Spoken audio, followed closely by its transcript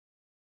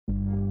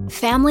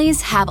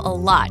Families have a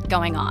lot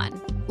going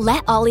on.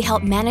 Let Ollie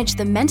help manage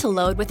the mental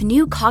load with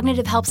new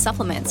cognitive help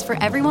supplements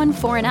for everyone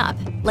 4 and up,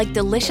 like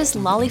delicious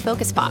Lolly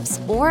Focus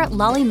Pops or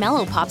Lolly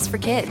Mellow Pops for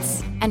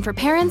kids. And for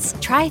parents,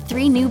 try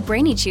 3 new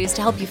Brainy Chews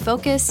to help you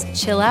focus,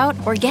 chill out,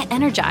 or get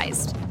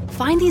energized.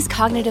 Find these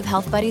cognitive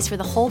health buddies for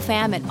the whole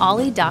fam at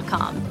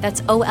ollie.com.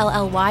 That's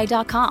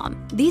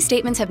OLLY.com. These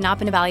statements have not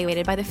been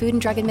evaluated by the Food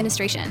and Drug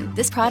Administration.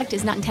 This product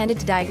is not intended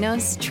to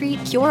diagnose,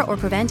 treat, cure, or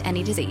prevent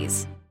any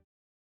disease.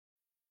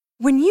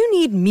 When you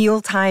need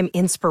mealtime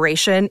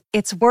inspiration,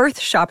 it's worth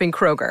shopping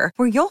Kroger,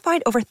 where you'll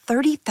find over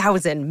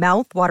 30,000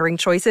 mouth-watering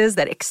choices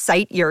that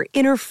excite your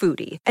inner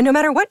foodie. And no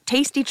matter what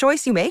tasty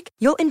choice you make,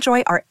 you'll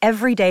enjoy our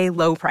everyday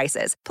low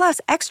prices, plus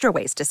extra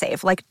ways to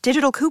save, like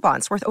digital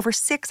coupons worth over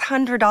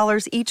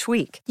 $600 each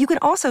week. You can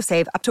also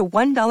save up to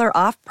 $1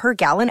 off per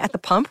gallon at the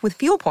pump with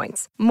fuel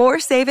points. More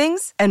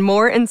savings and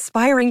more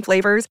inspiring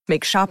flavors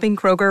make shopping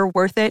Kroger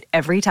worth it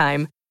every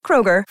time.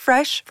 Kroger,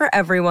 fresh for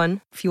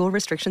everyone. Fuel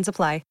restrictions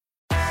apply.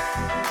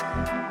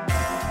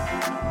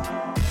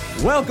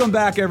 Welcome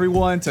back,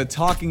 everyone, to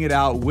Talking It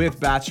Out with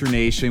Bachelor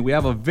Nation. We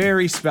have a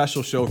very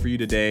special show for you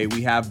today.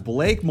 We have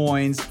Blake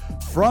Moynes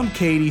from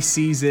Katie's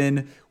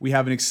season. We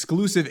have an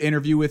exclusive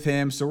interview with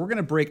him. So we're going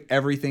to break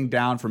everything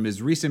down from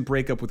his recent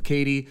breakup with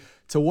Katie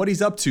to what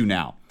he's up to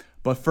now.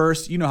 But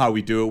first, you know how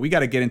we do it. We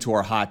got to get into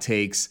our hot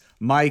takes.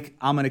 Mike,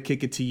 I'm going to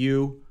kick it to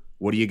you.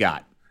 What do you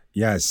got?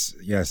 Yes.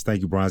 Thank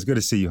you, Brian. It's good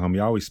to see you, homie.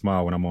 I always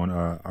smile when I'm on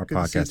our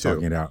podcast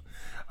Talking It Out.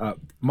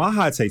 My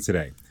hot take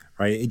today,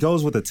 right? It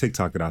goes with the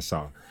TikTok that I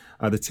saw.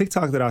 The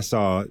TikTok that I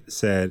saw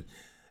said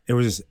it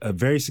was a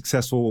very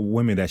successful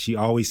women that she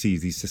always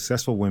sees. These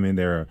successful women,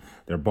 they're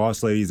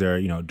boss ladies.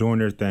 They're doing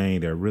their thing.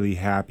 They're really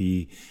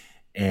happy,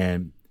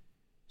 and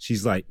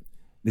she's like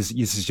this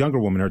younger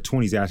woman, in her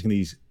 20s, asking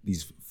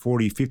these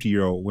 40,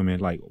 50-year-old women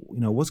like,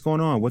 what's going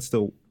on? What's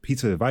the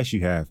piece of advice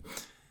you have?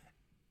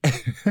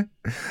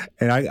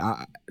 And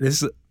I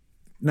this is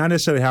not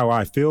necessarily how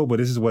I feel, but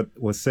this is what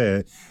was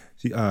said.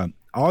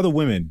 All the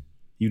women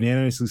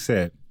unanimously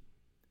said,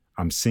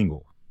 "I'm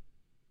single."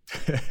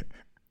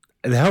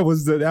 That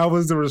was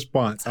the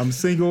response. I'm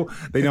single.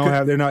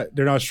 They're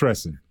not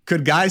stressing.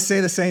 Could guys say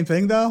the same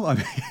thing though? I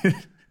mean,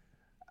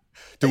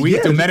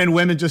 do men and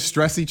women just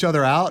stress each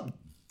other out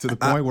to the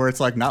point where it's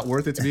like not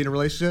worth it to be in a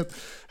relationship?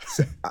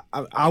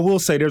 I will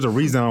say there's a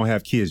reason I don't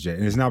have kids yet,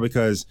 and it's not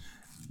because.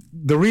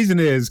 The reason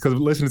is because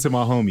listening to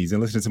my homies and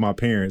listening to my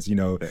parents,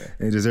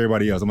 and just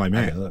everybody else. I'm like,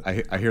 man, look.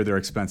 I hear they're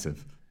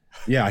expensive.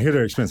 Yeah, I hear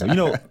they're expensive.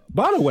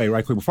 By the way,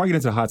 right quick, before I get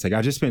into the hot take,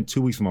 I just spent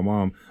 2 weeks with my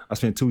mom. I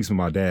spent 2 weeks with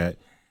my dad.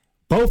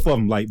 Both of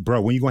them like,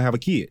 bro, when you going to have a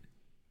kid?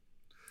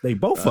 They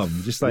both of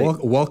them just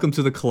like. Welcome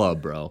to the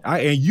club, bro.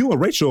 And you and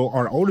Rachel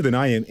are older than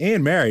I am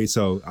and married,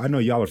 so I know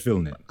y'all are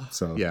feeling it.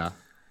 So yeah,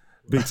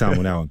 big time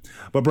on that one.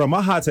 But bro,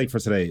 my hot take for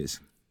today is,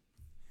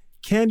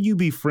 can you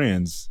be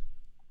friends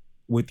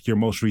with your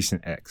most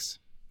recent ex?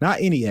 Not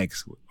any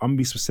ex. I'm going to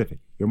be specific.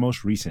 Your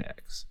most recent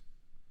ex.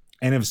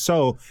 And if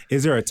so,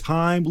 is there a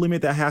time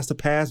limit that has to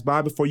pass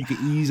by before you can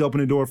ease open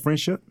the door of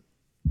friendship?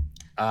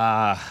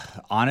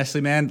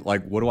 Honestly, man,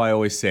 like, what do I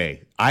always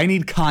say? I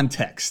need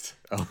context,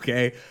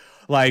 okay?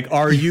 Like,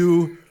 are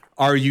you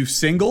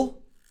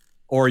single,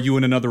 or are you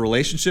in another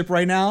relationship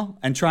right now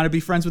and trying to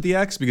be friends with the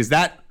ex? Because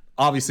that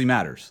obviously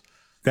matters.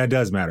 That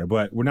does matter,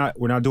 but we're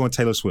not doing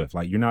Taylor Swift.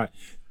 Like, you're not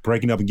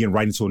breaking up and getting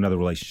right into another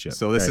relationship.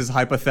 So this is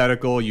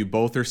hypothetical. You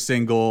both are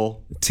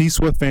single. T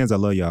Swift fans, I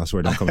love y'all. I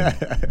swear, don't come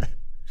in.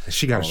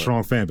 She got a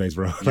strong fan base,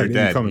 bro. You're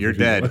dead. You're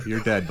dead.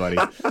 You're dead, buddy.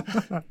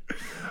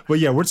 But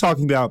yeah, we're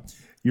talking about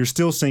you're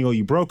still single.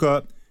 You broke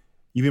up.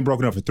 You've been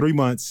broken up for 3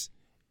 months,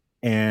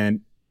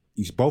 and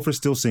you both are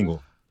still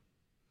single.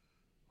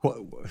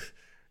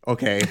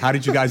 Okay, how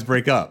did you guys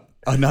break up?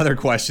 Another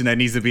question that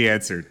needs to be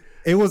answered.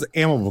 It was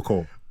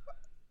amicable.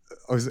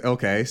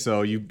 Okay,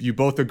 so you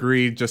both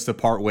agreed just to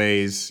part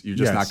ways. You're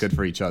just not good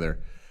for each other.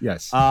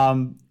 Yes.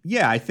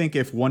 Yeah, I think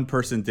if one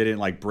person didn't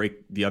like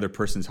break the other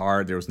person's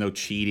heart, there was no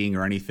cheating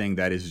or anything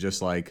that is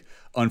just like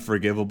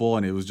unforgivable,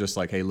 and it was just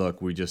like, hey,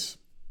 look, we just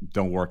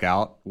don't work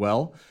out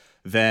well,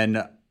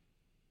 then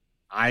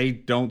I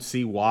don't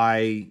see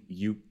why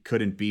you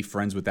couldn't be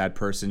friends with that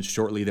person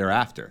shortly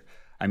thereafter.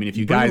 I mean, if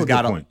you guys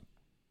got a...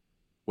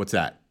 What's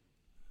that?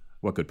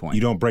 What good point?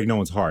 You don't break no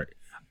one's heart.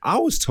 I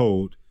was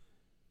told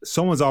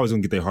someone's always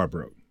going to get their heart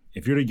broke.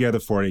 If you're together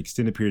for an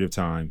extended period of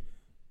time,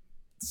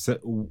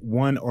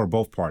 one or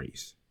both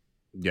parties.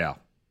 Yeah.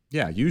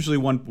 Usually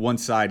one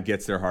side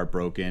gets their heart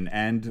broken,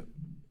 and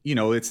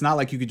it's not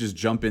like you could just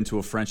jump into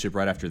a friendship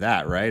right after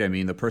that, right? I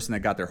mean, the person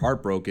that got their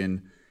heart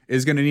broken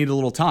is going to need a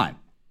little time.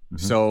 Mm-hmm.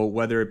 So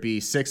whether it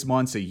be 6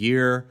 months, a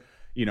year,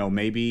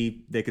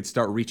 maybe they could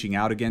start reaching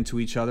out again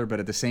to each other. But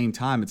at the same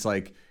time, it's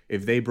like,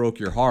 if they broke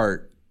your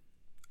heart,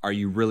 are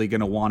you really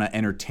going to want to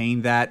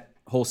entertain that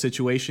whole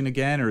situation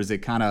again? Or is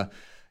it kind of,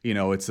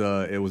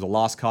 it was a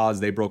lost cause.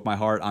 They broke my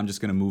heart. I'm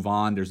just going to move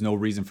on. There's no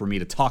reason for me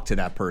to talk to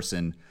that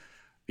person,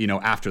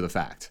 after the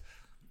fact.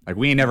 Like,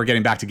 we ain't never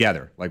getting back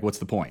together. Like, what's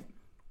the point?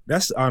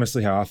 That's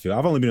honestly how I feel.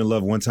 I've only been in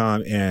love one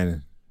time,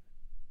 and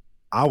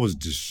I was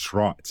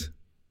distraught.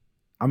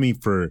 I mean,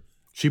 for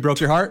she broke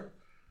your heart.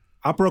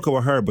 I broke up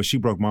with her, but she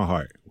broke my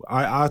heart.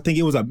 I think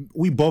it was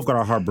we both got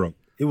our heart broke.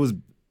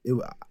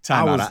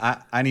 Time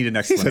out. I need an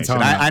explanation.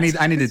 I need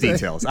the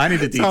details. I need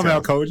the details. Time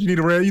out, coach. You need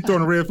a red. You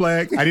throwing a red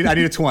flag? I need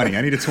a 20.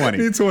 I need a 20.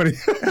 I need 20.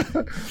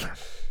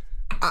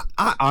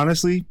 I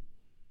honestly,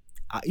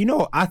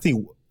 I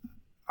think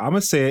I'm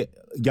gonna say it.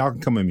 Y'all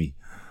can come at me.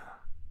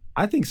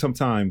 I think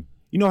sometime,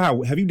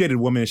 how have you dated a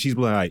woman and she's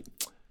been like,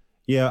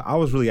 yeah, I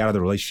was really out of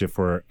the relationship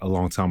for a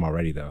long time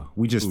already though.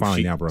 We just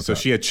finally now broke up. So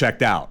she had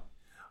checked out.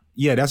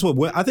 Yeah, that's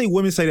what I think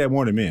women say that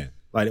more than men.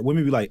 Like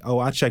women be like, oh,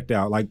 I checked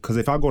out. Like, because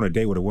if I go on a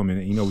date with a woman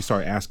and, we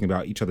start asking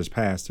about each other's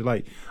past, they're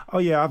like, oh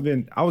yeah,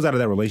 I was out of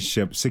that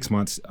relationship 6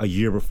 months, a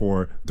year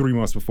before, 3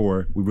 months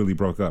before we really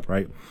broke up,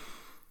 right?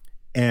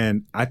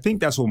 And I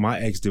think that's what my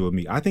ex did with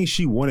me. I think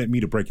she wanted me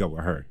to break up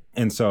with her.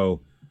 And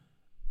so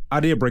I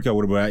did break up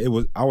with her,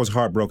 but I was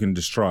heartbroken and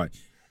distraught.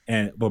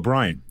 But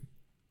Brian,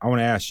 I want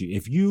to ask you,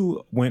 if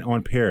you went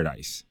on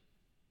Paradise,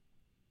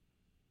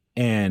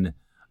 and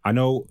I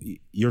know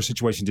your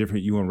situation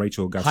different, you and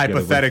Rachel got together.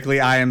 Hypothetically,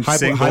 I am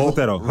single.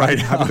 Hypothetical, right?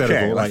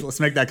 Hypothetical. Okay, let's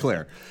make that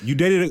clear. You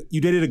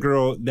dated a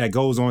girl that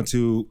goes on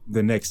to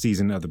the next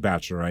season of The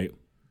Bachelor, right?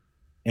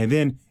 And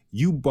then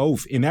you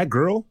both, and that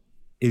girl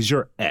is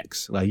your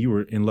ex. Like you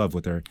were in love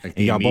with her. Like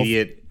the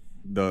immediate,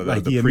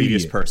 the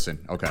previous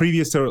person. Okay.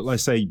 Previous to,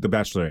 let's say, The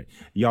Bachelorette.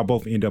 Y'all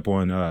both end up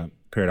on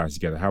Paradise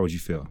together. How would you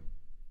feel?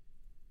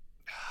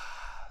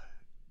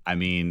 I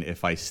mean,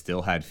 if I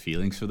still had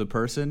feelings for the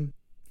person.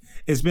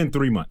 It's been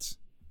 3 months.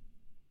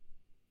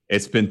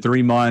 It's been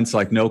 3 months,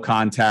 like no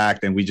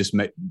contact, and we just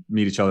meet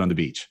each other on the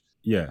beach.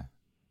 Yeah.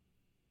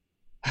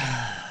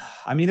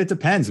 I mean, it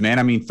depends, man.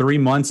 I mean, 3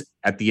 months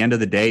at the end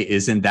of the day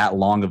isn't that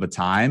long of a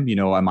time.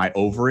 Am I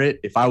over it?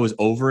 If I was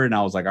over it and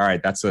I was like, all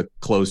right, that's a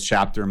closed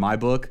chapter in my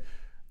book,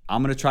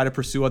 I'm going to try to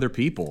pursue other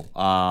people.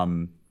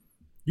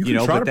 You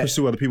can try to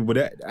pursue other people,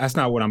 but that's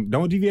not what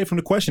don't deviate from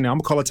the question now. I'm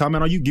going to call a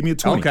timeout on you. Give me a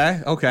 20.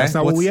 Okay. That's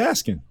not what we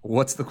asking.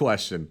 What's the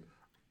question?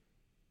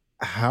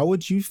 How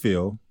would you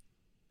feel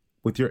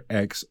with your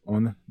ex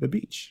on the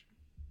beach?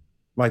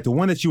 Like the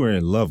one that you were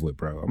in love with,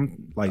 bro.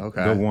 I'm like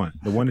the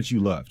one that you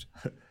loved.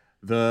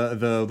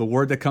 The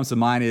word that comes to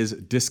mind is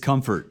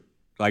discomfort,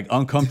 like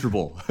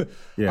uncomfortable.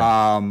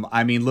 Yeah.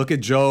 I mean, look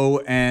at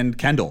Joe and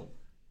Kendall,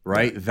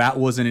 right? That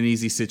wasn't an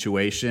easy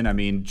situation. I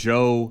mean,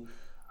 Joe,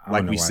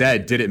 like we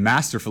said, did it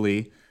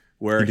masterfully,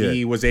 where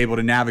he was able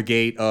to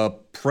navigate a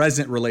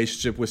present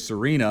relationship with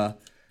Serena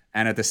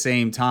and at the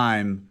same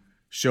time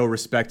show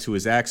respect to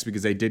his ex,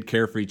 because they did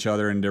care for each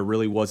other and there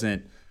really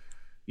wasn't,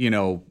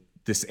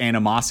 this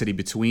animosity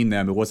between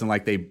them. It wasn't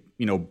like they,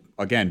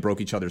 again,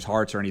 broke each other's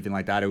hearts or anything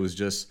like that. It was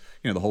just,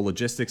 the whole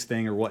logistics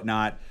thing or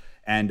whatnot.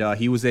 And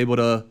he was able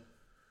to,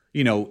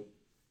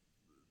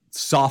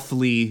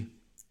 softly,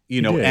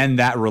 end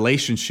that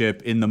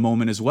relationship in the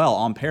moment as well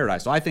on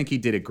Paradise. So I think he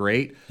did it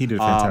great. He did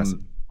fantastic.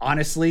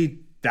 Honestly,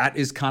 that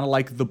is kind of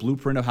like the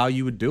blueprint of how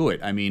you would do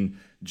it. I mean,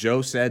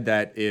 Joe said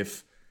that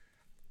if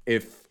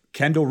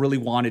Kendall really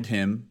wanted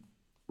him,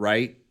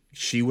 right,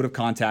 she would have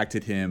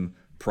contacted him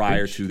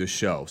prior to the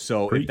show.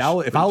 So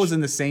if I was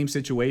in the same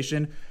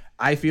situation,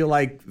 I feel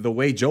like the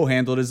way Joe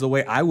handled it is the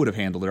way I would have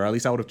handled it, or at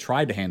least I would have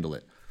tried to handle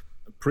it.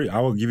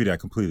 I will give you that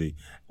completely.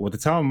 Well, at the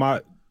time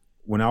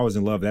when I was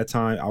in love, that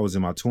time I was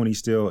in my 20s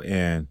still,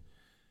 and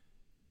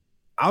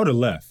I would have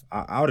left.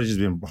 I would have just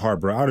been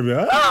heartbroken.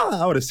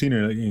 I would have seen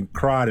her and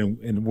cried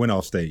and went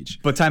off stage.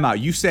 But time out.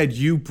 You said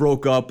you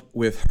broke up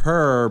with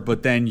her,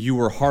 but then you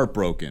were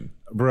heartbroken.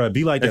 Bruh, it'd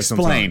be like that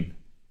Explain. Sometimes.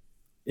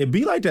 It'd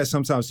be like that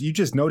sometimes. You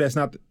just know that's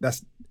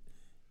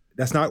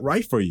not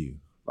right for you.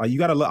 Like you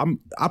gotta love.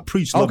 I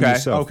preach loving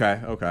yourself.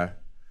 Okay.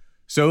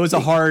 So it was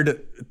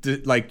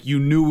you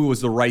knew it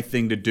was the right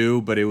thing to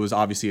do, but it was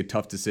obviously a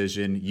tough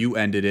decision. You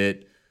ended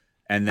it,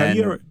 and then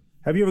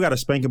have you ever got a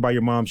spanking by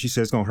your mom? She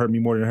says it's gonna hurt me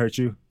more than it hurt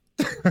you.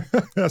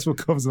 That's what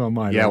comes to my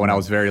mind. Yeah, right when now. I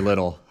was very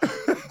little.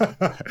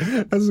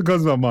 That's what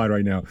comes to my mind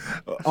right now.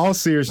 All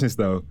seriousness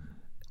though,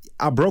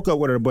 I broke up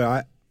with her,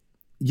 but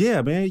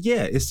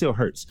it still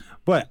hurts.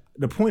 But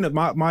the point of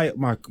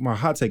my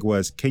hot take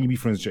was, can you be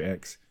friends with your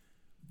ex?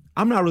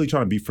 I'm not really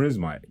trying to be friends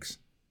with my ex.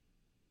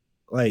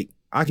 Like,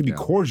 I can be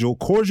cordial.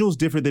 Cordial's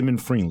different than being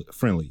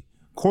friendly.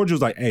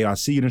 Cordial's like, hey, I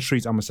see you in the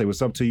streets. I'm going to say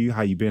what's up to you.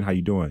 How you been? How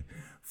you doing?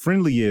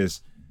 Friendly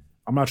is,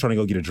 I'm not trying to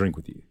go get a drink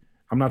with you.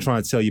 I'm not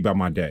trying to tell you about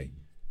my day.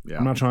 Yeah.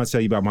 I'm not trying to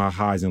tell you about my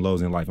highs and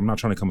lows in life. I'm not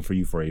trying to come for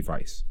you for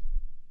advice.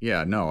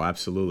 Yeah, no,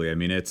 absolutely. I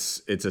mean,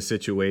 it's a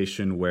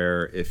situation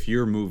where if you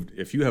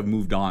have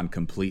moved on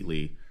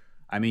completely,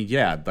 I mean,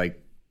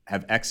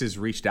 have exes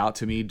reached out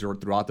to me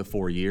throughout the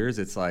 4 years?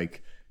 It's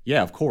like,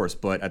 yeah, of course.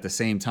 But at the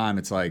same time,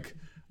 it's like,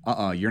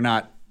 you're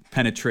not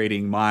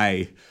penetrating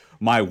my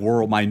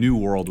world, my new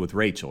world with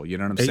Rachel. You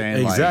know what I'm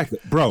saying? Exactly,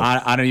 like, bro.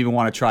 I don't even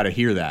want to try to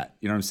hear that.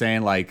 You know what I'm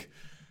saying? Like,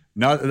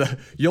 no,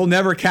 you'll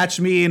never catch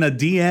me in a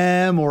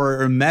DM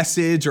or a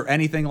message or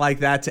anything like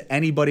that to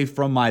anybody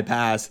from my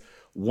past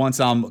once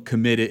I'm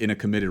committed in a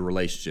committed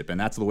relationship. And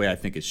that's the way I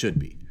think it should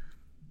be.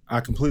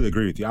 I completely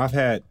agree with you. I've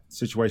had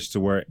situations to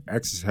where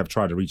exes have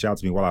tried to reach out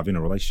to me while I've been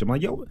in a relationship. I'm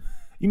like, yo,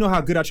 you know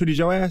how good I treated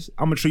your ass?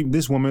 I'm gonna treat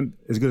this woman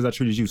as good as I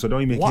treated you. So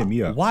don't even hit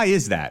me up. Why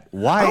is that?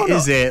 Why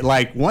is it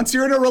like once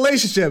you're in a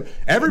relationship,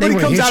 everybody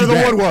comes out of the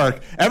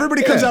woodwork.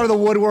 Everybody comes out of the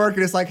woodwork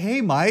and it's like,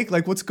 hey, Mike,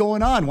 like what's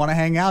going on? Want to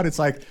hang out? It's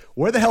like,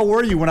 where the hell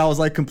were you when I was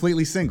like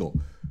completely single?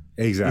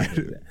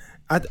 Exactly.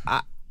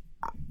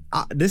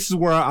 This is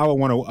where I would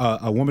want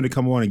a woman to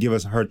come on and give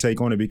us her take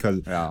on it because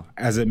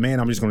as a man,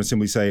 I'm just going to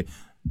simply say,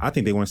 I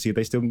think they want to see if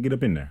they still can get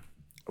up in there.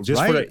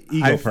 Just for the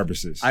ego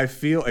purposes. I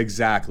feel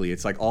exactly.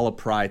 It's like all a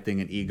pride thing,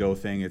 an ego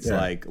thing. It's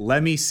like,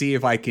 let me see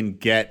if I can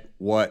get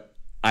what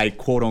I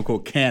quote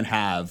unquote can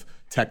have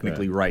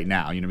technically right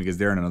now, you know, because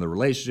they're in another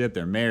relationship,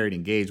 they're married,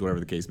 engaged, whatever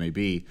the case may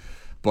be.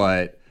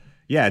 But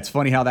yeah, it's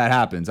funny how that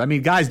happens. I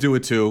mean, guys do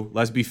it too.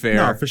 Let's be fair.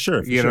 No, for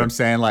sure. You know what I'm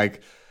saying?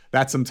 Like,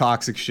 that's some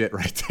toxic shit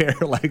right there.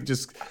 Like,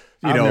 just,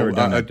 I've never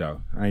done that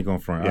though. I ain't going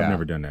front. I've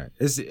never done that.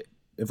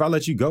 If I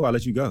let you go, I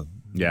let you go.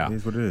 Yeah. It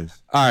is what it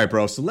is. All right,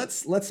 bro. So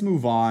let's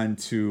move on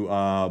to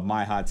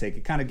my hot take.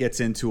 It kind of gets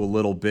into a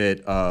little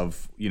bit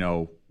of, you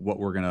know, what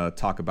we're going to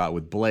talk about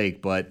with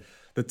Blake, but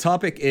the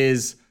topic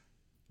is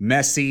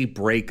messy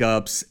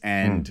breakups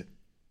and,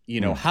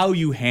 you know, how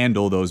you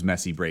handle those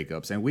messy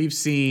breakups. And we've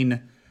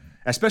seen,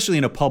 especially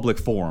in a public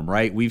forum,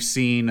 right? We've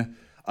seen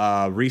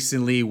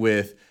recently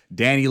with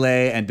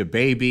DaniLeigh and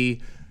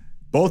DaBaby,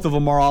 both of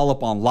them are all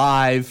up on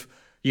live,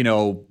 you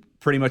know,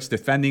 pretty much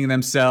defending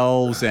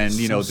themselves, and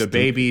you know,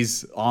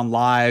 DaBaby's on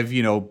live,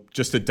 you know,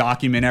 just to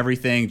document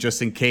everything,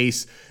 just in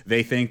case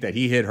they think that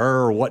he hit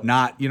her or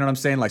whatnot. You know what I'm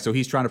saying? Like, so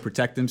he's trying to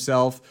protect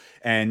himself,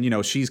 and you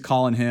know, she's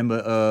calling him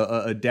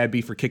a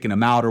deadbeat for kicking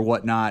him out or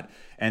whatnot.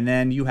 And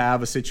then you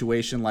have a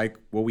situation like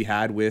what we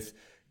had with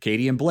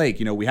Katie and Blake.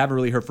 You know, we haven't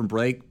really heard from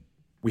Blake.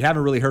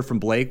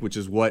 Which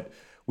is what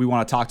we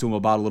want to talk to him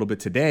about a little bit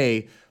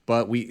today.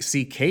 But we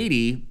see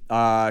Katie,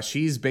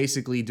 she's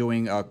basically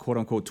doing a quote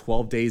unquote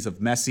 12 days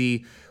of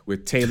messy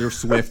with Taylor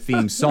Swift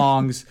themed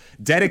songs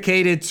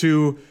dedicated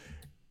to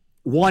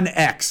one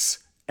ex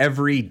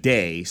every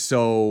day.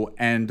 So,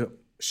 and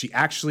she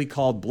actually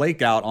called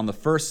Blake out on the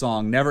first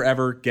song, Never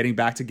Ever Getting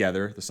Back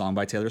Together, the song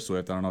by Taylor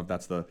Swift. I don't know if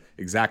that's the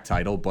exact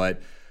title, but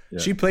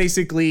she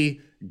basically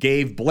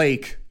gave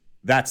Blake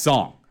that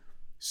song.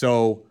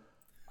 So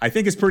I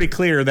think it's pretty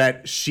clear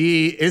that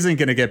she isn't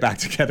going to get back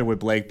together with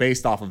Blake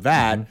based off of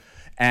that.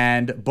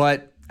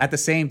 But at the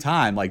same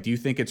time, like, do you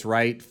think it's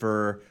right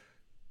for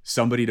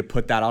somebody to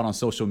put that out on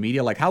social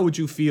media? Like, how would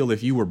you feel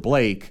if you were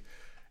Blake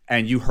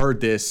and you heard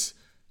this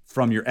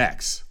from your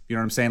ex? You know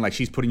what I'm saying? Like,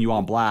 she's putting you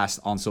on blast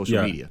on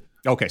social media.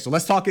 Okay, so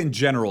let's talk in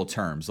general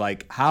terms.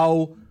 Like,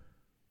 how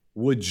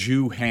would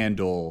you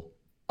handle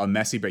a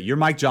messy break? You're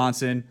Mike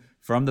Johnson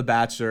from The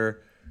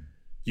Bachelor.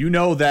 You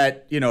know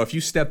that, you know, if you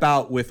step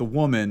out with a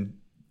woman,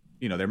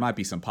 you know, there might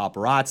be some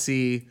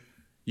paparazzi.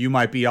 You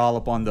might be all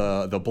up on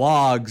the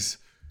blogs.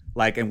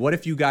 Like, and what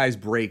if you guys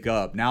break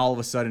up? Now, all of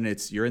a sudden,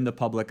 you're in the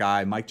public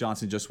eye. Mike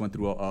Johnson just went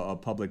through a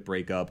public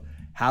breakup.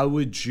 How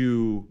would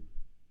you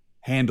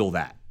handle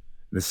that?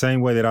 The same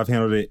way that I've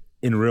handled it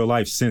in real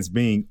life since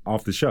being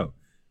off the show.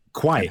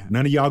 Quiet.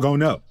 None of y'all gonna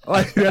know.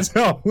 Like, that's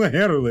how I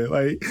handle it.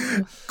 Like,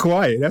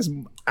 quiet. That's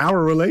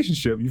our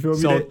relationship. You feel me?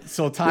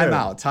 So time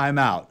out.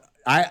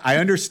 I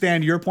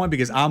understand your point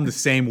because I'm the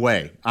same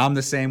way.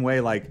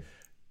 Like,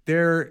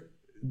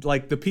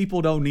 the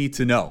people don't need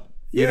to know.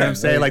 You know what I'm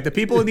saying? Like, the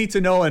people need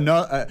to know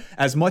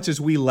as much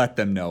as we let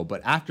them know.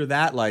 But after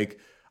that, like,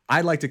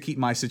 I like to keep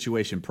my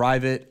situation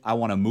private. I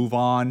want to move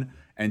on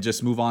and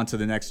just move on to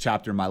the next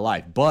chapter in my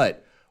life.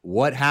 But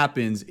what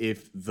happens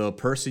if the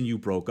person you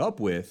broke up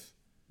with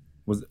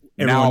was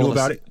everyone knew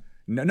about it?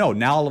 No,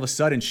 now all of a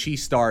sudden she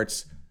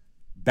starts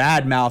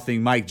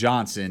bad-mouthing Mike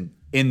Johnson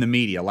in the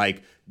media.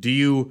 Like,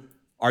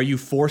 are you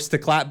forced to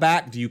clap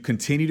back? Do you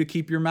continue to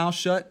keep your mouth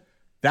shut?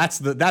 That's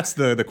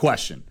the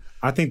question.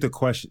 I think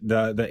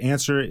the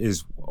answer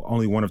is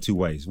only one of two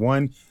ways.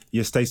 One,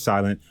 you stay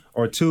silent,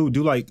 or two,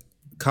 do like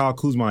Kyle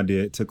Kuzma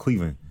did to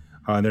Cleveland,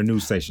 their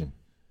news station.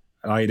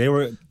 Like, they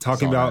were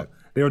talking about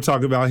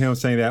him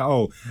saying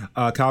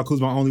that, Kyle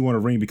Kuzma only won a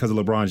ring because of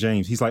LeBron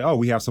James. He's like,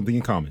 we have something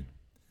in common.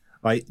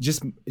 Like,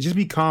 just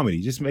be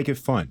comedy, just make it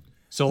fun.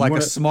 So like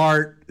a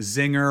smart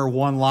zinger,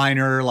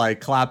 one-liner, like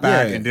clap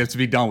back and just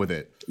be done with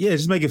it. Yeah,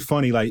 just make it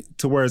funny, like,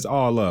 to where it's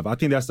all love. I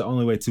think that's the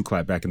only way to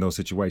clap back in those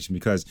situations,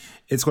 because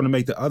it's going to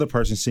make the other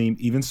person seem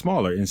even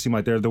smaller and seem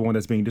like they're the one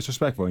that's being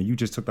disrespectful, and you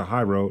just took the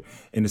high road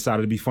and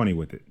decided to be funny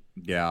with it.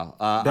 Yeah.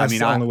 That's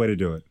the only way to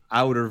do it.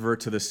 I would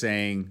revert to the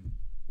saying,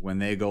 when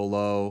they go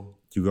low,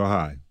 you go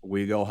high.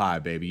 We go high,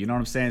 baby. You know what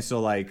I'm saying? So,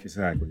 like,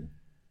 exactly.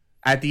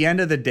 At the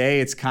end of the day,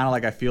 it's kind of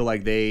like I feel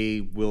like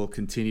they will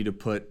continue to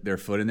put their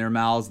foot in their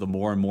mouths the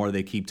more and more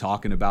they keep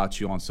talking about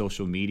you on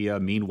social media.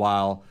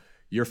 Meanwhile,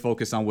 you're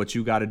focused on what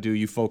you got to do.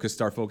 You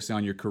start focusing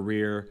on your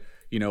career,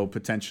 you know,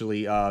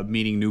 potentially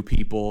meeting new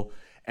people,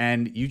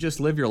 and you just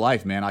live your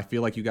life, man. I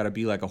feel like you got to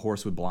be like a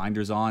horse with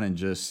blinders on and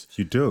just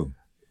ignore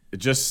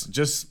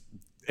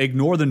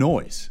the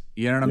noise.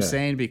 You know what I'm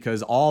saying?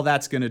 Because all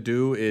that's going to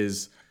do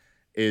is,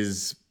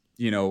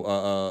 you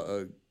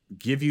know,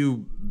 give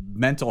you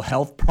mental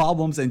health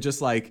problems, and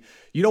just like,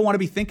 you don't want to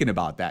be thinking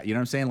about that. You know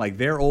what I'm saying? Like,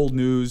 they're old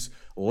news.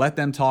 Let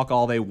them talk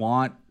all they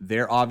want.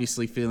 They're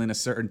obviously feeling a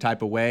certain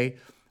type of way,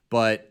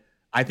 but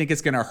I think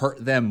it's going to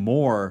hurt them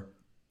more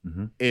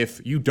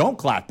if you don't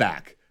clap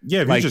back.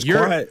 Yeah, if like, you're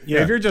just quiet.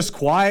 Yeah. If you're just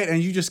quiet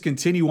and you just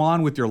continue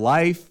on with your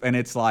life, and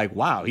it's like,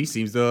 wow, he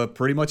seems to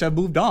pretty much have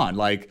moved on.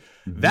 Like,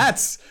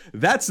 that's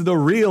the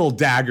real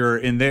dagger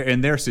in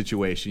their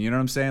situation. You know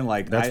what I'm saying?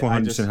 Like, that's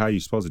 100% how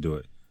you're supposed to do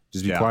it.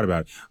 Just be quiet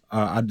about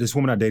it. This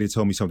woman I dated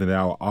told me something that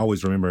I'll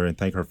always remember and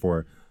thank her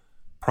for.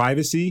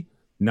 Privacy,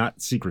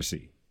 not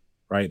secrecy,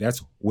 right?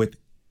 That's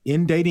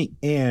within dating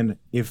and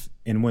if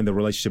and when the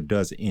relationship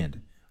does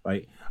end.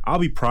 Like, I'll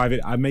be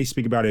private. I may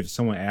speak about it if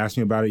someone asks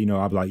me about it.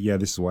 I'll be like, yeah,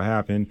 this is what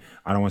happened.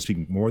 I don't want to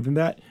speak more than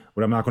that,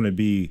 but I'm not going to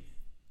be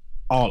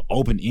all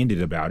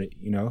open-ended about it.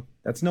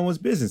 That's no one's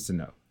business to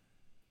know.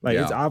 Like,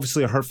 it's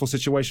obviously a hurtful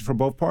situation for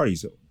both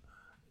parties.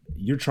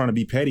 You're trying to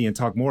be petty and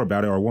talk more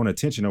about it or want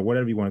attention or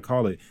whatever you want to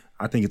call it.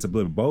 I think it's a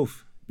bit of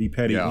both. Be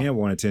petty and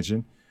want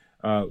attention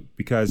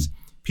because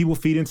people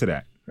feed into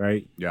that,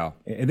 right? Yeah.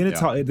 And then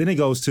then it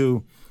goes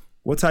to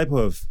what type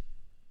of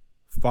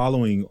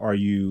following are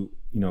you,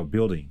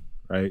 building,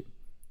 right?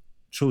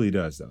 Truly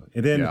does, though.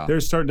 And then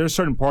there's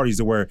certain parties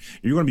to where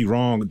you're going to be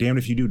wrong, damned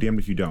if you do, damned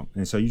if you don't.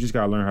 And so you just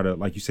got to learn how to,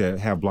 like you said,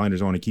 have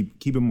blinders on and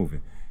keep it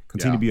moving.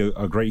 Continue to be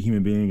a great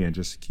human being and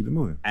just keep it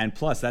moving. And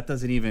plus, that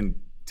doesn't even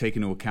take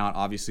into account,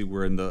 obviously,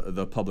 we're in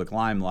the public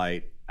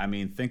limelight. I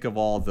mean, think of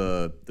all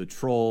the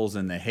trolls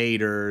and the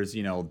haters.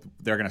 They're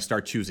going to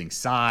start choosing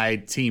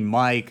side, Team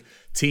Mike,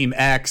 Team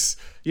X.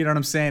 You know what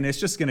I'm saying? It's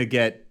just going to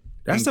get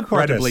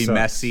incredibly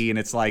messy. And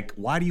it's like,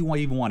 why do you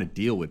even want to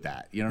deal with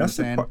that? You know what I'm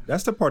saying?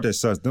 That's the part that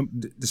sucks.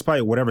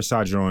 Despite whatever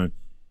side you're on,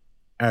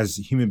 as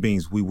human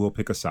beings, we will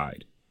pick a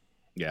side.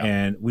 Yeah.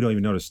 And we don't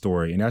even know the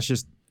story. And that's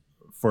just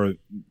for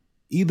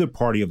either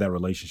party of that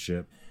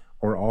relationship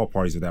or all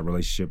parties of that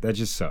relationship. That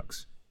just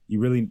sucks.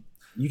 You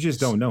just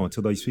don't know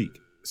until they speak.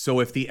 So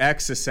if the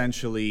ex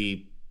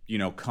essentially,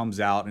 comes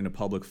out in a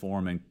public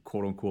forum and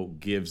quote unquote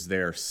gives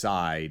their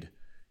side,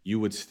 you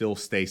would still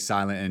stay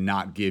silent and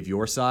not give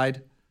your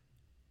side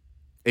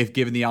if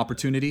given the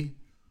opportunity?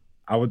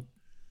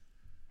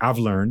 I've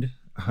learned,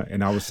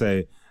 and I would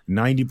say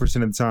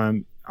 90% of the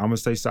time, I'm going to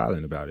stay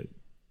silent about it.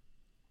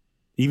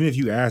 Even if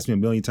you ask me a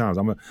million times,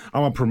 I'm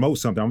gonna promote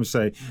something. I'm gonna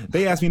say,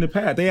 they asked me in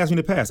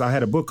the past. I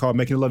had a book called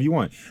Making the Love You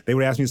Want. They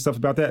would ask me stuff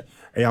about that.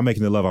 Hey, I'm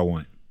making the love I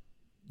want.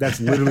 That's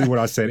literally what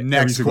I said.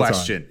 Next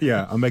question. Time.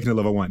 Yeah, I'm making the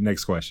love I want.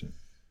 Next question.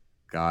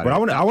 Got it. But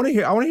I want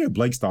to hear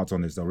Blake's thoughts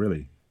on this though.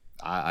 Really,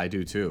 I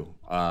do too.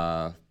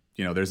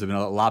 There's been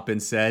a lot been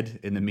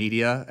said in the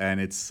media, and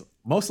it's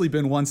mostly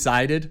been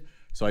one-sided.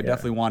 So I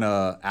definitely want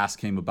to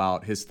ask him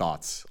about his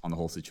thoughts on the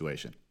whole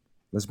situation.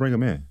 Let's bring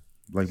him in.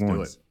 Blake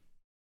Morris.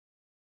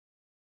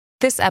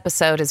 This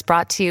episode is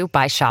brought to you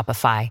by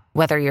Shopify.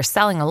 Whether you're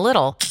selling a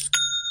little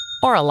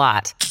or a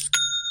lot,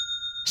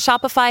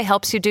 Shopify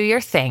helps you do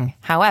your thing,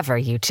 however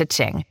you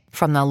cha-ching.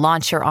 From the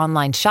launch your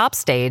online shop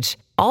stage,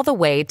 all the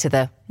way to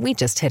the we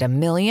just hit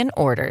 1 million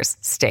orders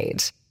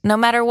stage. No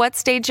matter what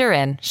stage you're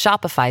in,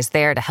 Shopify's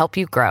there to help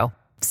you grow.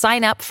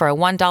 Sign up for a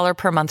 $1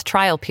 per month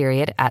trial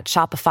period at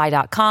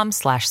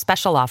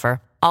shopify.com/special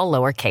offer, all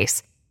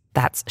lowercase.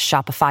 That's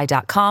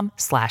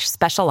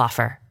shopify.com/special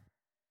offer.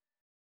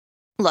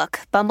 Look,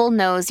 Bumble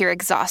knows you're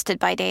exhausted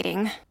by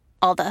dating.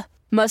 All the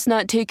must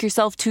not take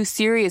yourself too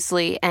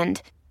seriously and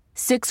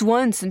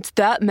 6'1" since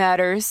that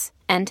matters.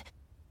 And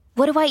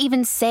what do I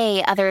even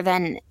say other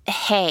than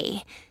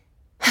hey?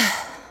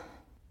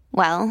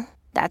 Well,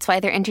 that's why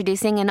they're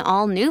introducing an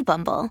all-new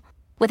Bumble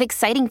with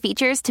exciting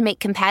features to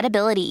make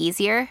compatibility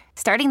easier,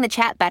 starting the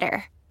chat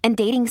better, and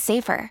dating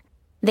safer.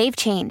 They've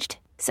changed,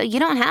 so you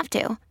don't have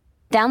to.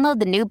 Download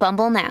the new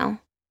Bumble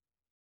now.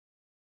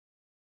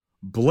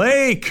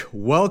 Blake,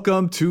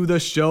 welcome to the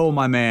show,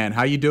 my man.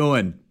 How you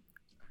doing?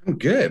 I'm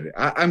good.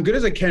 I'm good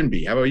as I can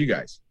be. How about you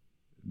guys?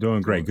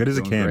 Doing great. Good as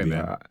it can be.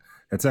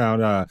 That's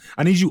how.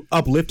 I need you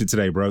uplifted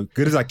today, bro.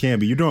 Good as I can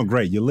be. You're doing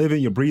great. You're living.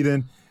 You're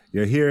breathing.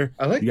 You're here.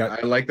 I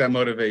like that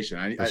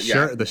motivation.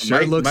 The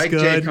shirt looks Mike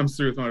good. J comes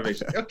through with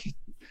motivation. Okay.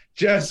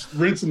 Just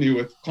rinsing you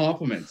with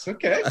compliments.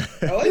 Okay. I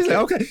like it.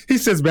 Like, okay. He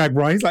sits back,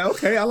 Brian. He's like,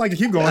 okay, I like it.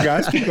 Keep going,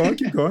 guys. Keep going.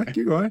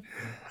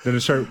 Then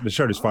the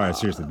shirt is fire.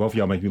 Seriously. Both of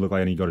y'all make me look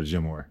like I need to go to the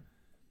gym more.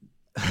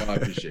 Well, I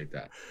appreciate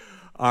that.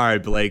 All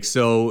right, Blake.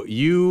 So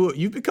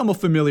you've become a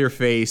familiar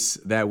face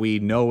that we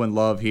know and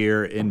love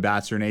here in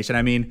Bachelor Nation.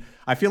 I mean,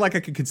 I feel like I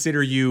could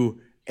consider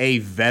you a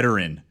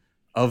veteran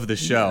of the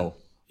show.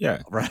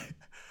 Yeah. Right.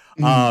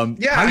 Yeah.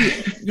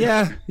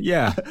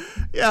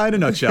 In a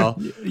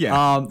nutshell.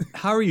 Yeah.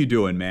 How are you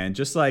doing, man?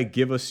 Just like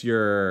give us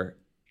your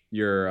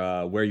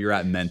where you're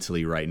at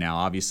mentally right now.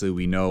 Obviously,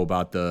 we know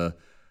about the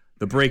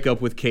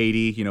breakup with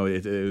Katie.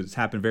 It's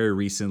happened very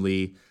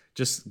recently.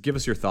 Just give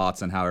us your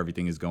thoughts on how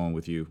everything is going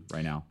with you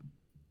right now.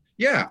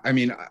 Yeah, I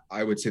mean,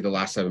 I would say the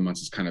last 7 months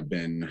has kind of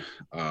been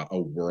a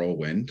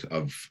whirlwind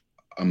of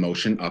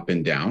emotion up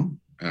and down.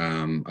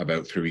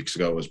 About 3 weeks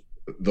ago, it was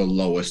the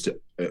lowest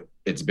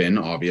it's been,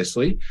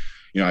 obviously.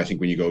 I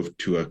think when you go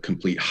to a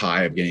complete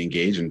high of getting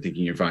engaged and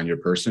thinking you find your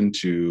person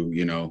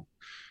to,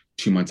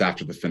 2 months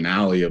after the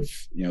finale of,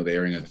 the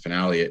airing of the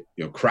finale,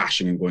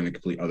 crashing and going the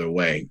complete other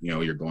way,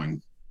 you're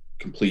going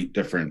complete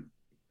different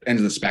end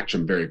of the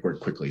spectrum very, very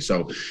quickly.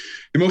 So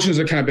emotions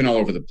have kind of been all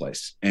over the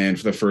place. And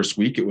for the first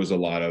week, it was a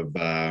lot of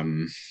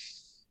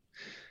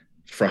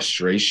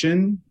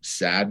frustration,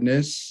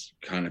 sadness,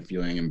 kind of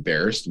feeling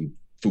embarrassed and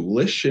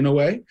foolish in a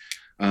way.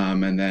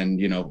 And then,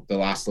 the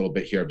last little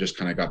bit here, I've just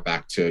kind of got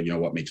back to,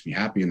 what makes me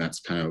happy. And that's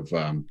kind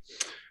of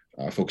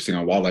focusing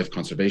on wildlife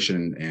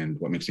conservation and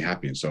what makes me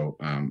happy. And so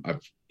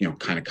I've,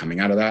 kind of coming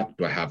out of that,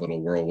 do I have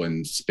little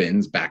whirlwind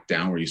spins back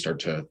down where you start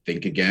to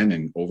think again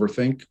and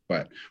overthink?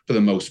 But for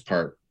the most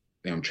part,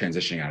 I'm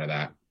transitioning out of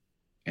that.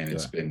 And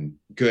it's been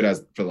good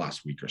for the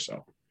last week or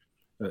so.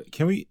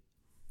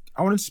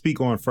 I want to speak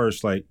on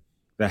first, like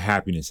the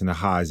happiness and the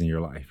highs in your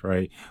life,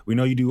 right? We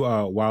know you do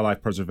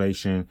wildlife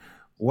preservation.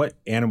 What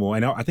animal,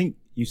 and I think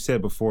you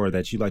said before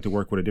that you like to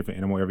work with a different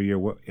animal every year.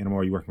 What animal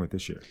are you working with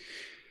this year?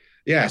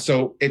 Yeah,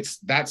 so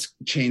that's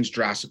changed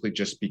drastically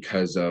just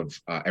because of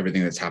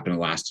everything that's happened in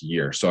the last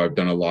year. So I've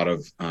done a lot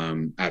of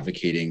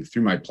advocating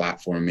through my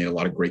platform, made a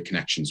lot of great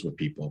connections with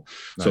people.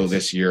 Nice. So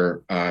this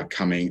year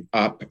coming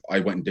up, I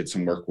went and did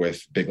some work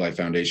with Big Life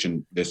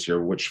Foundation this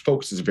year, which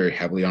focuses very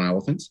heavily on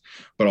elephants,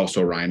 but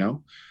also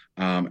rhino.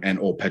 And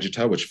Ol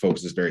Pejeta, which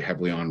focuses very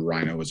heavily on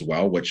rhino as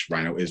well, which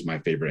rhino is my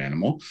favorite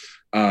animal.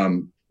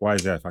 Why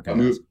is that, if I can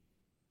ask?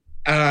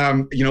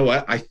 You know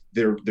what?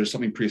 There's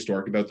something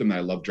prehistoric about them that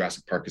I loved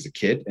Jurassic Park as a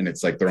kid, and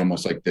it's like they're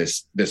almost like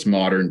this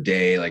modern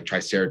day like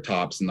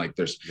Triceratops, and like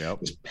there's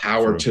this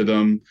power to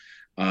them.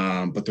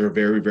 But they're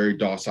very, very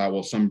docile.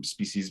 Well, some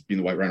species, being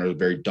the white rhino, are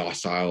very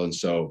docile, and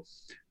so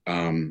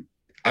I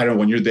don't know,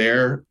 when you're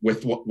there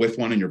with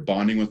one and you're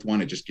bonding with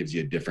one, it just gives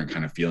you a different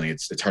kind of feeling.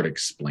 It's hard to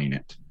explain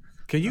it.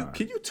 Can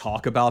you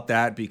talk about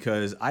that?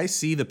 Because I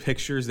see the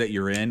pictures that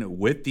you're in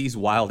with these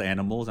wild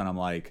animals, and I'm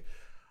like,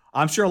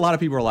 I'm sure a lot of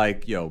people are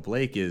like, yo,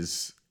 Blake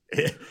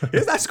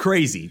that's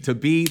crazy to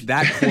be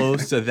that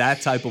close to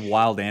that type of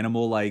wild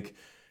animal. Like,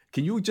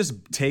 can you just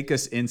take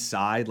us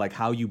inside, like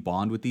how you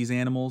bond with these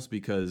animals?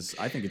 Because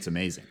I think it's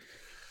amazing.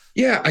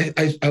 Yeah,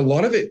 a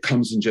lot of it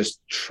comes in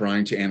just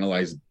trying to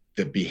analyze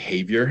the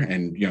behavior.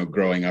 And,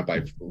 growing up,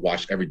 I've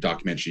watched every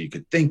documentary you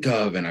could think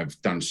of, and I've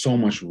done so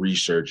much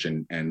research,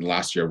 and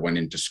last year I went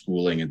into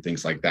schooling and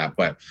things like that.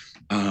 But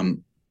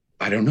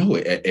I don't know.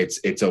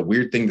 It's a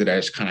weird thing that I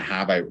just kind of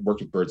have. I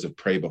worked with birds of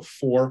prey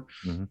before,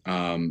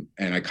 and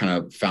I kind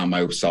of found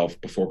myself,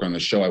 before going on the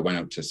show, I went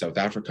out to South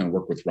Africa and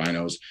worked with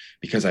rhinos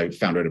because I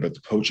found out about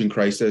the poaching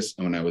crisis.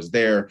 And when I was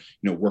there,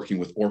 working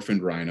with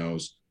orphaned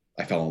rhinos,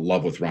 I fell in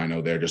love with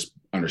rhino there, just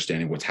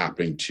understanding what's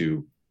happening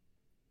to,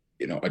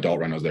 adult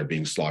rhinos that are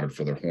being slaughtered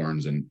for their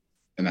horns and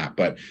that.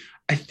 But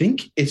I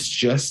think it's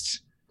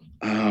just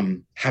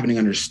having an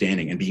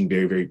understanding and being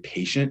very, very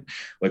patient.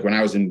 Like when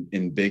I was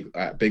in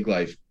Big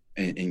Life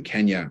in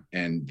Kenya,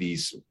 and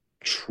these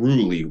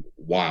truly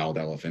wild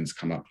elephants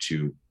come up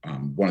to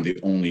one of the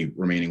only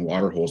remaining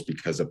water holes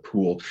because a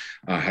pool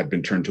had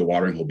been turned to a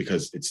watering hole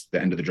because it's the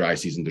end of the dry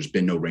season. There's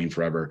been no rain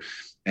forever.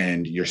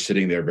 And you're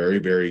sitting there very,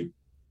 very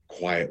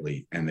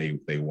quietly, and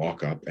they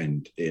walk up,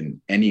 and in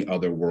any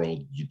other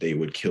world they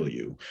would kill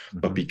you,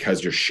 but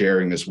because you're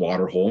sharing this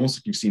water hole, almost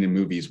like you've seen in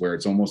movies where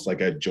it's almost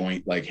like a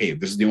joint, like, hey,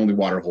 this is the only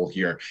water hole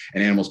here,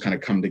 and animals kind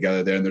of come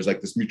together there, and there's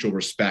like this mutual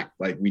respect,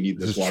 like we need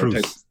this water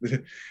type.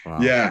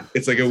 Wow. Yeah,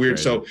 it's like a weird.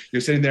 So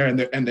you're sitting there,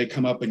 and they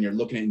come up, and you're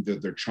looking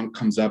at their trunk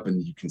comes up,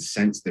 and you can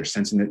sense they're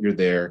sensing that you're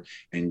there,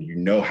 and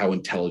how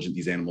intelligent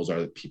these animals are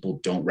that people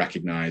don't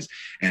recognize,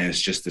 and it's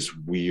just this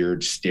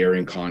weird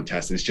staring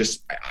contest, and it's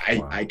just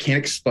I can't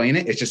explain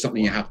it. It's just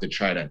something you have to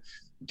try to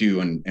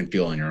do and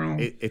feel on your own.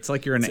 It's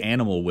like you're an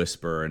animal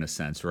whisperer in a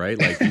sense, right?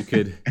 Like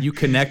you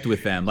connect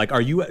with them. Like, are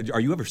you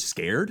ever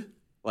scared?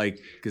 Like,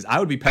 because I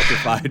would be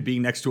petrified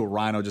being next to a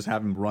rhino, just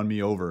have him run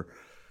me over.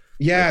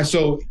 Yeah.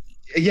 So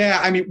yeah,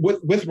 I mean,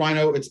 with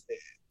rhino,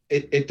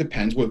 it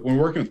depends. When we're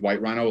working with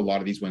white rhino, a lot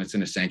of these, when it's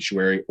in a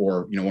sanctuary,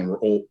 or when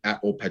we're at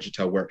Ol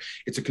Pejeta, where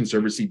it's a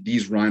conservancy,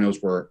 these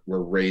rhinos were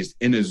raised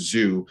in a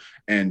zoo,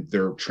 and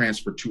they're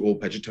transferred to Ol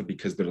Pejeta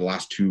because they're the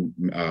last two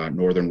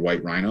northern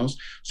white rhinos.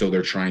 So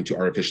they're trying to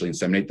artificially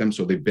inseminate them.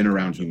 So they've been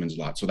around humans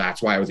a lot. So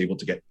that's why I was able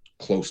to get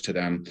close to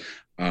them.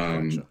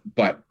 Gotcha.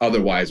 But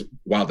otherwise,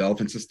 wild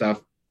elephants and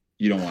stuff,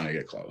 you don't want to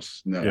get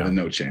close.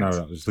 No chance.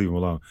 No, just leave them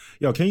alone.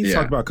 Yo, can you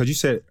talk about, because you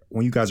said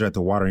when you guys are at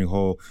the watering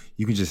hole,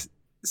 you can just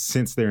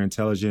sense their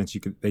intelligence.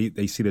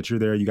 They see that you're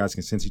there. You guys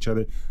can sense each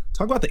other.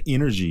 Talk about the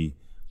energy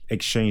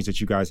exchange that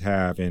you guys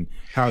have, and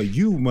how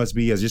you must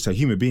be as just a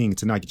human being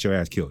to not get your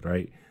ass killed,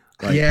 right?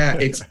 Like, yeah,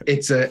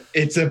 it's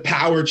a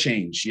power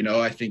change.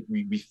 I think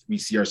we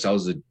see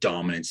ourselves as a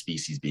dominant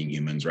species, being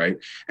humans, right?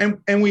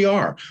 And we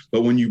are.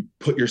 But when you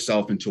put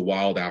yourself into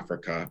wild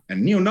Africa,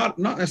 and not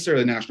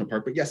necessarily a national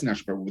park, but yes, a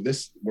national park.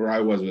 Where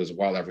I was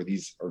wild Africa.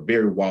 These are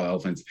very wild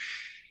elephants.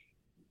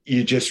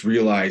 you just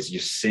realize you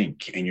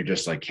sink and you're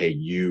just like, hey,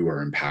 you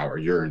are in power,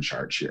 you're in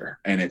charge here.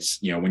 And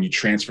it's, you know, when you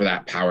transfer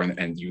that power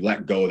and you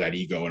let go of that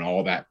ego and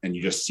all that, and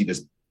you just see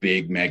this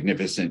big,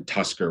 magnificent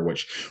tusker,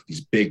 which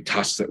these big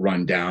tusks that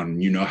run down,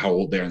 and you know how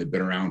old they are, and they've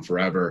been around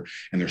forever,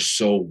 and they're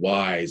so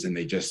wise, and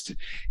they just,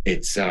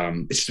 it's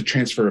the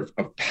transfer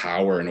of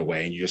power in a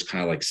way, and you just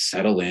kind of like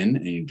settle in,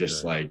 and you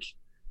just like,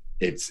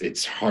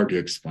 it's hard to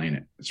explain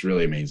it. It's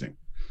really amazing.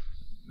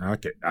 I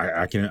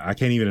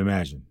can't even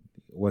imagine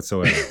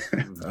whatsoever.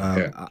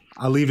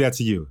 I'll leave that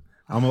to you.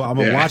 I'm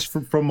gonna watch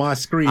from my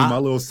screen, my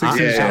little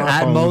 6-inch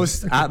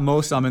iPhone. At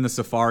most, I'm in the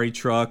safari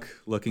truck,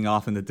 looking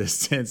off in the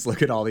distance,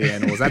 look at all the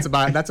animals. That's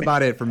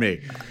about it for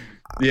me.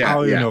 Yeah.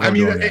 I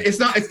mean, it's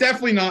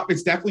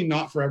definitely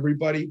not for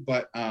everybody,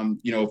 but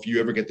you know, if you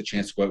ever get the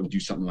chance to go out and do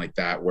something like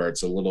that, where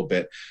it's a little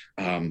bit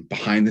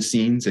behind the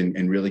scenes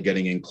and really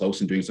getting in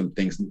close and doing some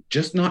things,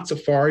 just not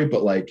safari,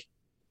 but like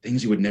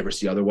things you would never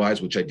see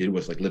otherwise, which I did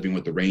with like living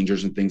with the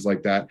rangers and things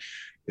like that.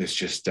 It's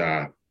just,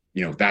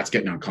 you know, that's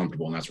getting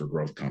uncomfortable, and that's where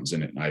growth comes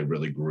in it. And I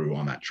really grew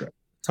on that trip.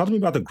 Talk to me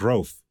about the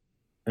growth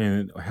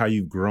and how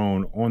you've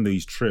grown on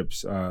these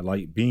trips,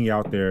 like being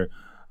out there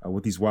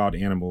with these wild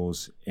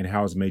animals, and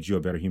how it's made you a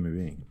better human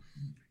being.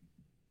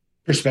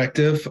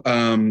 Perspective,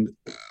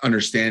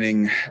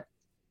 understanding,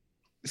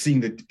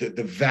 seeing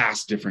the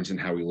vast difference in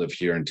how we live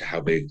here and to how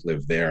they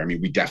live there. I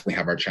mean, we definitely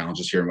have our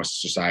challenges here in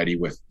Western society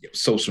with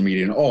social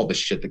media and all the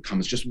shit that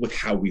comes just with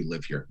how we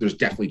live here. There's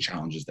definitely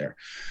challenges there.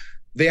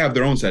 They have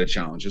their own set of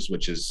challenges,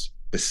 which is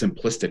the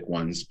simplistic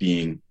ones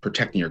being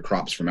protecting your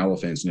crops from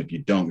elephants. And if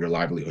you don't, your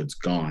livelihood's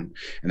gone.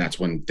 And that's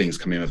when things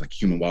come in with like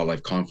human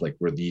wildlife conflict,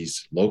 where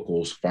these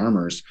locals,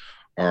 farmers,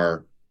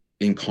 are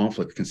in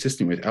conflict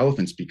consistent with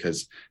elephants,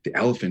 because the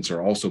elephants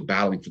are also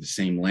battling for the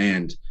same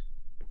land,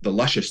 the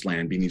luscious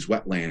land being these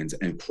wetlands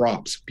and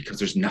crops, because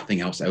there's nothing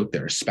else out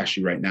there,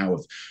 especially right now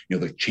with, you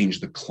know, the change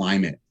of the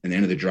climate and the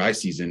end of the dry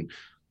season.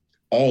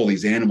 All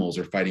these animals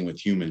are fighting with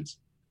humans.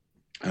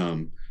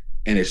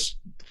 And it's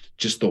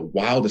just the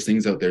wildest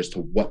things out there as to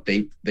what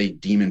they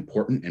deem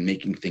important, and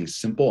making things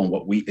simple,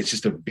 and it's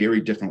just a very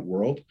different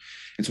world.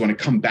 And so when I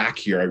come back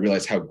here, I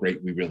realize how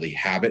great we really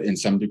have it in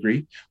some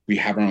degree. We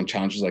have our own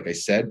challenges, like I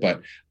said,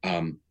 but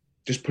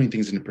just putting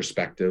things into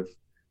perspective.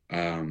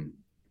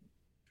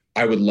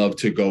 I would love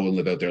to go and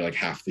live out there like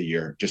half the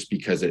year, just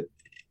because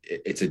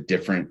it's a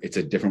different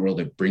world.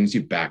 It brings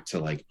you back to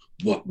like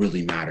what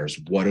really matters.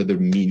 What are the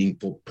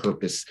meaningful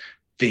purpose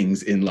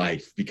things in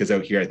life? Because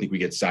out here, I think we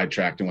get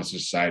sidetracked in Western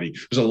society.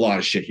 There's a lot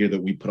of shit here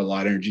that we put a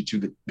lot of energy to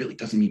that really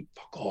doesn't mean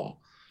fuck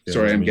all. Yeah,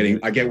 sorry,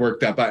 I get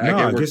worked up. But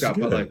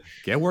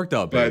get worked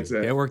up, baby.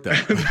 Get worked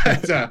up.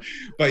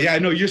 But yeah,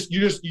 no,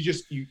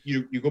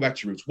 you go back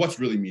to your roots. What's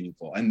really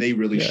meaningful, and they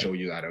really show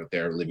you that out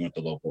there living with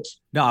the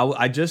locals. No,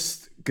 I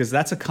just, because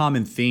that's a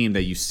common theme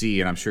that you see,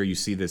 and I'm sure you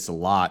see this a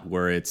lot,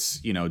 where it's,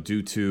 you know,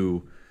 due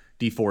to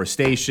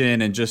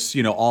deforestation and just,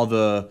 you know, all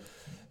the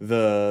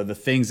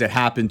things that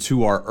happen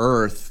to our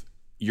earth,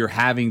 you're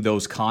having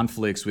those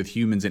conflicts with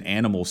humans and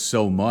animals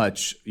so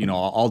much, you know,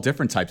 all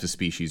different types of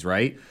species,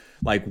 right?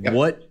 Like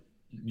what,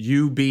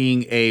 you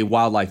being a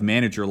wildlife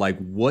manager, like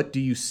what do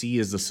you see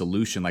as the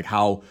solution? Like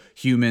how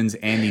humans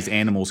and these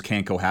animals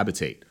can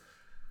cohabitate?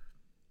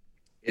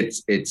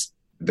 It's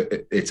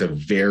a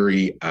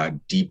very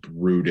deep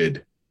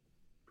rooted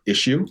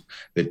issue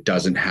that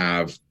doesn't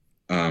have,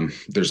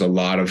 there's a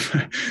lot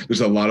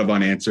of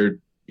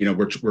unanswered. You know,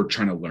 we're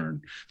trying to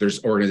learn.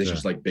 There's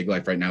organizations like Big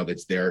Life right now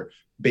that's there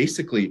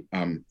basically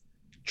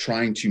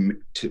trying to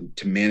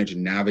manage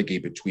and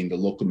navigate between the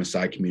local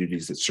Maasai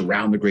communities that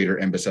surround the greater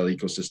Amboseli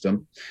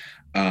ecosystem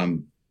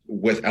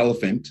with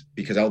elephant,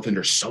 because elephant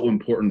are so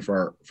important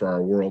for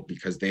our world,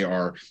 because they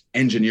are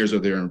engineers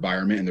of their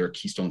environment and they're a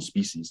keystone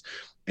species.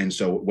 And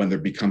so when there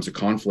becomes a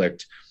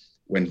conflict,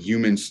 when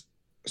humans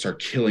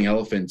start killing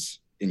elephants,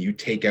 and you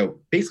take out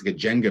basically a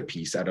Jenga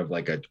piece out of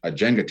like a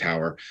Jenga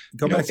tower.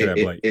 Go back to that,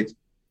 Blake.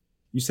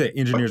 You say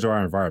engineers of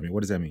our environment.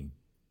 What does that mean?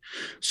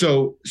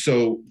 So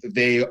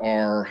they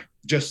are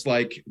just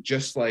like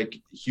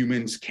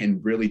humans can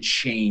really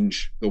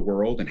change the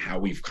world and how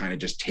we've kind of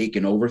just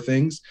taken over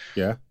things.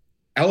 Yeah.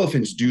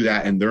 Elephants do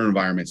that in their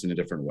environments in a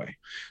different way.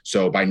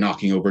 So by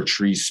knocking over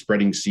trees,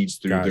 spreading seeds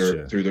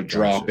through their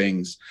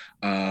droppings,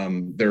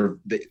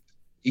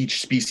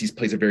 each species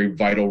plays a very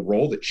vital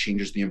role that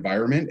changes the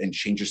environment and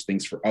changes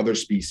things for other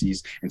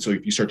species. And so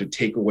if you start to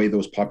take away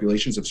those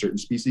populations of certain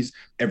species,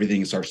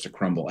 everything starts to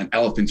crumble. And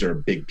elephants are a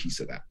big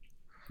piece of that.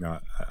 No,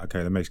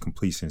 okay, that makes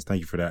complete sense. Thank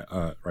you for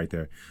that right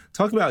there.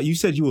 Talk about, you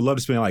said you would love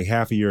to spend like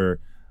half a year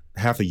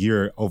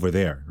over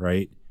there,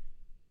 right?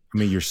 I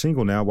mean, you're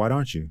single now. Why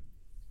don't you?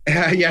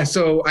 Yeah.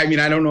 So, I mean,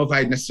 I don't know if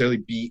I'd necessarily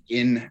be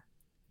in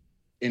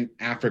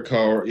Africa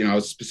or, you know,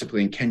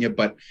 specifically in Kenya,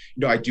 but,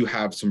 you know, I do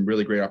have some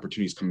really great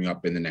opportunities coming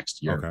up in the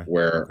next year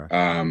where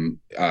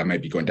I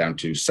might be going down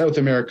to South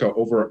America,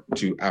 over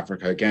to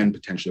Africa again,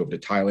 potentially over to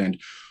Thailand,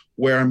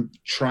 where I'm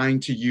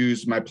trying to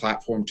use my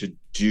platform to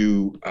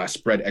do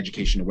spread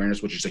education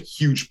awareness, which is a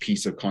huge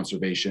piece of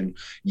conservation.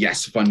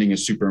 Yes, funding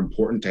is super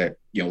important to,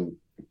 you know,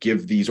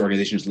 give these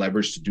organizations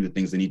leverage to do the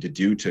things they need to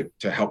do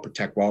to help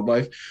protect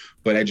wildlife.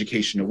 But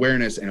education,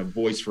 awareness, and a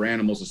voice for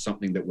animals is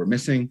something that we're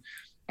missing.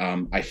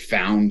 I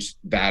found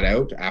that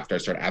out after I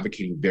started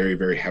advocating very,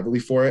 very heavily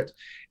for it.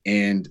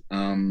 And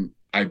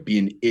I'd be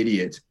an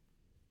idiot,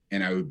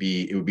 and it would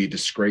be a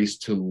disgrace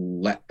to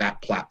let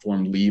that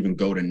platform leave and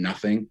go to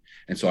nothing.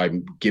 And so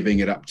I'm giving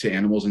it up to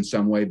animals in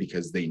some way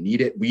because they need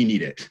it. We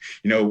need it,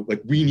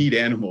 like we need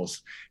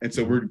animals. And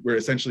so we're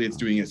essentially, it's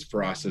doing it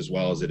for us as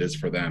well as it is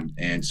for them.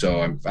 And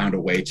so I've found a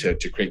way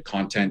to create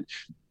content,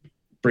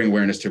 bring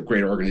awareness to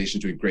great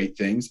organizations doing great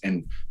things,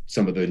 and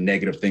some of the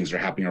negative things that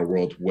are happening in our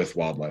world with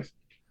wildlife.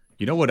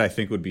 You know what I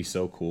think would be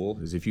so cool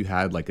is if you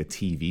had like a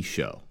TV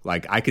show.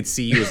 Like I could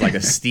see you as like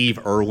a Steve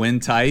Irwin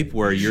type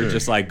where you're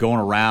just like going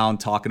around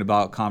talking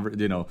about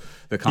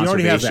the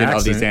conservation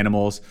of these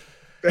animals.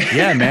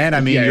 Yeah, man.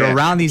 I mean, you're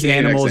around these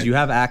animals, accent. You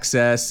have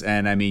access,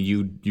 and I mean,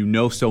 you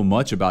know so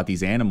much about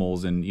these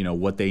animals and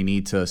what they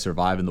need to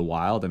survive in the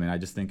wild. I mean, I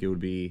just think it would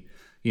be,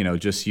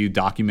 just you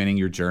documenting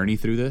your journey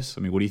through this.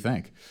 I mean, what do you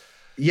think?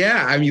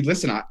 Yeah, I mean,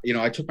 listen,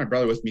 I took my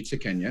brother with me to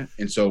Kenya,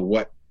 and so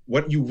what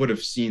you would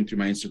have seen through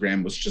my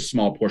Instagram was just a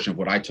small portion of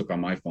what I took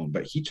on my phone,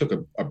 but he took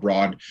a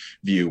broad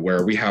view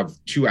where we have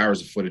 2 hours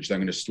of footage that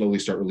I'm going to slowly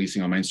start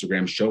releasing on my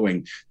Instagram,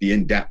 showing the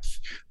in-depth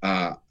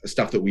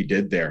stuff that we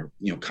did there,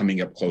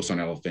 coming up close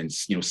on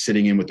elephants,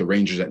 sitting in with the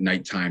rangers at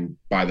nighttime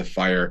by the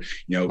fire,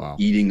 wow.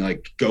 Eating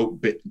like goat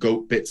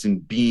bits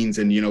and beans.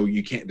 And,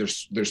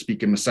 they're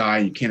speaking Maasai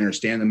and you can't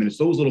understand them. And it's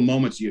those little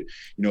moments,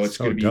 it's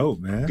so going to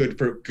be man.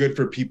 good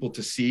for people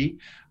to see.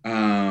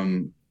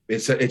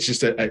 It's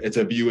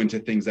a view into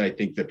things that I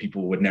think that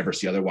people would never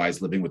see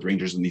otherwise living with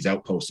rangers in these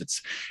outposts.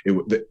 It's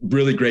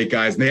really great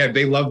guys. And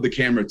they love the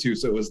camera too.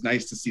 So it was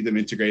nice to see them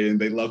integrated, and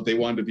they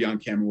wanted to be on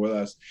camera with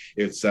us.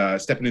 It's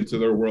stepping into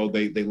their world.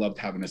 They loved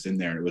having us in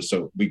there. And it was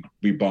so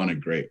we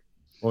bonded great.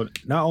 Well,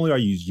 not only are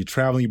you're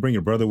traveling, you bring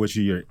your brother with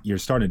you, you're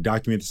starting to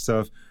document the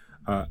stuff.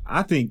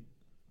 I think,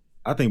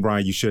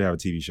 Brian, you should have a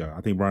TV show.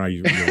 I think, Brian,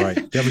 you're right.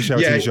 Definitely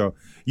should have a TV show.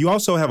 You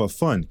also have a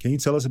fund. Can you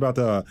tell us about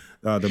the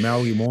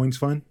Mowgli Moines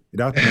Fund?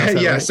 Yeah,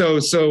 right?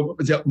 so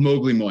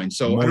Mowgli Moines.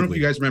 So Mowgli. I don't know if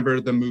you guys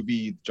remember the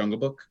movie Jungle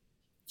Book.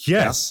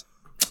 Yes.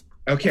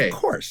 Okay. Of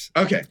course.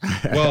 Okay.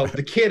 Well,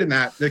 the kid in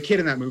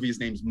that movie, his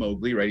name's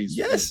Mowgli, right?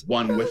 He's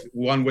one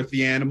with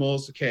the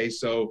animals. Okay.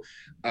 So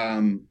I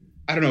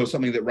don't know,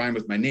 something that rhymed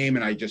with my name,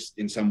 and I just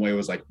in some way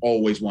was like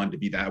always wanted to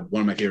be that.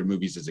 One of my favorite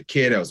movies as a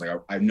kid. I was like,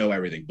 I know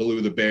everything.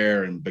 Baloo the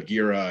Bear and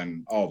Bagheera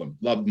and all of them.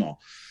 Loved them all.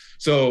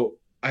 So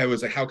I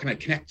was like, how can I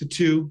connect the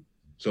two?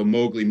 So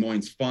Mowgli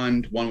Moines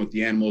Fund, one with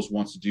the animals,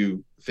 wants to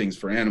do things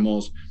for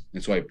animals.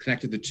 And so I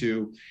connected the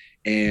two.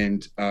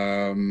 And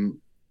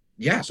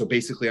so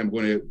basically I'm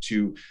going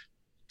to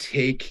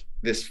take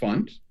this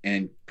fund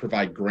and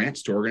provide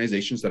grants to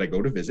organizations that I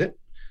go to visit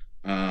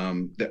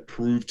that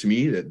prove to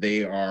me that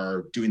they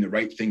are doing the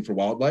right thing for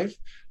wildlife.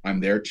 I'm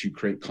there to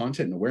create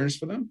content and awareness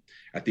for them.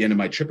 At the end of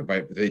my trip,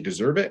 if they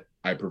deserve it,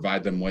 I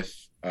provide them with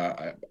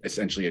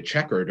essentially a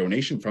check or a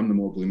donation from the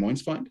Mowgli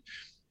Moines Fund.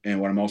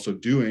 And what I'm also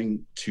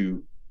doing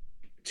to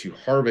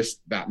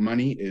harvest that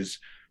money is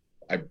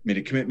I made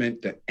a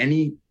commitment that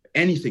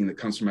anything that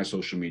comes from my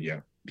social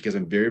media, because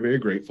I'm very, very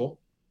grateful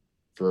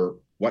for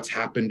what's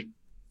happened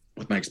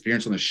with my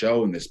experience on the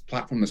show and this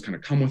platform that's kind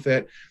of come with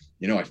it.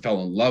 I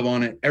fell in love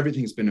on it.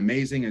 Everything's been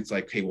amazing. And it's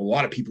like, hey, well, a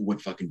lot of people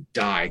would fucking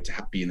die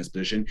to be in this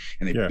position.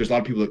 And there's a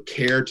lot of people that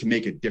care to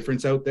make a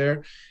difference out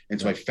there. And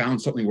so I found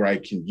something where I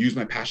can use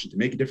my passion to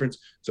make a difference.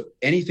 So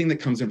anything that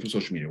comes in from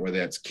social media, whether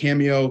that's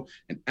Cameo,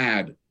 an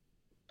ad,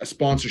 a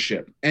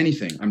sponsorship,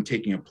 anything, I'm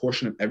taking a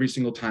portion of every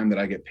single time that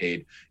I get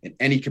paid in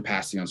any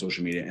capacity on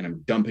social media, and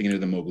I'm dumping into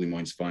the Mowgli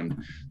Moines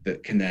Fund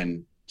that can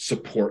then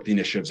support the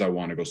initiatives I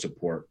want to go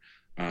support.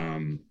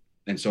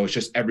 And so it's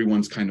just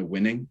everyone's kind of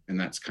winning, and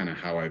that's kind of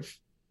how I've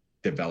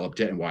developed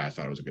it and why I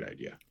thought it was a good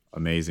idea.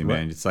 Amazing,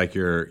 man. It's like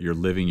you're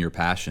living your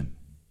passion.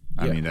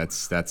 I mean,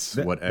 that's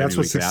what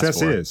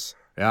success is.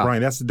 Yeah.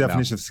 Brian, that's the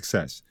definition of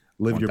success.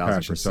 Live 1,000%. Your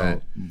passion.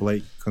 So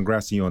Blake,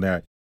 congrats to you on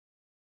that.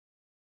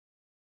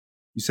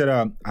 You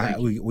said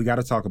we got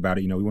to talk about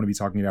it. We want to be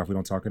talking it out if we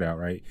don't talk it out,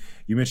 right?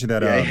 You mentioned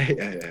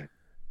that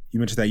you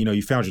mentioned that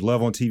you found your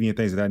love on TV and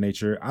things of that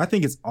nature. I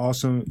think it's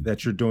awesome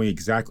that you're doing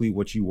exactly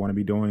what you want to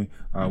be doing,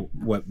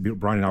 what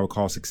Brian and I would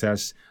call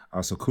success.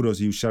 So kudos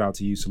to you, shout out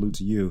to you, salute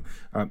to you.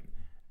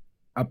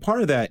 A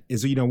part of that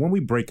is, when we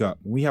break up,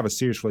 when we have a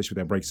serious relationship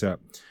that breaks up,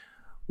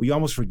 we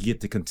almost forget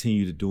to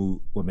continue to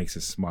do what makes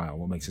us smile,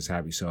 what makes us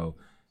happy. So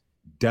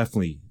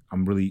definitely,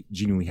 I'm really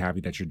genuinely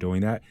happy that you're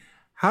doing that.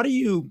 How do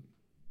you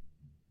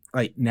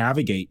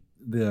navigate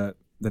the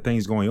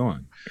things going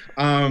on?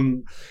 I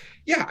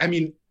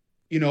mean,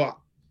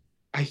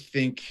 I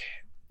think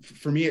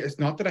for me, it's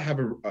not that I have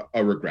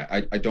a regret.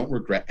 I don't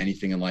regret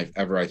anything in life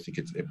ever. I think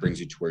it brings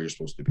you to where you're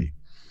supposed to be.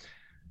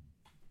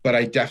 But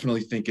I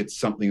definitely think it's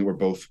something that we're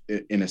both,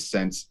 in a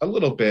sense, a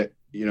little bit,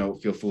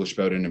 feel foolish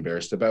about and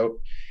embarrassed about.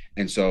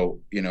 And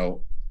so,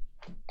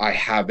 I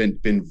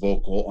haven't been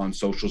vocal on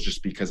socials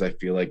just because I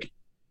feel like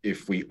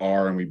if we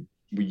are and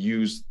we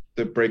use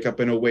the breakup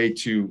in a way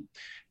to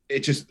it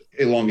just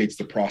elongates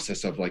the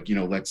process of like,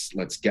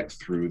 let's get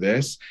through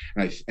this.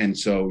 And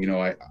so,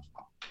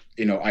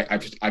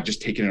 I've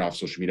just taken it off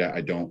social media.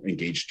 I don't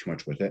engage too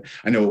much with it.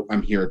 I know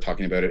I'm here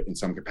talking about it in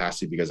some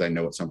capacity because I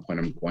know at some point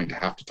I'm going to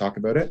have to talk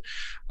about it.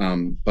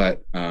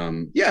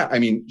 Yeah, I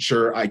mean,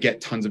 sure, I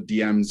get tons of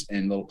DMs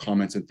and little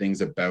comments and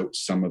things about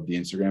some of the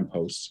Instagram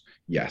posts.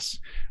 Yes.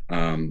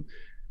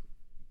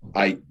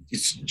 I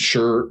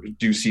sure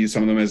do see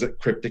some of them as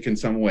cryptic in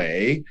some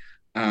way.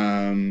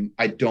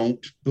 I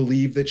don't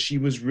believe that she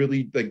was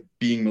really like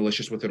being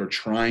malicious with it or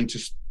trying to,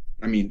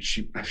 I'm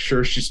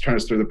sure she's trying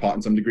to stir the pot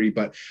in some degree,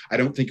 but I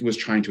don't think it was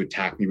trying to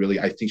attack me really.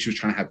 I think she was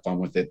trying to have fun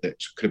with it.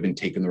 That could have been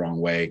taken the wrong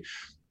way.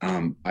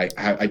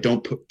 I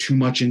don't put too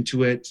much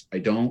into it. I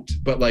don't,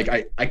 but like,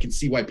 I can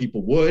see why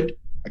people would.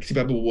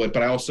 But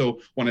I also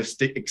want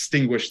to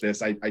extinguish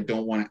this. I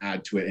don't want to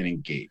add to it and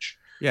engage.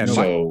 Yeah.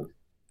 So,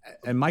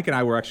 and Mike and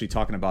I were actually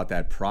talking about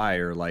that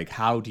prior. Like,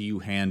 how do you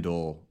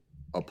handle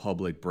a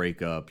public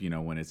breakup,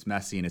 when it's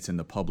messy and it's in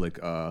the public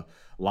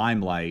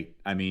limelight?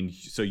 I mean,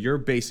 so you're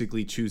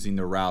basically choosing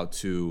the route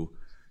to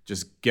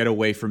just get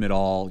away from it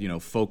all,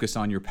 focus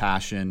on your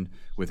passion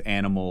with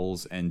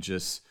animals and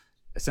just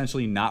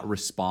essentially not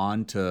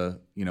respond to,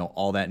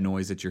 all that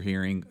noise that you're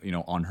hearing,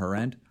 on her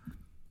end.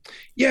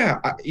 Yeah.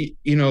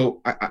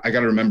 I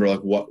got to remember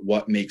like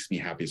what makes me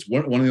happy. It's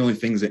one of the only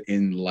things that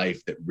in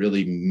life that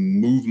really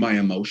move my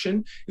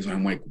emotion is when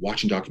I'm like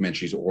watching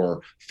documentaries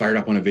or fired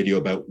up on a video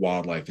about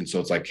wildlife. And so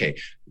it's like, hey,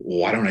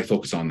 why don't I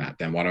focus on that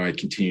then? Why don't I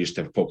continue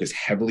to focus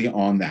heavily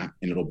on that?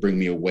 And it'll bring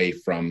me away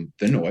from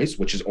the noise,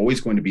 which is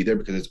always going to be there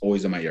because it's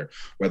always in my ear,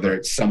 whether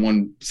it's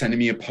someone sending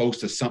me a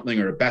post of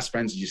something or a best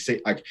friends, you say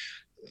like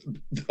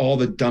all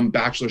the dumb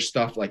bachelor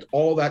stuff, like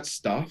all that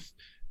stuff.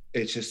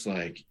 It's just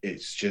like,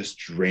 it's just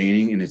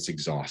draining and it's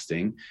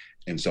exhausting.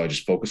 And so I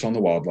just focus on the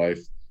wildlife.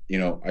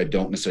 I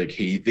don't necessarily,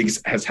 Katie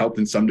thinks has helped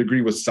in some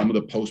degree with some of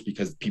the posts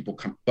because people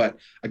come, but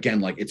again,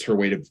 like it's her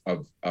way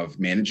of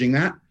managing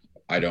that.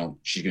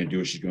 She's going to do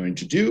what she's going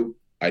to do.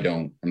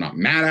 I'm not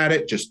mad at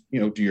it. Just,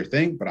 do your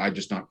thing, but I'm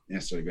just not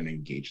necessarily going to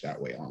engage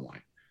that way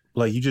online.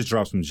 Blake, you just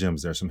dropped some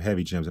gems there, some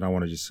heavy gems. And I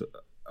want to just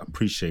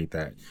appreciate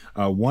that.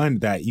 One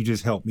that you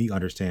just helped me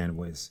understand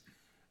was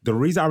the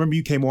reason I remember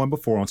you came on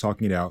before on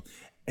Talking It Out.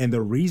 And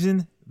the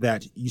reason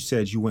that you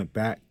said you went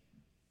back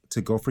to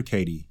go for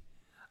Katie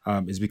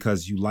is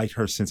because you liked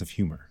her sense of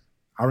humor.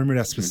 I remember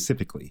that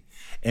specifically.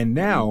 And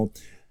now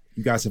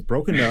you guys have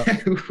broken up.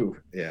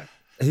 Yeah.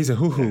 He said,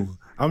 hoo-hoo.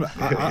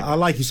 I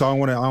like you, so I don't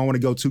want to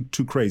go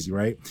too crazy,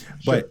 right?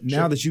 But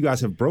now that you guys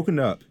have broken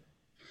up,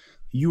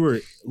 you were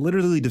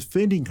literally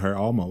defending her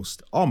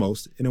almost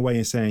in a way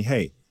and saying,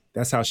 hey,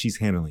 that's how she's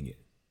handling it,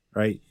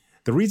 right?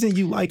 The reason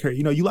you like her,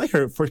 you like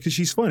her because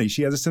she's funny.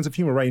 She has a sense of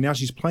humor. Right now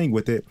she's playing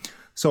with it.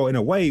 So in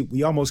a way,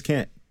 we almost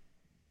can't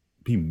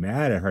be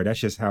mad at her. That's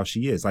just how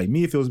she is. Like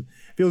me, if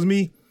it was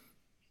me,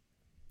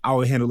 I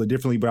would handle it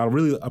differently. But I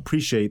really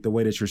appreciate the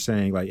way that you're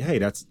saying, like, hey,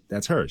 that's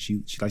her.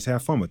 She likes to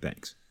have fun with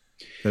things.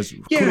 That's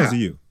kudos to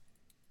you.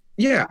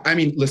 Yeah, I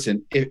mean,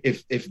 listen,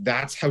 if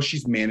that's how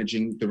she's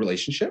managing the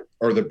relationship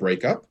or the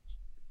breakup,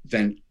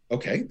 then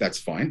okay, that's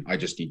fine. I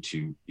just need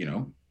to,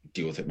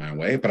 deal with it my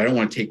way. But I don't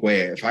want to take away.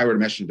 If I were to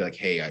message and be like,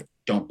 hey, I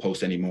don't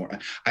post anymore.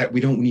 We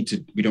don't need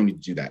to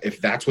do that. If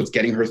that's what's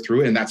getting her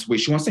through it and that's the way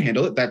she wants to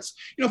handle it, that's,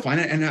 fine.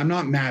 And I'm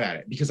not mad at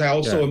it because I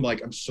also am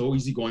like, I'm so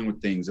easygoing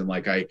with things and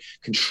like, I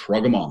can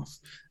shrug them off.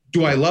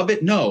 Do I love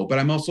it? No, but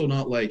I'm also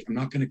not like, I'm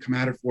not going to come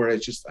at her for it.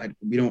 It's just, I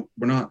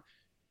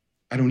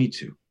don't need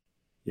to.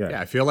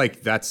 Yeah, I feel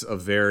like that's a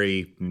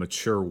very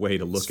mature way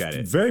to look at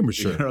it. Very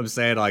mature. You know what I'm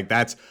saying? Like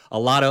that's a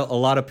lot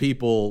of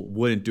people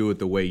wouldn't do it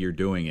the way you're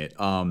doing it.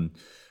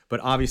 But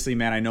obviously,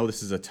 man, I know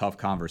this is a tough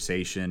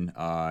conversation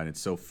and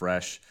it's so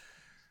fresh.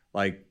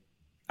 Like,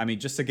 I mean,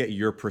 just to get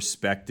your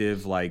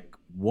perspective, like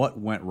what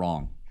went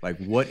wrong? Like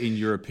what, in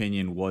your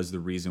opinion, was the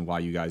reason why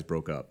you guys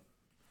broke up?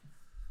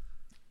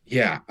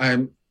 Yeah,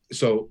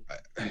 so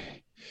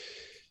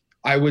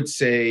I would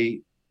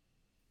say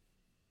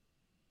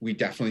we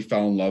definitely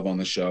fell in love on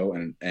the show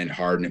and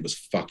hard, and it was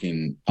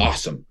fucking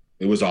awesome.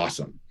 It was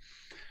awesome.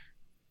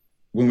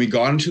 When we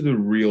got into the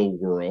real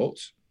world,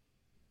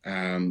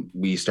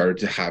 we started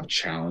to have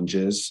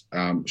challenges,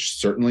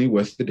 certainly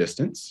with the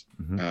distance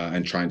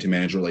and trying to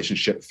manage a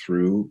relationship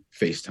through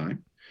FaceTime.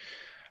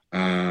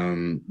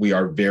 We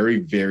are very,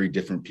 very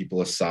different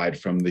people aside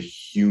from the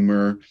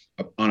humor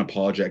of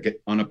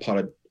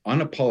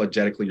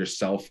unapologetically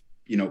yourself,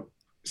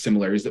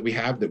 similarities that we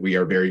have, that we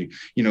are very,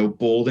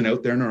 bold and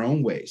out there in our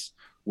own ways,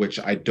 which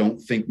I don't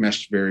think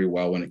meshed very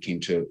well when it came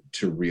to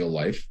real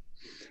life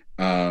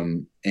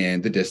and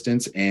the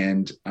distance.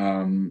 And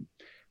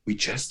we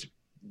just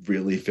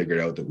really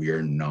figured out that we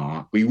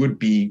would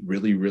be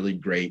really, really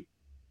great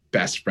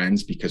best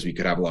friends because we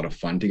could have a lot of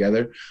fun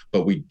together,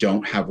 but we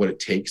don't have what it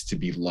takes to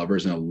be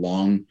lovers in a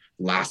long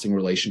lasting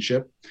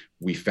relationship.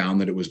 We found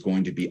that it was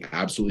going to be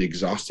absolutely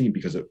exhausting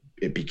because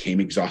it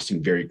became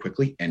exhausting very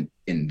quickly. And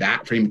in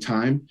that frame of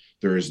time,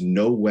 there is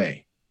no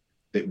way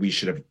that we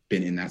should have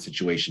been in that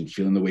situation,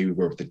 feeling the way we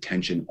were with the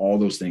tension, all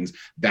those things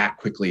that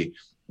quickly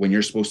when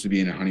you're supposed to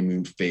be in a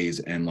honeymoon phase,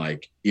 and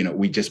like, we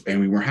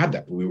weren't had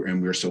that. We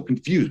were so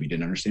confused. We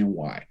didn't understand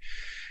why.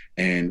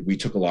 And we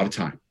took a lot of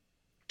time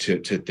to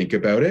think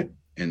about it.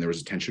 And there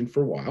was a tension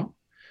for a while.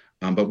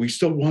 But we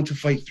still want to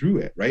fight through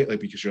it, right? Like,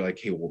 because you're like,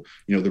 hey, well,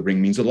 the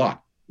ring means a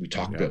lot. We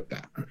talked about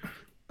that.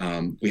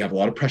 We have a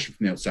lot of pressure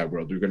from the outside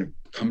world. They're going to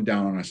come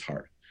down on us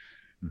hard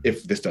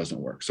if this doesn't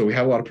work. So we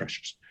have a lot of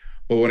pressures.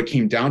 But when it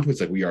came down to it,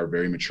 it's like, we are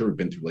very mature. We've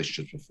been through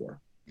relationships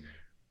before.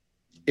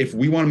 If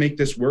we want to make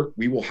this work,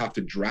 we will have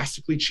to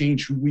drastically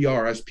change who we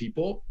are as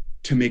people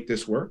to make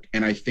this work.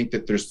 And I think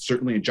that there's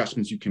certainly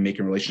adjustments you can make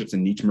in relationships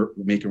and need to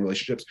make in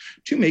relationships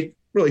to make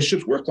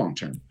relationships work long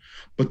term.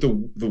 But the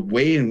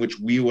way in which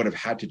we would have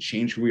had to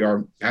change who we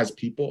are as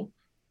people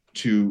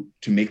to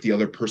make the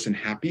other person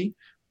happy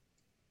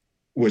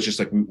was just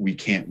like, we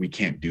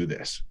can't do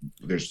this.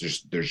 There's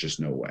just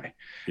no way.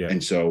 Yeah.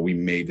 And so we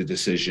made the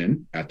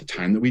decision at the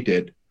time that we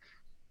did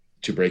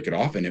to break it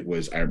off. And it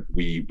was,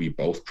 we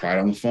both cried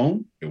on the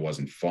phone. It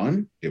wasn't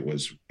fun. It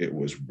was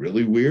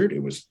really weird.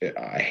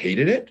 I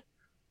hated it.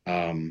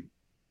 You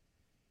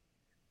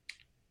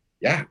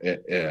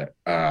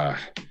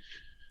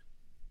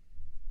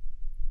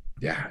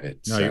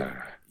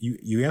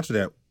answered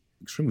that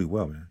extremely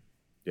well, man.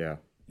 Yeah.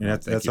 And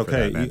that's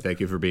okay. That, thank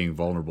you for being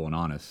vulnerable and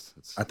honest.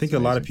 I think a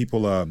lot of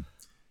people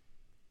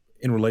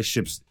in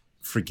relationships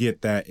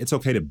forget that it's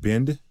okay to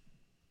bend,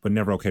 but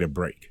never okay to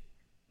break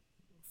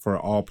for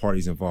all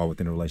parties involved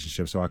within a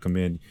relationship. So I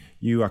commend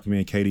you, I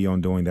commend Katie on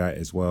doing that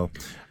as well.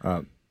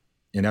 And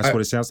that's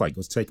what it sounds like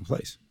what's taking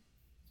place.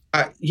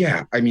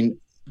 Yeah. I mean,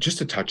 just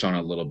to touch on it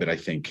a little bit, I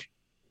think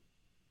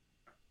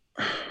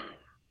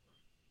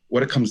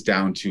what it comes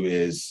down to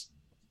is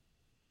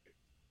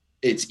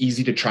it's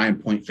easy to try and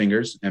point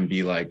fingers and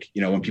be like,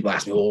 when people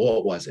ask me, well,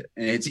 what was it?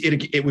 And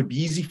it would be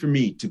easy for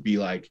me to be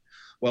like,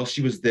 well,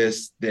 she was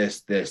this,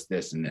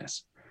 and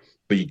this.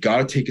 But you got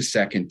to take a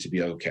second to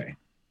be like, okay,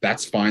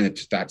 that's fine.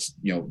 That's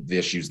the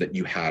issues that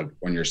you had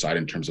on your side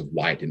in terms of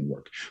why it didn't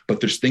work. But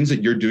there's things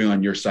that you're doing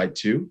on your side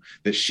too,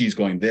 that she's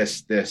going and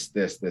this.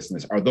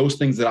 Are those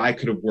things that I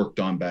could have worked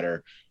on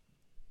better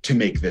to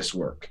make this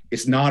work?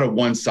 It's not a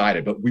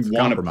one-sided, but we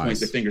want to point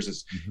the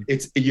fingers.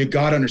 It's you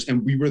got to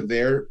understand. We were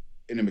there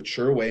in a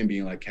mature way and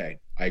being like, hey,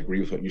 I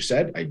agree with what you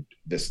said.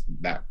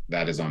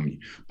 That is on me.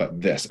 But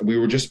we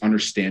were just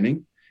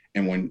understanding.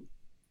 And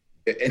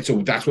so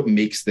that's what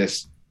makes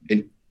this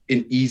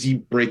an easy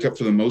breakup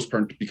for the most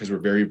part, because we're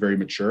very, very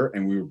mature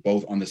and we were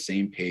both on the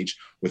same page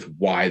with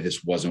why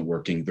this wasn't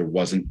working. There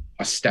wasn't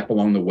a step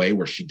along the way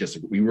where she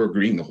disagreed. We were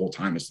agreeing the whole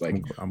time. It's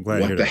like, I'm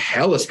glad what the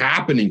hell is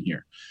happening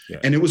here? Yeah.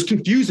 And it was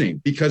confusing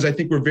because I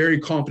think we're very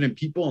confident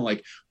people and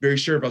like very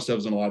sure of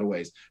ourselves in a lot of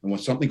ways. And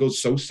when something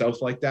goes so south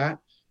like that,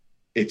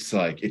 it's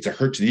like, it's a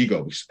hurt to the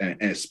ego.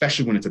 And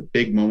especially when it's a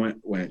big moment,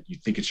 when you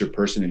think it's your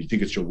person and you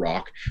think it's your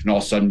rock, and all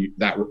of a sudden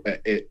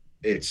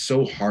it's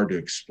so hard to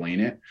explain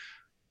it.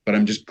 But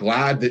I'm just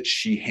glad that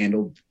she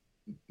handled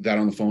that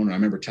on the phone. And I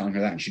remember telling her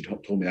that, and she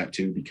told me that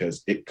too,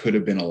 because it could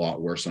have been a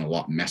lot worse and a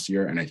lot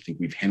messier. And I think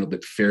we've handled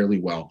it fairly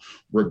well,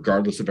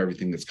 regardless of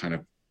everything that's kind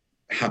of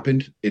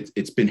happened.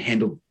 It's been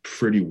handled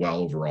pretty well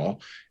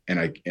overall. And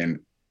I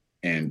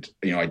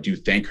do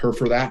thank her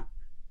for that.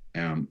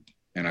 And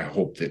I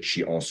hope that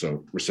she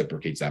also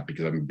reciprocates that,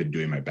 because I've been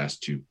doing my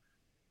best to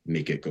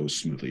make it go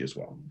smoothly as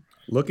well.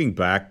 Looking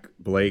back,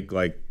 Blake,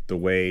 like the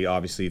way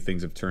obviously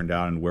things have turned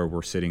out and where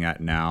we're sitting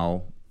at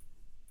now,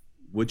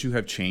 would you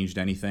have changed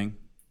anything?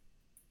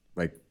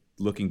 Like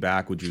looking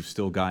back, would you have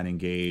still gotten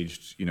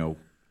engaged,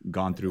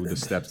 gone through the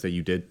steps that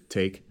you did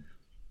take?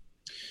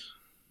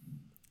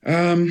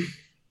 Again,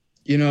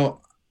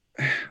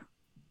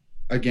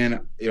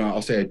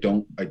 I'll say I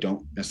don't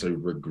necessarily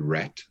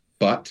regret,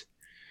 but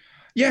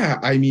yeah,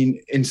 I mean,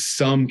 in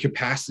some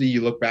capacity,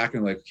 you look back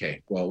and like,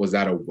 okay, well, was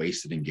that a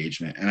wasted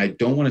engagement? And I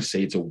don't want to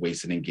say it's a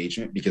wasted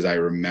engagement, because I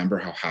remember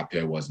how happy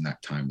I was in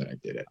that time that I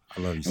did it.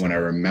 I love you. And when I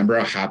remember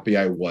how happy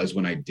I was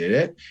when I did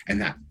it, and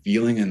that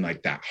feeling and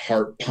like that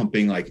heart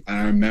pumping, like,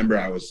 I remember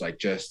I was like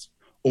just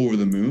over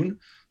the moon.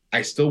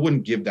 I still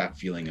wouldn't give that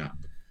feeling up,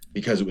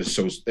 because it was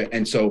so,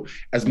 and so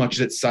as much as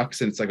it sucks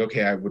and it's like,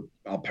 okay,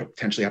 I'll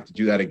potentially have to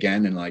do that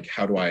again. And like,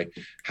 how do I,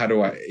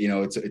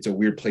 it's a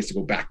weird place to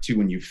go back to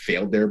when you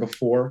failed there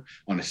before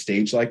on a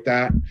stage like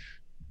that.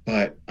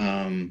 But,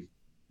 I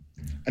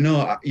don't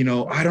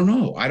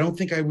know. I don't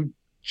think I would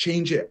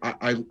change it.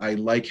 I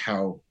like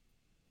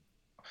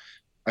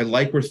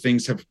where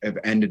things have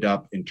ended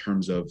up in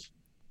terms of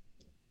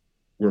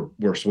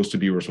we're supposed to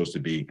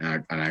be,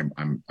 and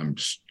I'm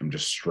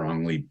just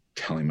strongly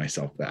telling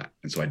myself that,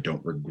 and so I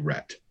don't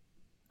regret.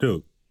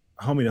 Dude,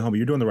 homie to homie,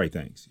 you're doing the right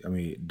things. I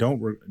mean,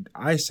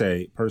 I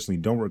say personally,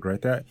 don't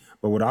regret that.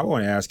 But what I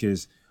want to ask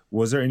is,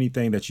 was there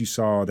anything that you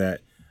saw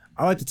that,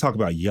 I like to talk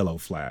about yellow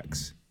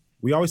flags.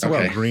 We always talk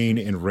about green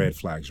and red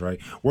flags, right?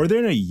 Were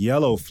there any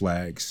yellow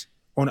flags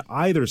on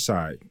either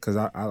side? Because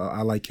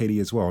I like Katie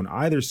as well. On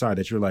either side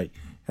that you're like,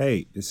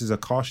 hey, this is a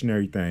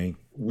cautionary thing.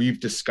 We've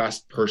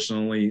discussed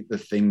personally the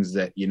things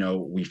that,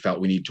 we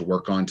felt we need to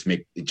work on to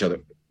make each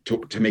other,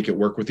 to make it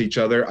work with each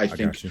other. I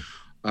think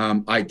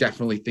I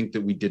definitely think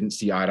that we didn't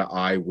see eye to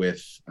eye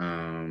with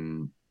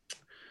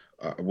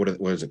what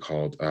is it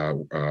called?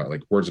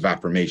 Like words of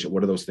affirmation.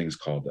 What are those things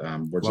called?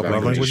 Words of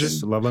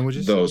affirmation. Love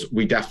languages. Those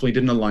we definitely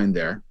didn't align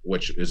there,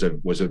 which was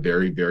a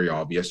very, very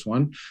obvious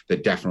one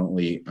that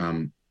definitely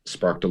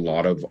sparked a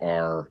lot of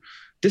our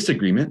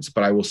disagreements.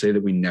 But I will say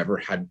that we never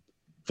had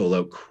full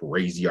out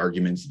crazy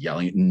arguments,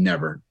 yelling.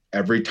 Never.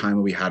 Every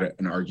time we had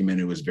an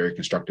argument, it was very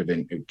constructive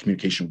and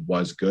communication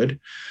was good.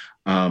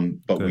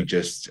 But we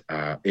just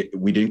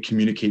we didn't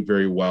communicate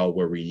very well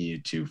where we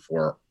needed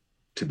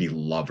to be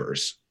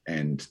lovers,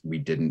 and we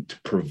didn't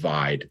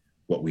provide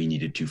what we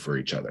needed to for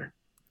each other.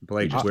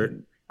 Blake,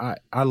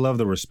 I love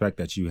the respect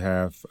that you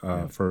have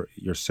for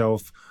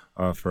yourself,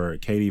 for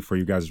Katie, for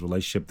you guys'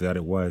 relationship that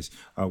it was.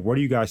 Where are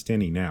you guys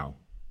standing now?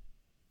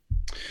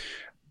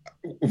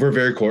 We're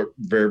very,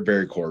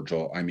 very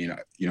cordial. I mean,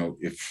 you know,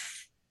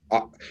 if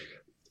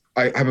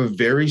I have a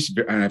very,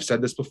 and I've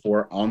said this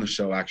before on the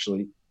show,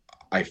 actually,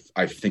 I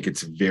think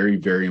it's very,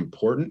 very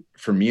important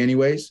for me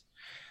anyways,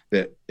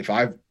 that if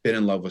I've been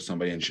in love with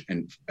somebody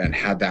and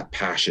had that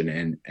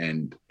passion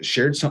and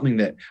shared something,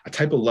 that a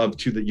type of love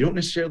too, that you don't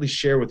necessarily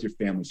share with your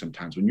family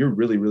sometimes. When you're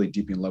really, really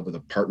deep in love with a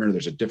partner,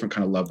 there's a different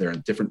kind of love there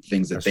and different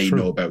things that they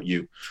know about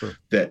you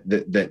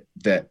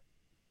that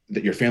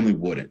your family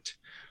wouldn't.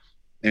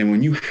 And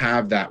when you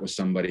have that with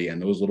somebody and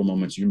those little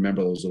moments, you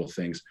remember those little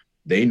things,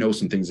 they know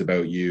some things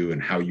about you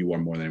and how you are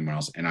more than anyone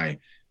else. And I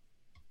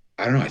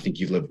don't know. I think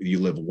you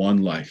live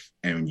one life,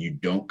 and you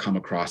don't come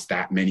across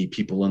that many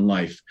people in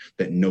life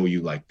that know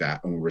you like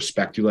that and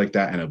respect you like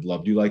that and have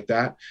loved you like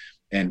that.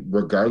 And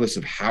regardless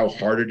of how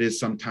hard it is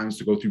sometimes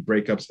to go through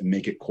breakups and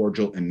make it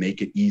cordial and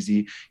make it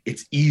easy,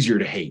 it's easier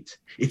to hate.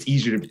 It's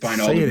easier to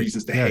find all the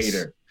reasons to hate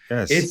her.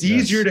 It's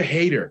easier to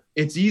hate her.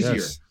 It's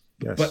easier.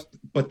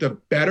 But the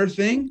better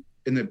thing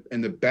and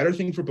the better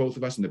thing for both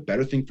of us and the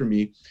better thing for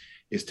me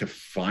is to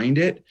find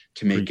it,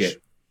 to make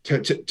it,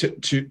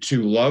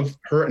 to love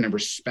her and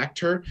respect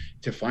her,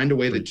 to find a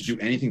way to do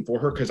anything for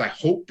her. Cause I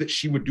hope that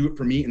she would do it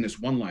for me in this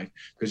one life,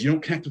 because you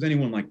don't connect with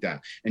anyone like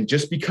that. And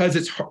just because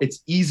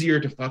it's easier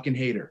to fucking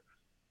hate her,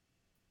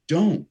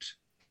 don't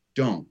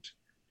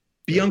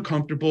be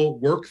uncomfortable,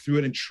 work through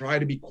it and try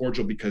to be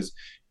cordial, because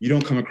you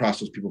don't come across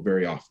those people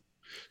very often.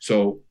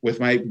 So with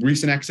my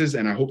recent exes,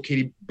 and I hope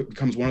Katie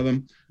becomes one of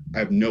them, I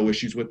have no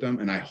issues with them.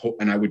 And I hope,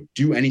 and I would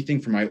do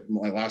anything for my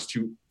last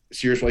two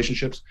serious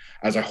relationships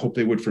as I hope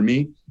they would for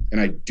me. And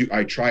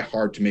I try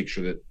hard to make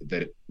sure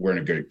that we're in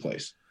a great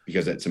place,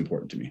 because that's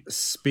important to me.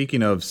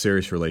 Speaking of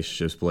serious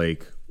relationships,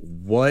 Blake,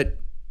 what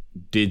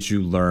did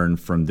you learn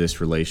from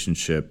this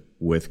relationship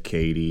with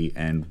Katie,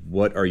 and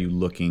what are you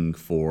looking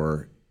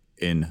for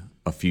in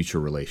a future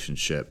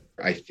relationship?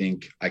 I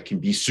think I can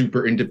be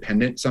super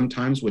independent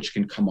sometimes, which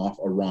can come off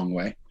a wrong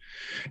way.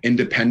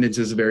 Independence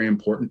is very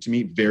important to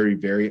me. Very,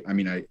 very. I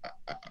mean,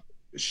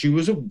 she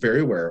was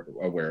very aware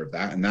of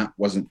that, and that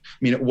wasn't. I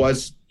mean, it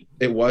was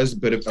a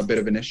bit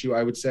of an issue,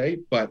 I would say.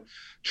 But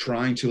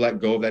trying to let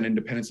go of that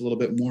independence a little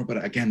bit more.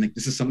 But again, like,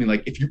 this is something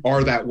like, if you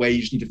are that way,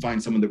 you just need to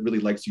find someone that really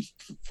likes you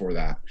for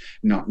that,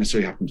 not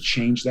necessarily having to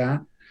change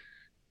that.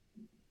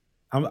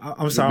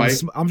 I'm sorry.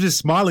 I'm just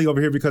smiling over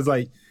here because,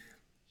 like,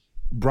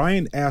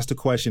 Brian asked a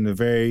question in a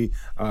very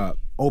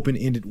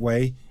open-ended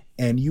way,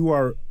 and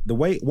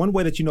one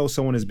way that you know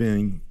someone is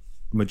being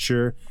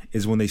mature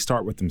is when they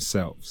start with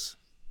themselves,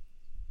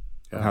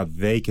 how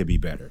they can be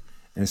better.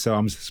 And so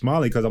I'm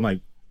smiling because I'm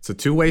like, it's a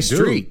two-way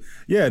street.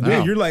 Yeah,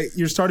 dude,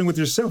 you're starting with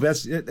yourself.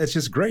 That's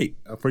just great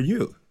for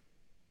you.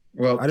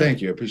 Well,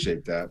 thank you. I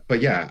appreciate that.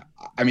 But yeah,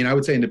 I mean, I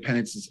would say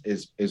independence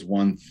is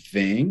one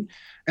thing,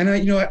 and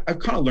I've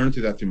kind of learned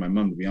through my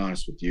mom, to be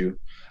honest with you.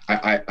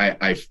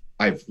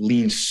 I've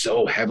leaned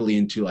so heavily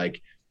into,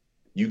 like,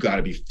 you got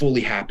to be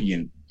fully happy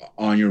and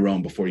on your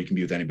own before you can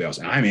be with anybody else.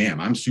 And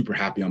I'm super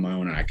happy on my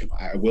own, and I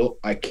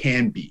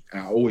can be,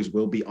 and I always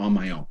will be on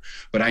my own.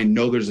 But I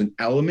know there's an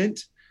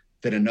element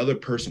that another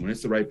person, when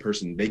it's the right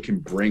person, they can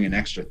bring an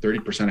extra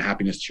 30% of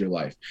happiness to your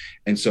life.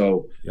 And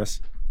so, yes,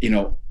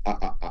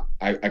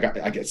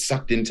 I get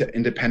sucked into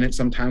independence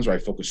sometimes, where I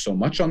focus so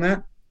much on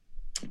that.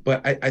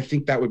 But I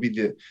think that would be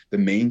the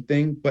main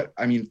thing. But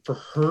I mean, for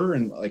her,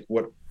 and like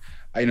what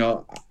I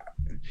know,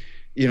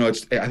 I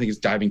think it's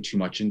diving too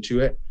much into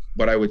it.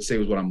 What I would say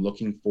was, what I'm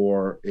looking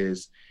for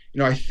is,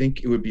 I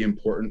think it would be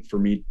important for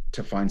me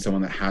to find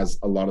someone that has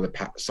a lot of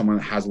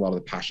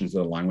the passions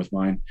that align with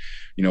mine.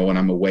 When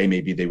I'm away,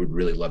 maybe they would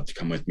really love to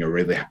come with me, or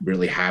really,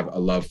 really have a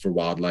love for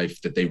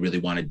wildlife, that they really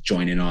want to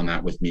join in on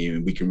that with me,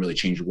 and we can really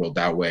change the world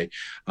that way.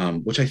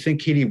 Which I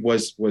think Katie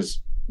was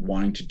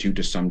wanting to do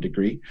to some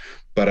degree,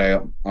 but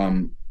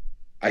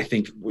I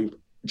think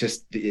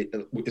is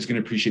going to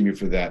appreciate me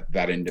for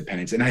that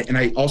independence. And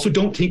I also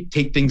don't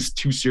take things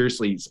too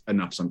seriously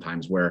enough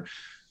sometimes, where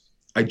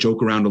I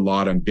joke around a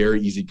lot. I'm very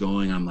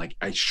easygoing. I'm like,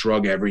 I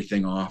shrug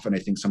everything off. And I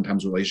think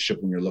sometimes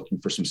relationship, when you're looking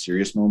for some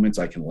serious moments,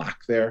 I can lack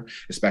there,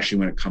 especially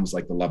when it comes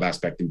like the love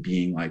aspect and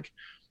being like,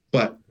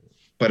 but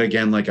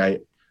again, like I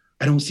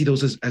I don't see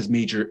those as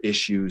major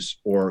issues,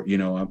 or, you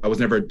know, I was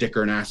never a dick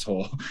or an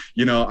asshole.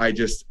 You know, I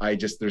just,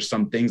 there's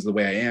some things the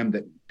way I am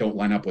that don't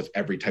line up with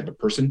every type of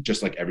person,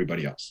 just like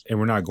everybody else. And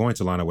we're not going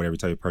to line up with every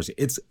type of person.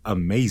 It's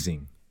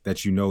amazing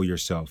that you know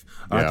yourself.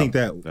 I think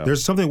that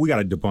there's something we got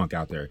to debunk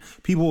out there.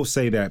 People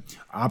say that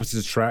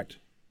opposites attract,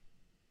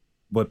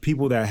 but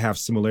people that have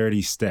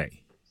similarities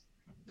stay,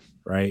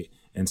 right?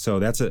 And so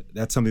that's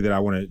something that I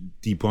want to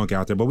debunk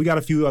out there. But we got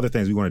a few other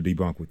things we want to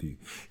debunk with you.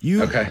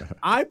 Okay.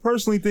 I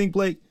personally think,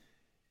 Blake,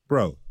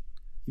 bro,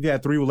 you've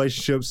had 3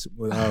 relationships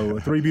with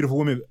 3 beautiful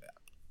women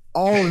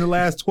all in the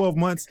last 12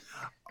 months.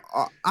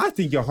 I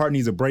think your heart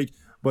needs a break.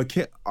 But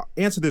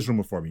answer this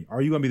rumor for me.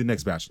 Are you going to be the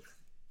next Bachelor?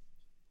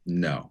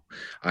 No,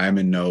 I am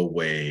in no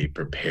way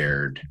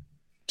prepared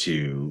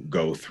to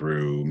go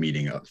through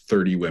meeting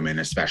 30 women,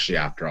 especially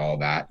after all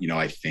that. You know,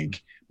 I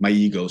think my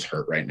ego's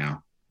hurt right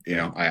now. You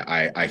know,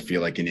 I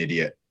feel like an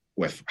idiot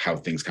with how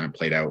things kind of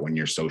played out when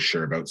you're so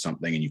sure about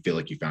something and you feel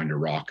like you found your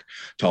rock,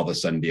 to all of a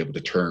sudden be able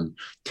to turn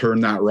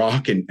that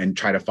rock and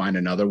try to find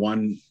another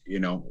one, you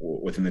know,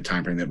 within the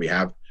time frame that we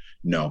have.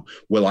 No.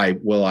 Will I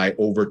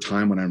over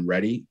time, when I'm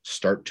ready,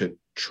 start to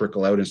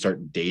trickle out and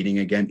start dating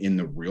again in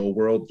the real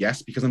world?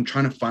 Yes, because I'm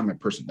trying to find my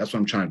person. That's what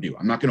I'm trying to do.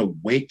 I'm not going to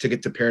wait to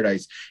get to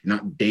paradise and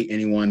not date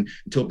anyone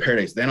until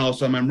paradise. Then all of a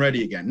sudden I'm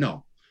ready again.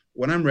 No,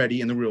 when I'm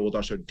ready in the real world,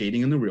 I'll start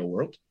dating in the real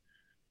world,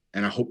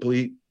 and I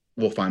hopefully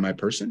will find my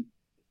person.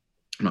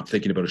 I'm not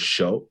thinking about a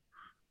show.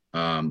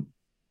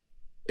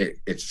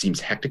 It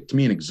seems hectic to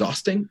me and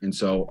exhausting. And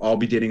so I'll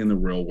be dating in the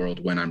real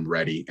world when I'm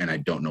ready, and I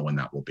don't know when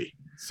that will be.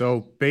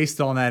 So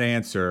based on that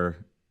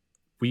answer,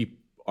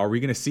 are we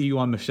going to see you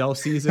on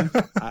Michelle's season?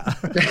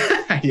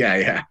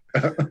 Yeah.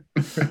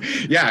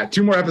 Yeah.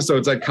 2 more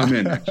episodes. I'd come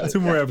in. 2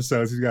 more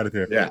episodes. He's got it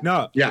there. Yeah.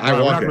 No. Yeah. We're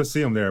not going to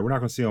see him there. We're not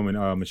going to see him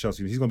in Michelle's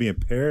season. He's going to be in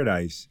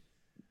Paradise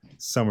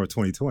summer of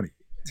 2020.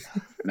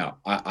 No,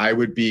 I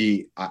would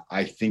be.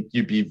 I think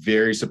you'd be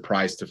very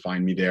surprised to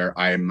find me there.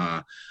 I've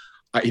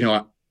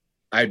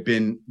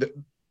been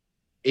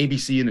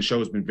ABC and the show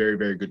has been very,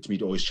 very good to me,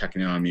 to always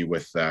checking in on me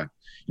with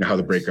how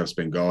the breakup's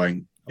been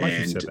going,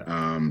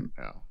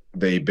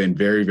 they've been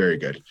very, very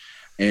good.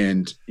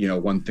 And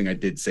one thing I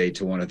did say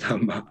to one of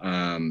them,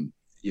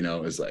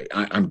 is like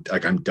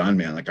I'm done,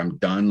 man. Like I'm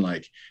done,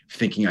 like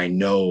thinking I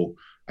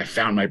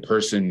found my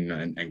person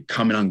and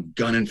coming on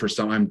gunning for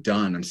something. I'm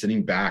done. I'm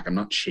sitting back. I'm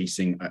not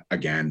chasing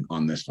again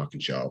on this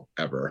fucking show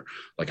ever.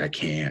 Like I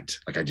can't.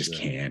 Like I just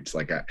can't.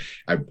 Like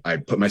I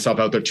put myself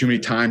out there too many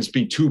times,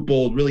 being too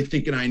bold, really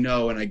thinking I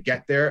know, and I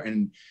get there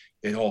and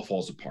it all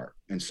falls apart.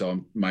 And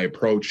so my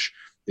approach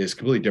is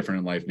completely different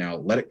in life now.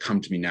 Let it come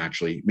to me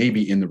naturally,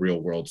 maybe in the real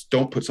world.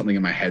 Don't put something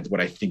in my head,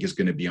 what I think is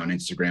going to be on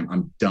Instagram.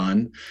 I'm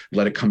done.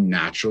 Let it come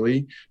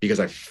naturally, because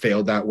I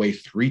failed that way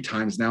 3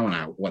 times now, and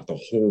I let the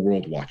whole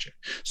world watch it.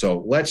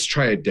 So let's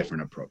try a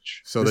different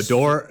approach. So is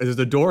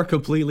the door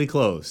completely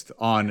closed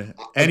on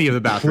any of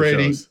the Bachelor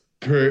shows?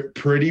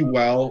 Pretty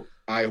well.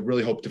 I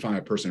really hope to find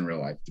a person in real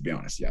life, to be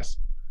honest. Yes.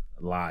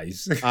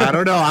 Lies. I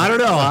don't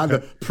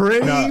know.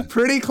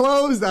 Pretty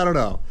closed. I don't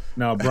know.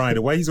 Now, Brian,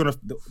 the way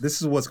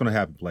this is what's going to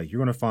happen, Blake. You're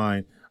going to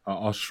find an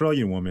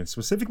Australian woman,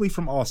 specifically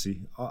from Australia.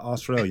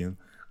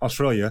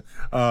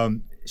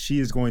 She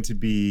is going to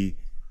be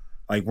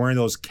like wearing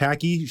those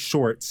khaki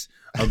shorts,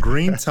 a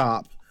green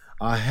top,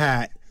 a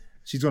hat.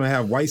 She's going to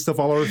have white stuff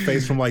all over her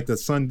face from like the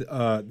sun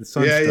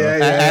stuff.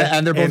 Yeah.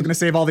 And they're both going to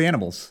save all the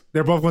animals.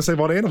 They're both going to save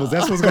all the animals.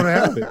 That's what's going to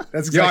happen.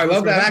 That's exactly. I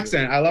love that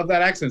accent. I love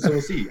that accent. So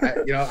we'll see.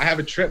 I have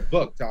a trip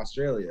booked to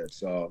Australia.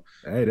 So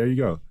hey, there you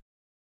go.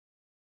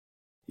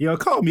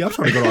 Call me. I'm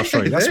trying to go to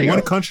Australia. That's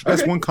one country.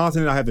 That's one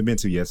continent I haven't been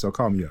to yet. So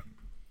call me up.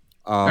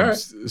 Right.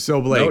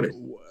 So Blake,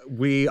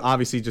 we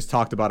obviously just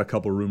talked about a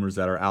couple rumors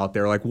that are out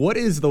there. Like, what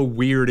is the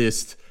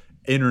weirdest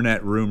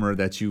internet rumor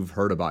that you've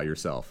heard about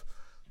yourself?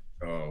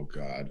 Oh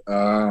God.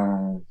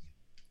 I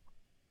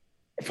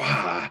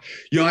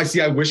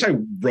wish I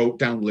wrote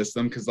down lists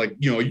them, because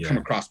you come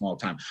across them all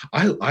the time.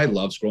 I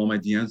love scrolling my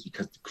DMs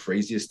because the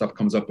craziest stuff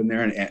comes up in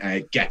there, and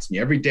it gets me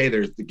every day.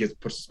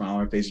 Puts a smile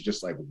on my face. It's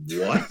just like,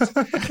 what?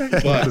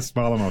 But a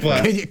smile on my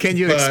face. Can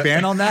you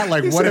expand on that?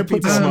 Like, what are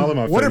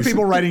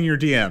people writing in your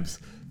DMs?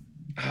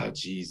 Oh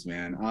geez,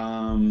 man.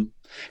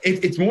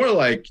 It's more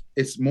like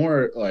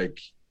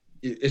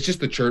it's just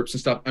the chirps and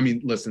stuff. I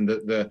mean, listen,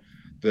 the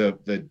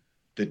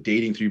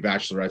dating through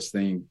bachelorettes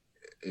thing,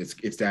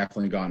 it's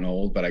definitely gotten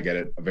old, but I get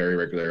it very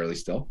regularly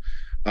still.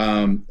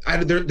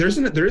 There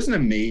isn't a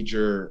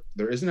major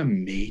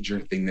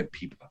thing that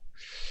people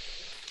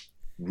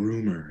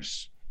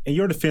rumors. In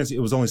your defense, it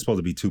was only supposed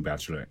to be 2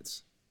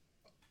 bachelorettes.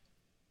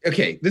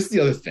 Okay, this is the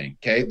other thing.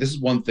 Okay, this is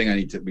one thing I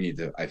need to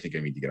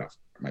get off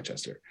my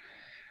chest here.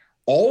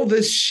 All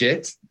this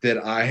shit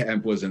that I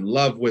was in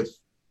love with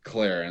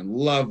Claire and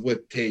love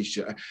with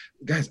Tayshia,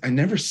 guys, I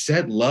never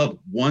said love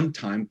one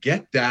time.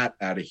 Get that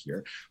out of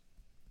here.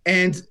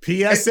 And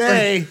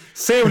PSA,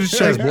 say it with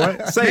your chest, boy.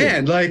 Say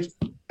it. Like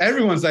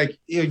everyone's like,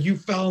 you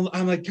fell.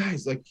 I'm like,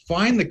 guys, like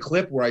find the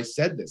clip where I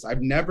said this.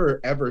 I've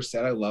never ever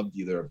said I loved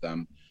either of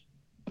them.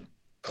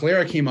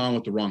 Claire came on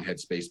with the wrong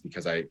headspace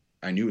because I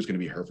knew it was going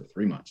to be her for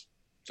 3 months.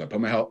 So I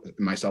put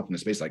myself in the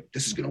space like,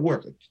 this is going to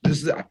work.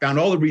 I found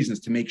all the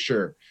reasons to make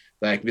sure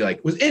that I could be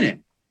like, was in it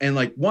and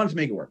like wanted to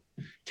make it work.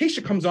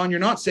 Tayshia comes on. You're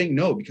not saying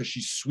no because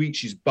she's sweet.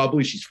 She's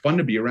bubbly. She's fun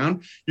to be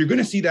around. You're going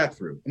to see that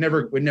through. It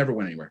never went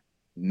anywhere.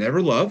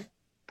 Never love.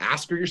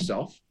 Ask her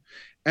yourself.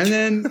 And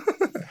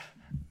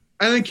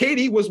then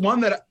Katie was one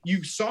that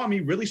you saw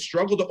me really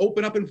struggle to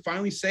open up and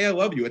finally say, I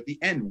love you at the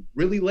end,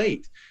 really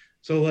late.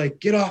 So like,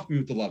 get off me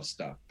with the love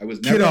stuff. I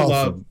was never in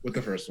love with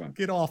the first one.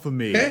 Get off of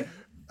me. Okay?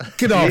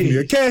 Get off me,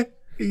 okay?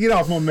 Get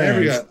off my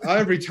man.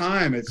 Every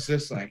time it's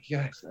just like,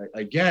 yes,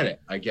 I get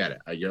it.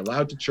 You're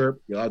allowed to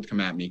chirp. You're allowed to come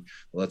at me.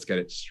 Let's get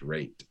it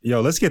straight.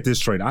 Yo, let's get this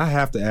straight. I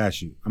have to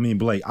ask you. I mean,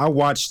 Blake, I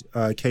watched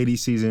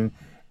Katie's season,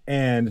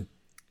 and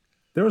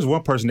there was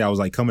one person that was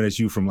like coming at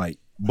you from like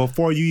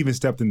before you even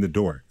stepped in the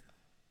door.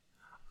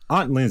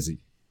 Aunt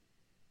Lindsay.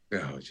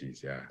 Oh,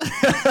 geez, yeah.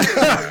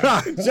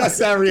 Just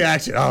that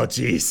reaction. Oh,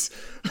 geez.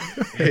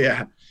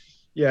 Yeah.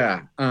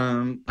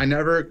 I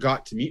never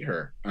got to meet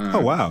her.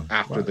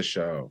 After the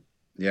show.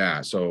 Yeah.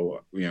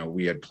 So,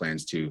 we had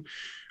plans to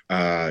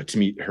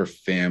meet her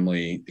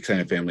family,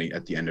 extended family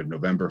at the end of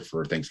November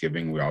for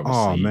Thanksgiving. We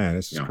obviously. Oh man,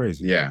 this is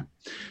crazy. Yeah.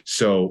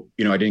 So,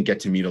 I didn't get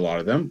to meet a lot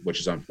of them,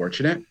 which is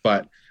unfortunate,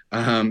 but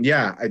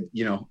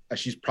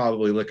she's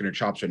probably licking her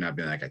chops right now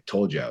being like, I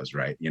told you I was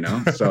right,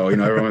 so,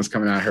 everyone's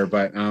coming at her,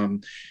 but,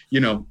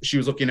 she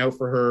was looking out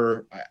for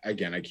her. I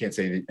can't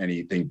say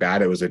anything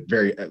bad. It was a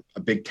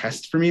big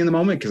test for me in the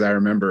moment. Cause I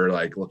remember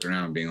like looking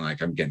around and being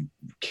like, I'm getting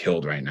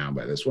killed right now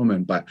by this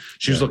woman, but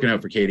she was looking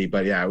out for Katie,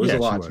 but it was a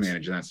lot to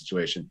manage in that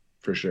situation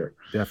for sure.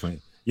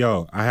 Definitely.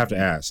 Yo, I have to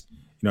ask,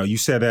 you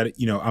said that,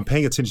 I'm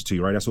paying attention to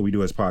you, right? That's what we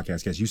do as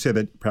podcast guys. You said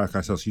that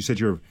podcast host, you said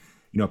you're,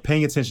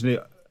 paying attention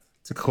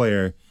to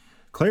Claire.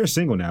 Claire's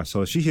single now,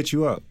 so if she hit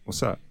you up,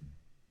 what's up?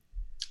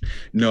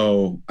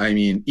 No, I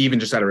mean, even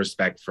just out of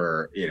respect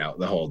for,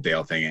 the whole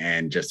Dale thing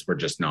and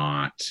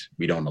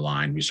we don't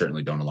align. We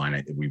certainly don't align.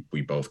 I think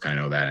we both kind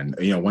of know that. And,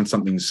 when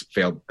something's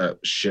failed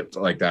shipped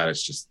like that,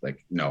 it's just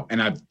like, no. And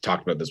I've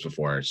talked about this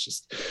before. It's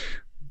just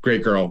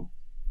great girl,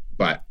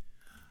 but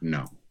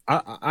no.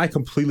 I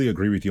completely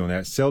agree with you on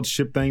that. Sailed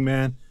ship thing,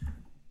 man.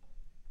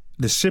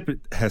 The ship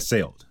has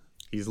sailed.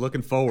 He's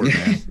looking forward,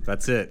 man.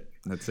 That's it.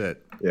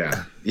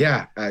 Yeah.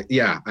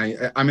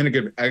 I'm in a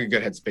good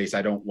headspace.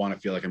 I don't want to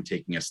feel like I'm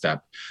taking a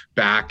step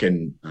back.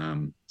 And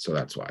so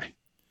that's why.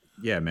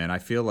 Yeah, man. I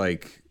feel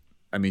like,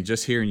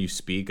 just hearing you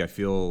speak, I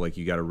feel like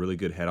you got a really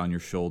good head on your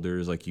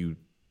shoulders. Like you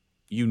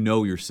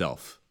know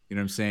yourself, you know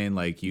what I'm saying?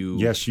 Like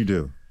yes, you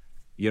do.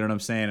 You know what I'm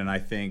saying? And I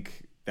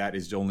think that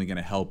is only going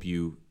to help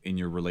you in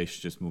your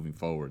relationships moving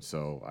forward.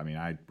 So,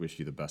 I wish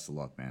you the best of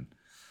luck, man.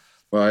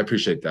 Well, I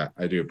appreciate that.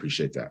 I do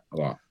appreciate that a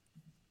lot.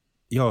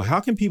 Yo, how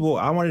can people,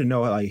 I wanted to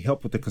know,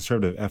 help with the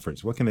conservative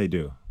efforts? What can they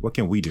do? What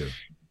can we do?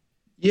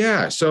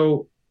 Yeah.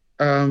 So,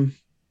 aside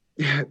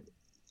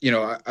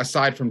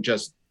from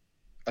just,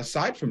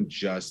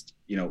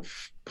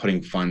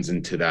 putting funds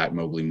into that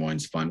Mowgli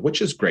Moynes fund,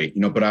 which is great,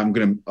 but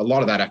a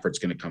lot of that effort's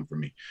going to come from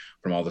me,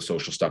 from all the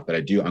social stuff that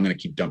I do. I'm going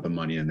to keep dumping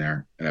money in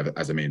there. And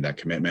as I made that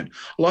commitment,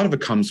 a lot of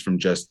it comes from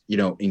just,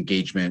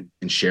 engagement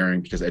and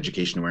sharing, because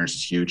education awareness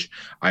is huge.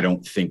 I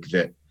don't think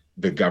that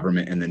the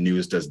government and the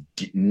news does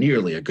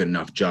nearly a good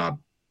enough job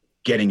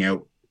getting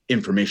out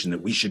information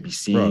that we should be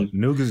seeing.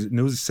 Bro,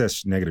 news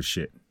says negative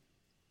shit.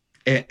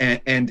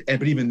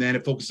 But even then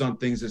it focuses on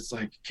things that's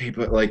like, okay,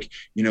 but like,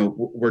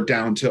 we're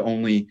down to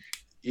only,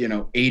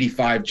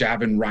 85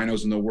 Javan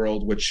rhinos in the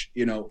world, which,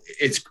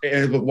 it's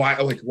why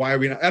are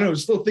we not, I don't know,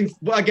 still think,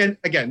 well, again,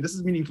 this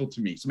is meaningful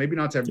to me. So maybe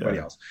not to everybody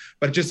else,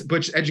 but just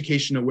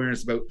education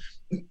awareness about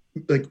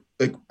like,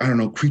 I don't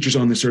know, creatures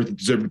on this earth that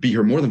deserve to be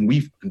here more than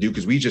we do,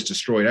 because we just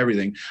destroyed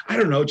everything. I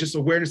don't know, just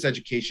awareness,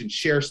 education,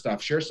 share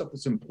stuff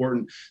that's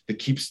important, that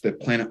keeps the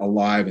planet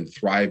alive and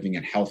thriving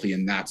and healthy.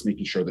 And that's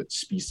making sure that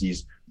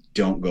species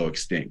don't go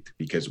extinct,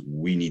 because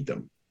we need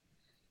them.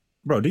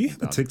 Bro, do you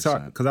have a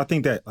TikTok? Because I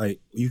think that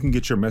you can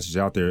get your message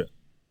out there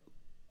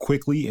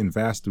quickly and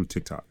fast through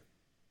TikTok.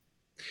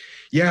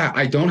 Yeah,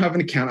 I don't have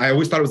an account. I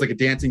always thought it was like a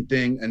dancing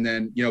thing, and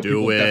then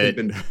people have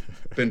definitely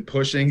been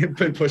pushing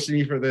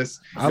me for this.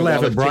 I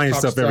laugh at Brian's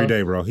stuff every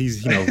day, bro.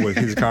 He's with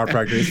his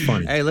chiropractor. It's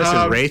funny. Hey,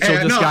 listen,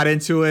 Rachel got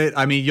into it.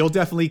 You'll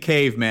definitely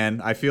cave, man.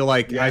 I feel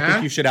like I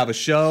think you should have a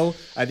show.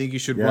 I think you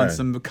should run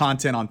some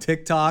content on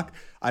TikTok.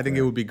 I think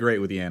it would be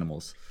great with the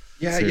animals.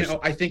 Yeah, seriously.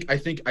 I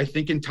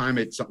think in time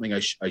it's something I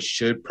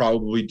should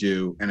probably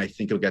do, and I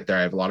think it'll get there.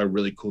 I have a lot of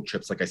really cool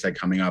trips, like I said,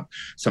 coming up.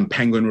 Some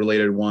penguin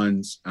related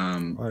ones,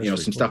 some cool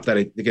stuff that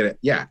I get it.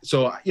 Yeah,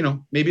 so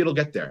maybe it'll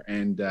get there,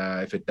 and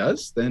if it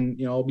does, then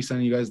I'll be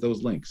sending you guys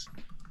those links.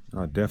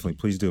 Oh, definitely,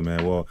 please do,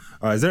 man. Well,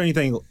 is there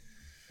anything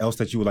else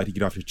that you would like to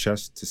get off your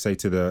chest to say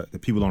to the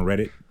people on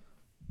Reddit?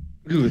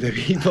 Ooh, the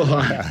people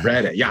on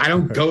Reddit. Yeah, I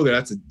don't go there.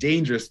 That's a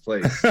dangerous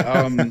place.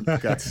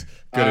 That's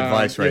good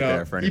advice right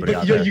there for anybody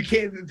out there. You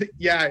can't.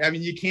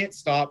 You can't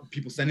stop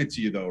people sending it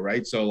to you though,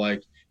 right? So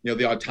like,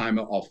 the odd time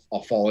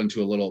I'll fall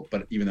into a little,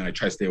 but even then I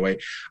try to stay away.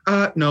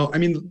 No,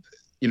 the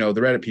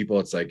Reddit people,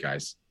 it's like,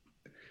 guys,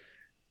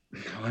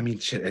 No, I mean,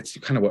 shit, it's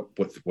kind of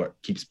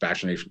what keeps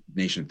Bachelor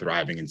Nation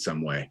thriving in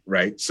some way,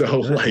 right?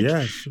 So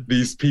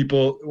these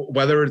people,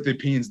 whether the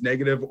opinion's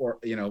negative or,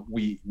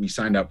 we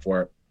signed up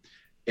for it.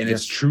 And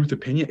it's truth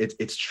opinion.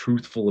 It's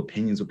truthful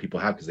opinions what people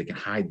have because they can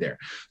hide there.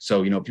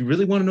 So, if you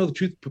really want to know the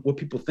truth, what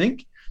people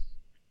think,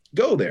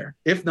 go there.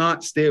 If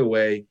not, stay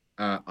away.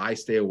 I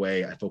stay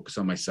away. I focus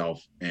on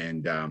myself,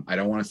 and I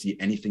don't want to see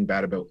anything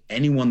bad about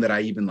anyone that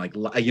I even like.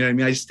 You know what I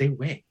mean? I just stay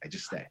away. I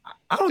just stay.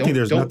 I don't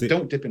think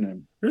don't dip in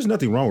them. There's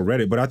nothing wrong with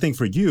Reddit, but I think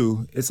for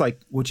you, it's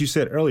like what you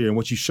said earlier and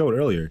what you showed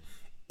earlier.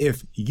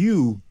 If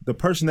you, the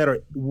person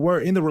that were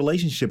in the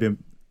relationship,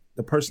 and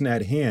the person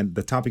at hand,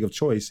 the topic of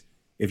choice,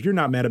 if you're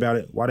not mad about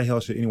it, why the hell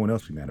should anyone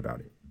else be mad about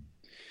it?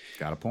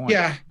 Got a point.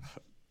 Yeah.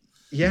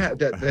 Yeah,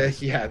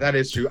 that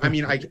is true. I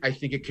mean, I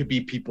think it could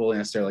be people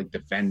necessarily like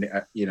defend,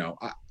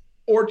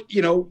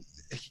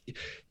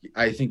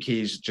 I think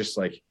he's just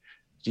like,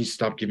 he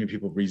stopped giving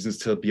people reasons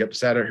to be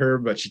upset at her,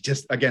 but she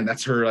just, again,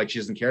 that's her, like, she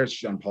doesn't care.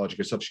 She's unapologetic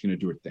herself. She's going to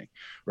do her thing.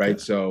 Right. Yeah.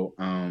 So,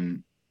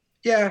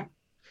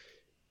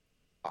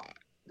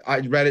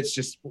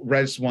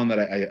 Reddit's one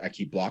that I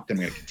keep blocked. I'm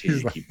going to continue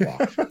to keep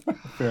blocked.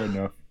 Fair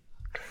enough.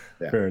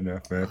 Yeah. Fair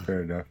enough, man.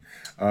 Fair enough.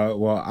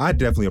 Well, I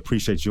definitely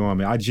appreciate you on,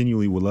 man. I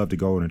genuinely would love to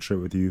go on a trip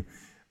with you.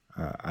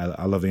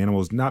 I love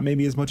animals, not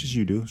maybe as much as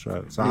you do.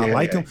 So I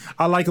like them.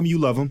 I like them. You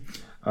love them.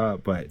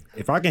 But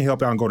if I can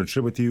help out and go on a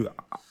trip with you,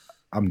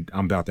 I'm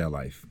about that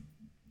life.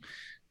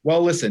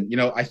 Well, listen,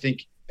 I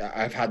think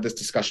I've had this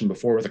discussion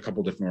before with a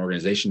couple different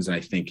organizations, and I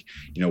think,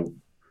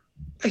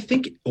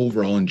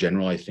 overall in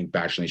general, I think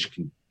Bachelor Nation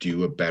can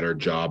do a better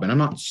job. And I'm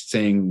not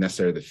saying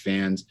necessarily the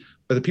fans,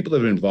 but the people that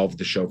have been involved with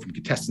the show, from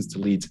contestants to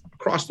leads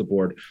across the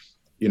board,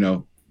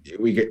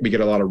 we get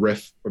a lot of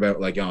riff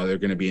about like, they're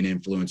going to be an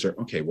influencer.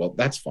 Okay, well,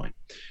 that's fine.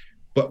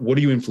 But what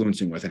are you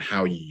influencing with, and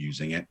how are you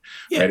using it?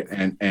 Yeah.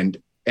 Right?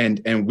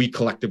 And we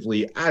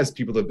collectively, as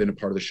people that have been a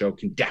part of the show,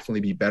 can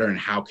definitely be better. And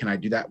how can I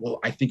do that? Well,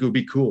 I think it would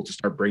be cool to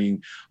start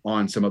bringing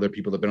on some other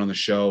people that have been on the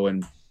show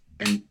and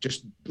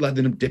just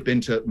letting them dip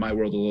into my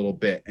world a little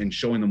bit and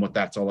showing them what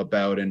that's all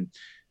about. And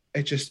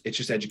it's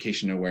just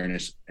education and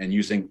awareness, and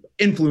using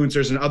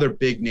influencers and other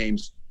big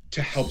names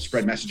to help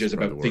spread messages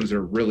about things that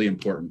are really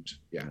important.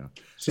 Yeah.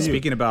 So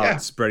speaking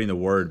about spreading the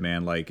word,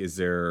 man, like, is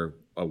there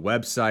a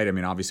website? I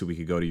mean, obviously we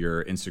could go to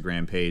your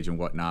Instagram page and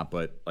whatnot,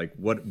 but like,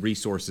 what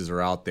resources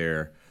are out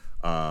there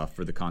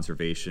for the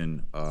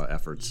conservation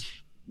efforts?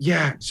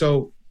 Yeah.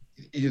 So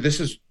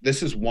this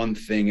is one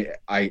thing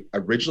I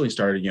originally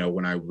started,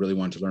 when I really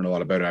wanted to learn a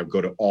lot about it, I would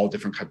go to all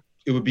different kinds.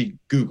 It would be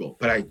Google,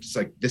 but I just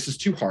like, this is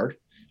too hard.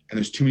 And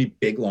there's too many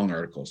big, long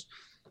articles.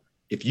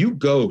 If you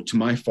go to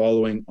my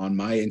following on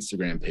my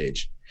Instagram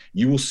page,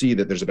 you will see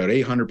that there's about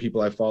 800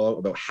 people I follow.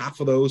 About half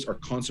of those are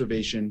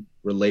conservation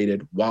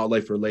related,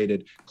 wildlife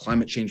related,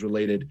 climate change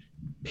related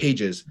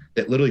pages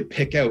that literally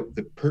pick out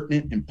the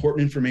pertinent,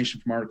 important information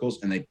from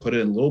articles, and they put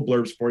it in little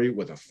blurbs for you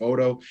with a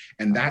photo.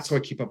 And that's how I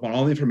keep up on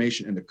all the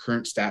information and the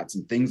current stats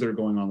and things that are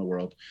going on in the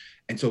world.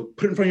 And so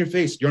put it in front of your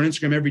face. You're on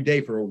Instagram every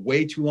day for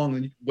way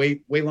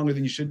longer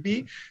than you should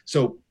be.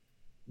 So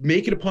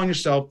make it upon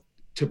yourself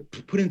to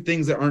put in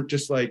things that aren't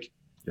just like,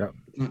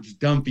 not just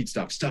dumb feed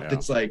stuff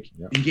that's like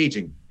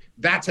engaging.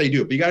 That's how you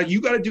do it. But you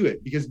got to do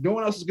it, because no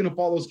one else is going to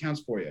follow those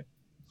accounts for you.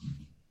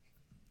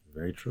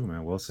 Very true,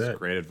 man. Well said. That's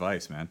great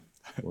advice, man.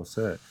 Well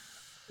said.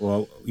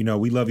 Well,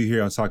 we love you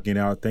here on Talking It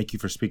Out. Thank you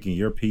for speaking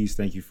your piece.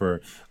 Thank you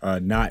for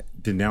not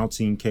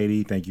denouncing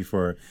Katie. Thank you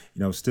for,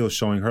 still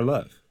showing her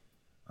love.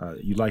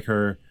 You like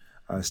her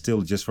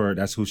still just for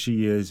that's who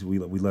she is. We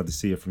love to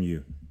see it from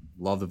you.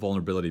 Love the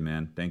vulnerability,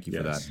 man. Thank you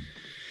for that.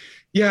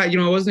 Yeah,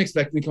 I wasn't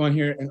expecting to come on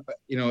here, and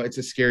it's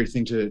a scary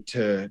thing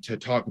to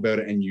talk about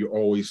it, and you're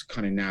always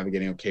kind of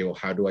navigating. Okay, well,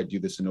 how do I do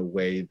this in a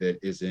way that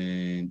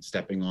isn't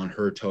stepping on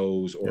her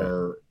toes,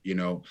 or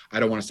I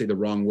don't want to say the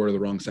wrong word or the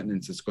wrong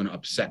sentence that's going to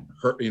upset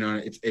her.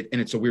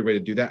 It's a weird way to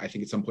do that. I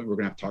think at some point we're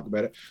going to have to talk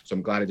about it. So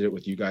I'm glad I did it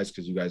with you guys,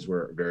 because you guys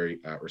were very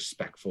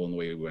respectful in the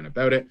way we went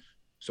about it.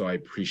 So I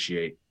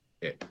appreciate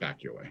it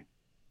back your way.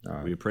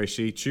 We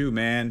appreciate you,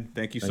 man.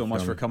 Thank you so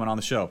much for coming on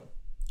the show.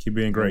 Keep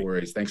being great. No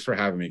worries. Thanks for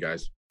having me,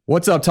 guys.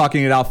 What's up,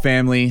 Talking It Out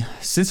family?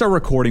 Since our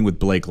recording with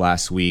Blake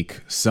last week,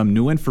 some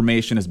new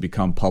information has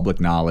become public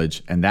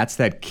knowledge, and that's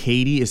that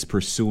Katie is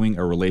pursuing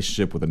a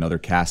relationship with another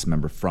cast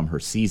member from her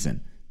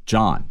season,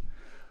 John.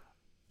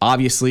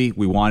 Obviously,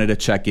 we wanted to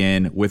check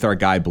in with our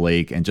guy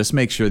Blake and just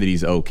make sure that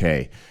he's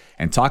okay.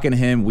 And talking to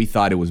him, we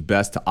thought it was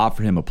best to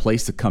offer him a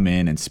place to come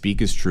in and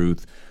speak his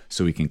truth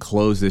so we can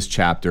close this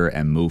chapter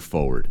and move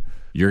forward.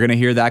 You're going to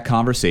hear that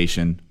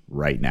conversation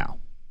right now.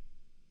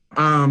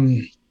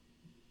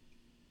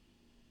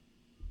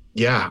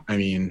 Yeah, I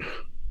mean,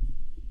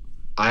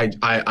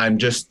 I'm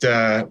just,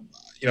 I've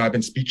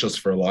been speechless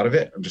for a lot of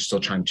it. I'm just still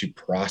trying to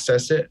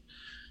process it.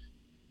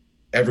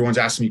 Everyone's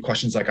asking me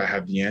questions like I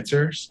have the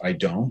answers. I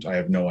don't. I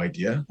have no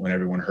idea. When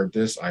everyone heard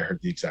this, I heard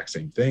the exact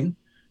same thing.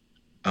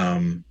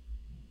 There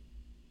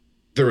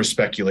was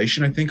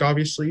speculation, I think,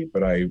 obviously,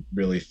 but I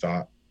really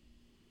thought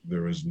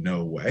there was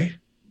no way,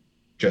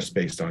 just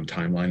based on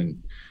timeline.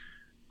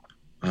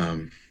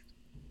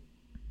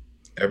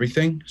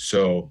 everything.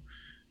 So,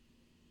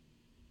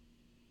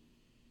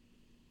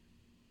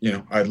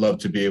 I'd love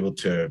to be able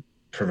to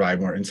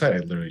provide more insight. I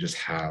literally just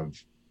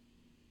have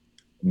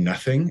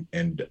nothing.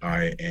 And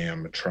I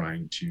am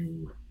trying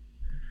to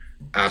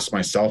ask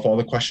myself all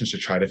the questions to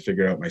try to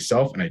figure out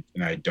myself. And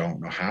I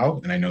don't know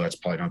how. And I know that's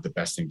probably not the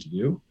best thing to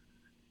do.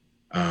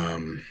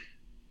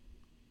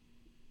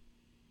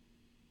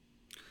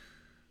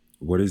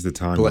 What is the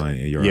timeline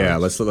in your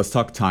eyes? let's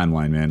talk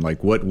timeline, man.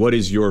 Like what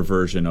is your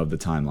version of the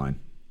timeline?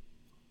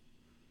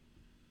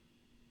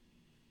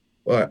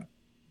 Well,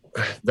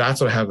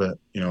 that's what I have a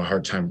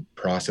hard time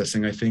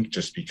processing, I think,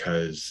 just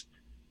because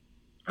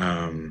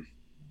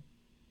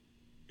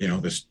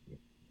this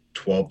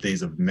 12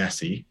 days of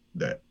messy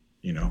that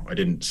I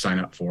didn't sign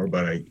up for,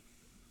 but I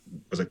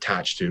was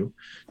attached to,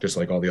 just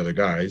like all the other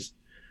guys,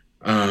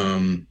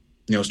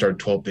 started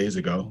 12 days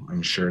ago.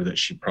 I'm sure that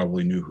she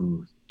probably knew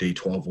who day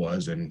 12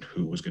 was and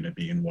who was going to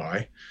be and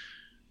why.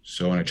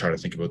 So when I try to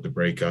think about the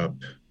breakup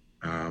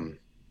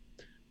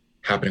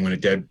happening when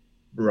it did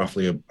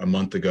roughly a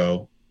month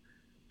ago,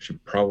 she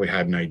probably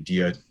had an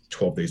idea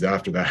 12 days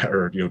after that,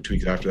 or 2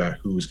 weeks after that,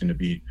 who was going to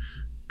be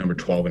number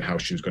 12 and how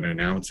she was going to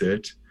announce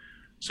it.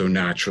 So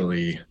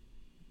naturally,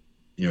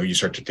 you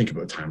start to think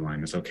about the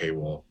timeline. It's okay,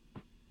 well,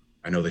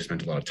 I know they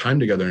spent a lot of time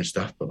together and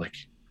stuff, but like,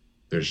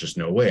 there's just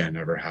no way. I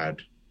never had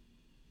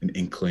an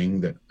inkling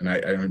that, and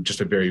I'm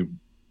just a very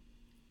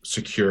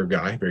secure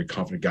guy, very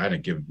confident guy, and I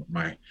give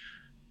my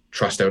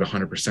trust out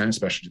 100%,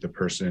 especially to the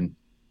person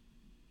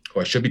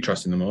who I should be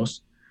trusting the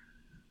most.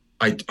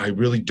 I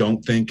really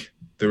don't think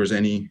there was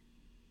any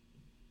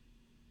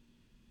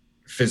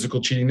physical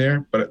cheating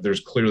there, but there's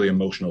clearly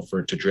emotional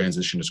for it to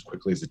transition as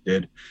quickly as it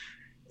did.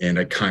 And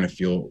I kind of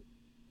feel,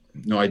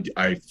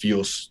 I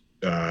feel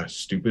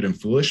stupid and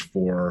foolish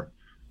for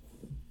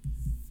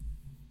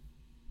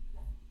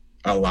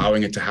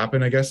allowing it to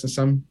happen, I guess, to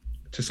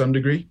some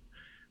degree.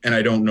 And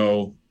I don't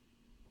know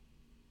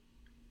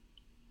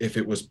if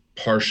it was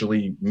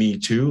partially me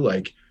too.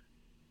 Like,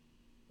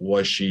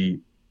 was she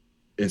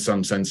in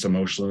some sense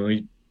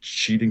emotionally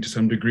cheating to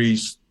some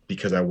degrees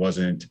because I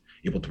wasn't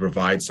able to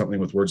provide something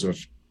with words of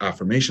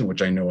affirmation,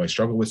 which I know I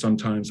struggle with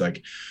sometimes.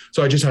 Like,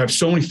 so I just have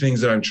so many things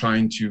that I'm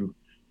trying to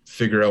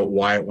figure out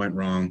why it went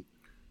wrong,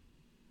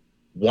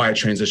 why it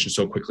transitioned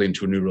so quickly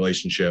into a new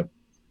relationship.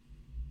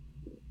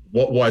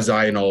 What was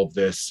I in all of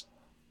this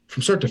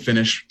from start to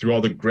finish, through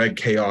all the Greg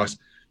chaos,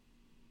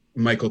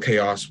 Michael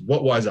chaos?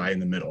 What was I in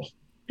the middle,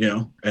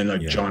 and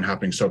like John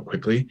happening so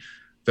quickly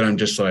that I'm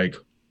just like,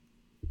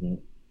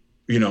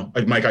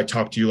 like Mike, I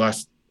talked to you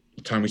last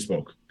time we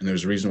spoke, and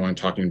there's a reason why I'm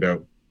talking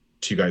about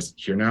to you guys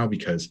here now,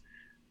 because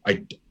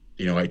I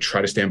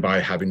try to stand by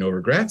having no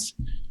regrets,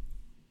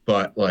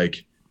 but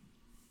like,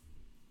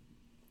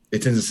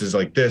 it's instances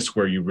like this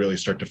where you really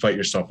start to fight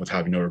yourself with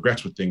having no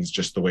regrets with things,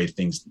 just the way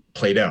things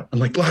played out.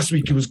 And like last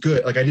week, it was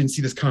good. Like I didn't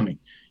see this coming,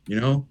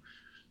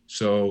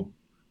 So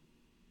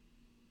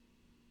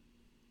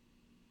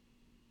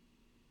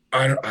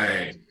I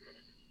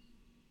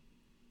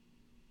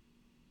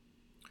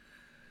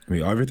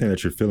mean, everything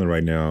that you're feeling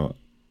right now,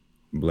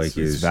 Blake,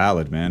 is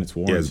valid, man. It's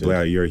warranted. Yes,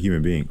 Blake, you're a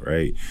human being,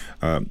 right?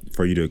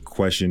 For you to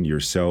question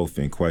yourself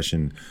and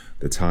question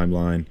the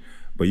timeline,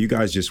 but you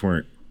guys just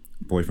weren't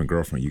boyfriend,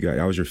 girlfriend.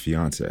 I was your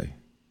fiance,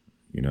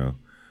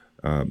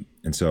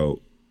 and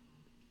so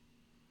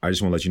I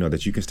just want to let you know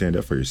that you can stand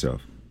up for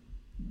yourself.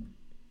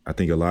 I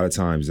think a lot of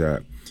times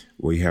that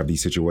we have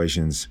these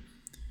situations,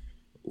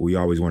 we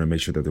always want to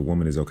make sure that the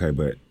woman is okay,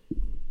 but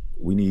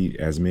we need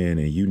as men,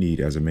 and you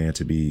need as a man,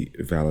 to be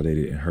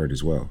validated and heard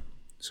as well.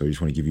 So I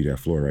just want to give you that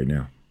floor right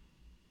now.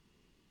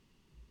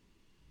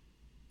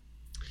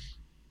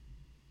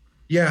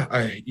 Yeah,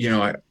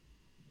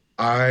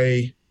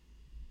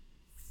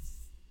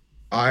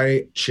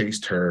 I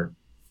chased her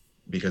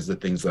because of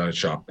the things that I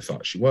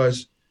thought she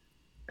was.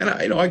 And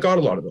I got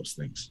a lot of those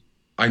things.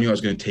 I knew I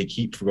was going to take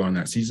heat for going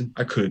that season.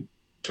 I could have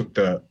took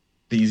the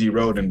easy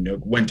road and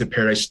went to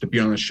Paradise to be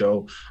on the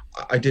show.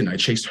 I didn't. I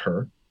chased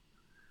her.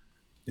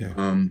 Yeah.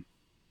 And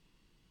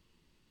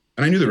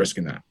I knew the risk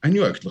in that. I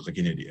knew I could look like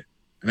an idiot.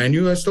 And I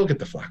knew I'd still get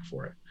the flack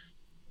for it.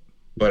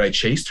 But I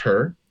chased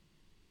her.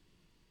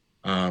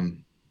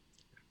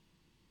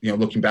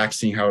 Looking back,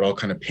 seeing how it all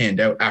kind of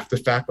panned out after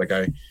the fact, like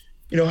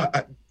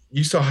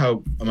you saw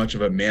how much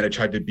of a man I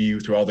tried to be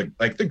through all the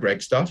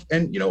Greg stuff.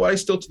 And I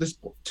still to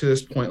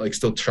this point, like,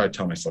 still try to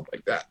tell myself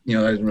like that, I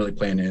didn't really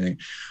plan anything,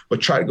 but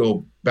try to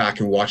go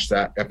back and watch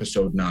that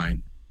episode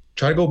 9.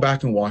 Try to go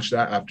back and watch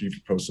that after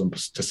you've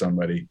proposed to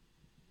somebody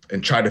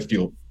and try to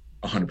feel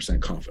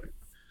 100% confident.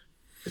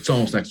 It's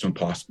almost next to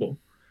impossible.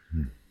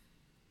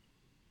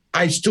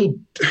 I still,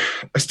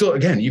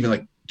 again, even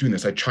like doing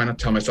this, I try not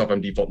to tell myself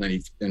I'm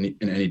defaulting to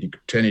any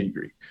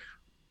degree,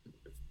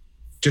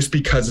 just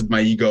because of my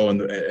ego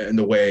and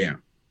the way I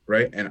am,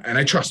 right? And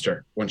I trust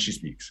her when she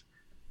speaks.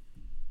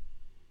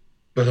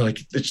 But like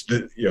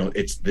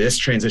it's this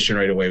transition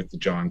right away with the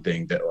John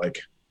thing that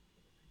like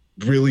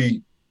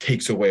really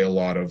takes away a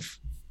lot of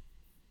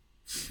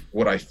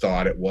what I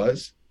thought it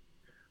was,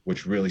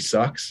 which really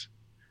sucks.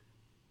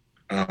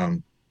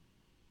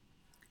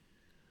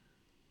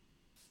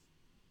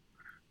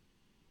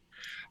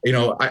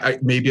 I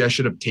maybe I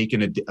should have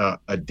taken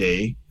a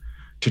day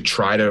to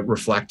try to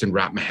reflect and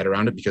wrap my head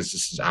around it, because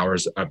this is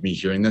hours of me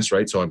hearing this,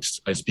 right? So I'm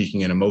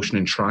speaking in emotion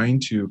and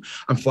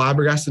I'm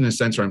flabbergasted in a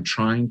sense where I'm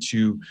trying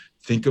to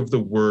think of the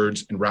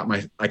words and wrap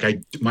my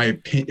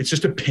opinion. It's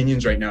just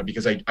opinions right now,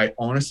 because I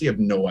honestly have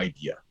no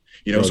idea,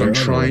 so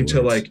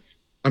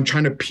I'm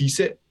trying to piece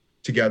it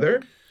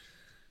together.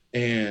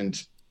 And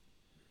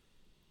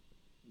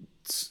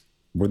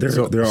there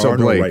are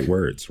no right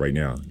words right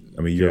now.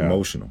 I mean, you're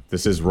emotional.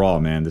 This is raw,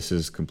 man. This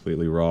is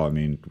completely raw. I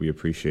mean, we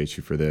appreciate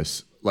you for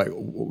this. Like,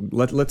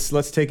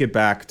 let's take it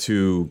back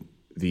to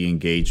the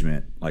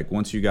engagement. Like,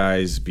 once you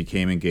guys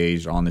became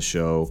engaged on the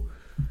show,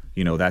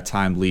 that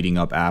time leading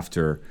up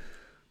after,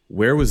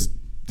 where was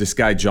this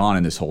guy John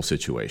in this whole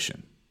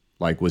situation?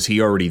 Like, was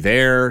he already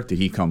there? Did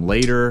he come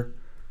later?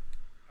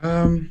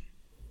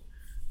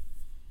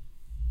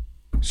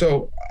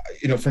 So,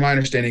 from my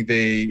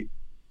understanding,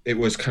 it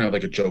was kind of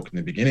like a joke in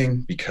the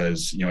beginning,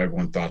 because,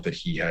 everyone thought that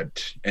he had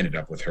ended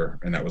up with her,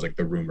 and that was like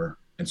the rumor.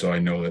 And so I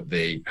know that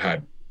they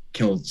had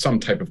killed some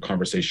type of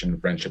conversation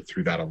and friendship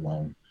through that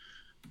alone.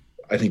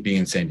 I think being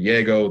in San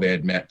Diego, they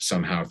had met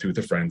somehow through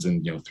the friends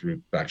and,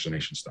 through Bachelor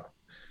Nation stuff.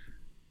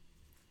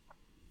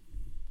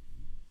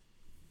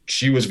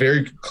 She was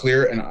very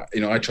clear, and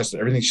I trusted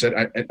everything she said.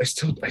 I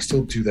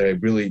still do that. I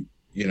really,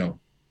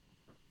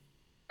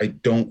 I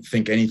don't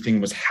think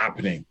anything was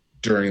happening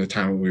during the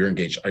time when we were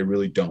engaged. I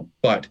really don't.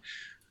 But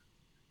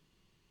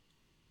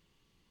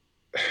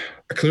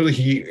clearly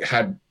he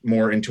had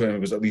more into it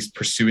and was at least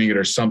pursuing it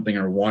or something,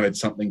 or wanted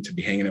something to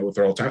be hanging out with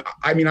her all the time.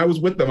 I mean, I was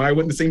with them. I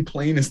went in the same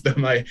plane as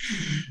them. I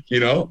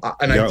didn't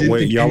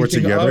think y'all were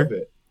together? of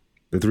it.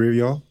 The three of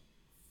y'all?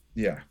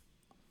 Yeah.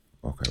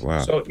 Okay.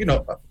 Wow. So,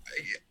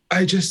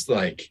 I just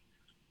and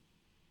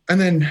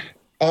then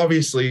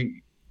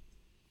obviously,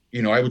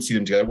 I would see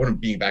them together. When I'm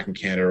being back in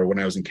Canada or when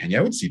I was in Kenya,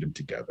 I would see them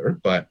together.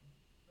 But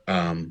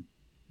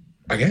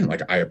again,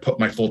 I put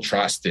my full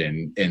trust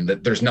in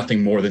that there's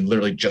nothing more than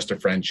literally just a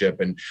friendship.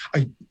 And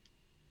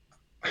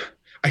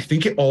I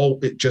think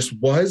it just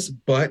was,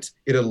 but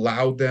it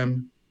allowed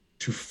them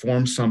to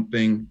form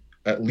something,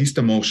 at least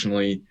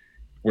emotionally,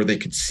 where they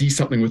could see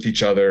something with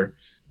each other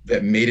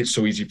that made it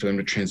so easy for them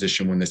to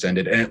transition when this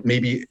ended. And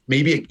maybe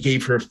it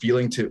gave her a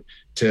feeling to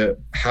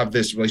have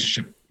this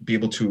relationship be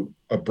able to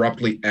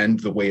abruptly end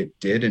the way it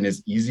did and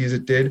as easy as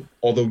it did.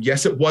 Although,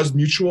 yes, it was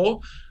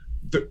mutual.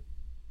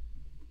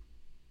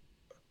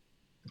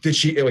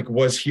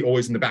 Was he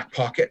always in the back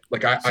pocket?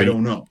 I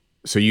don't know.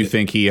 So you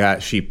think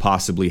she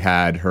possibly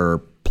had her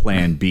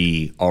plan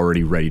B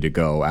already ready to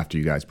go after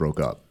you guys broke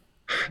up?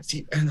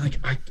 See, and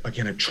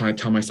I'm trying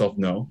to tell myself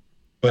no,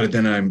 but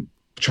then I'm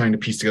trying to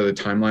piece together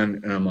the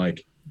timeline, and I'm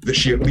like, that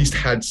she at least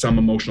had some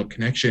emotional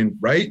connection,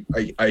 right?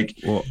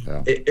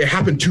 It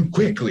happened too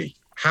quickly.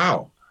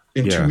 How?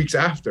 In 2 weeks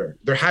after,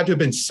 there had to have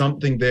been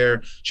something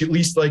there. She at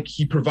least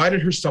he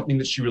provided her something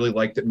that she really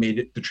liked that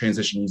made the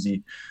transition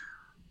easy,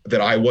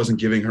 that I wasn't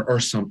giving her, or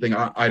something.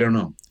 I don't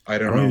know. I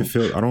don't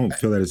feel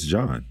that it's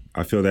John.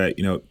 I feel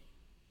that,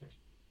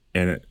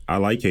 and I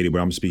like Katie, but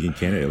I'm speaking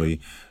candidly.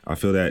 I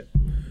feel that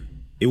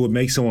it would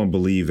make someone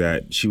believe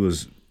that she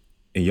was,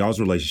 in y'all's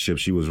relationship,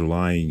 she was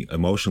relying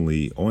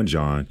emotionally on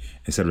John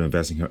instead of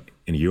investing her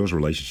in yours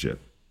relationship.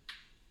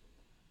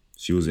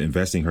 She was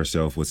investing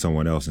herself with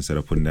someone else instead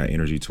of putting that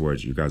energy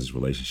towards you guys'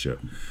 relationship.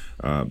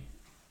 I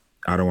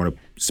don't want to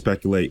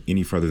speculate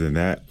any further than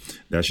that.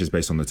 That's just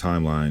based on the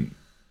timeline,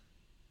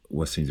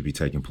 what seems to be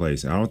taking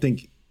place. And I don't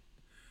think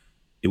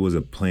it was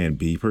a plan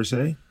B per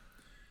se.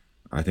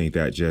 I think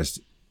that just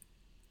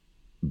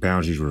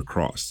boundaries were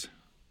crossed.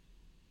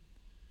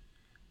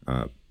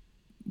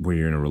 When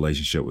you're in a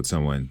relationship with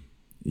someone,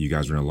 you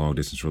guys were in a long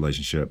distance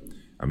relationship.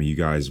 I mean, you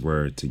guys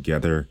were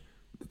together,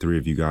 the three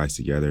of you guys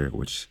together,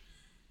 which,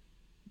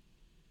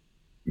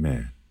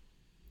 man,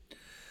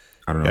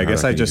 I don't know. I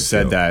guess I just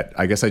said that.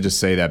 I guess I just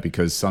say that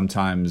because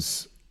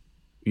sometimes,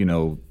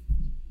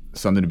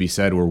 something to be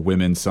said where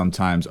women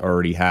sometimes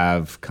already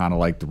have kind of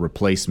like the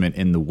replacement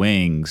in the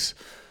wings,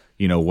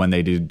 when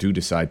they do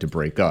decide to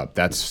break up.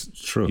 That's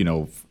true.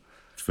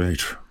 It's very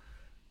true.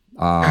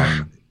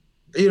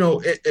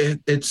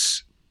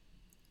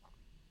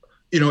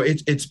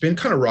 It's been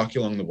kind of rocky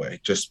along the way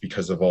just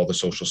because of all the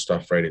social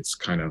stuff, right? It's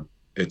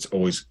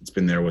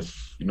been there with,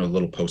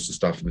 little posts and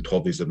stuff and the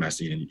 12 days of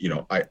messy.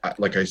 And, I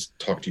like I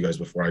talked to you guys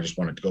before, I just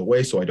wanted to go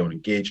away so I don't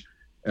engage.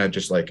 And I've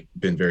just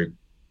been very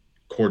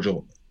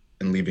cordial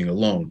and leaving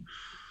alone.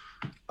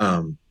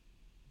 But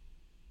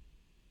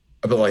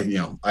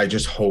I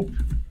just hope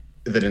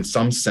that in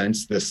some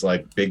sense, this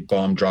big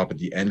bomb drop at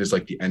the end is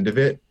the end of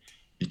it,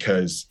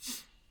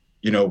 because,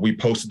 we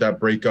posted that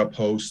breakup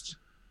post,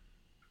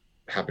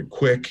 happened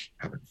quick,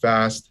 happened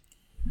fast.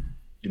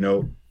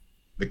 The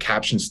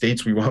caption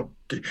states we're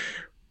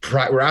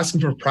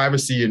asking for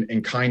privacy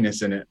and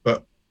kindness in it,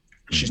 but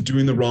she's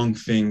doing the wrong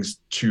things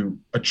to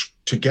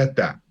get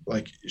that.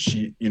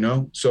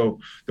 So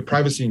the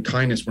privacy and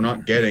kindness we're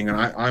not getting, and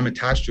I'm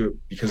attached to it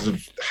because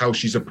of how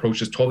she's approached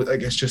this 12.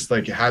 It's just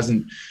it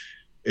hasn't,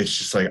 it's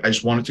just like, I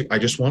just want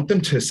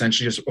them to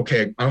essentially just,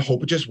 okay, I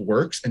hope it just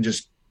works and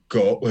just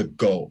go.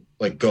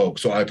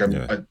 So like,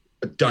 I'm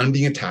done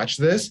being attached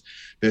to this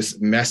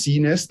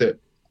messiness that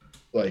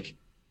like.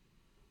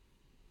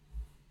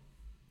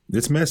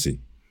 It's messy.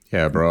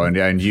 Yeah, bro.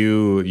 And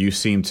you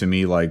seem to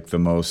me like the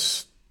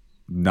most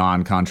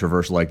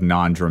non-controversial, like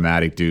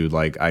non-dramatic dude.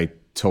 Like, I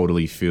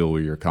totally feel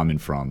where you're coming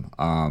from.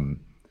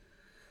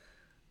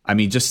 I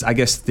mean, just, I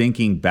guess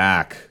thinking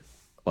back,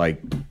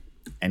 like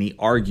any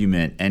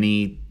argument,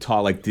 any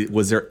talk, like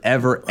was there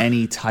ever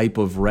any type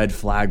of red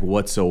flag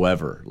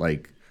whatsoever,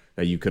 like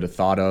that you could have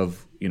thought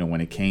of, you know,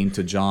 when it came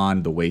to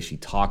John, the way she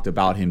talked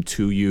about him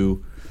to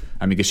you?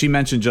 I mean, because she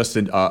mentioned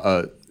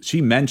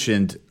she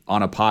mentioned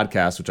on a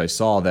podcast, which I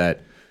saw,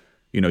 that,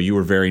 you know, you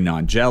were very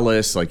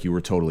non-jealous, like you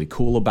were totally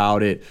cool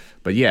about it.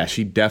 But yeah,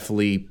 she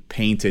definitely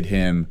painted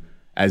him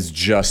as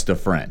just a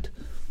friend.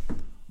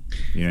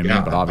 You know what I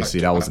mean? But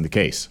obviously that wasn't the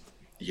case.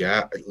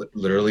 Yeah,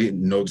 literally,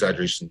 no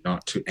exaggeration,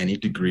 not to any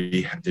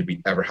degree did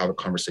we ever have a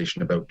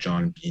conversation about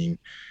John being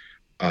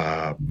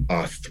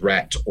a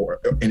threat or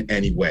in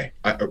any way,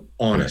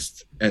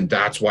 honest. And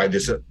that's why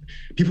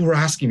people were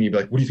asking me,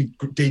 like, what do you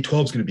think day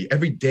 12 is going to be?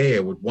 Every day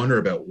I would wonder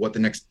about what the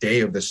next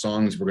day of the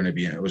songs were going to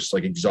be. And it was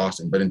like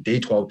exhausting. But in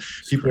day 12,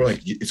 people were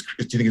like, do you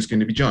think it's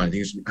going to be John?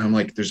 I'm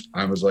like,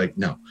 I was like,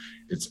 no,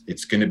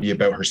 it's going to be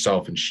about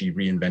herself. And she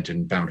reinvented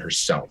and found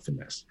herself in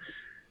this.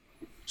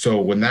 So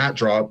when that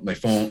dropped, my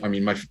phone, I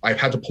mean, I've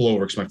had to pull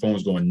over because my phone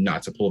was going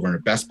nuts. I pulled over in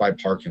a Best Buy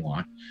parking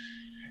lot.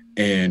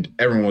 And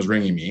everyone was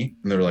ringing me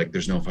and they're like,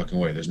 there's no fucking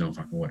way. There's no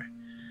fucking way.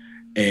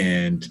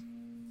 And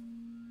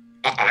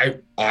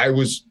I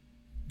was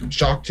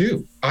shocked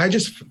too. I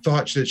just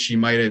thought that she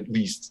might at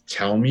least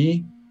tell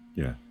me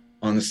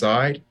on the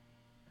side,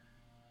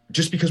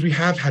 just because we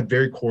have had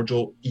very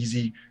cordial,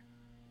 easy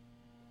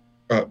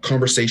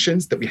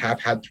conversations that we have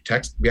had through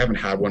text. We haven't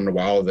had one in a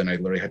while. Then I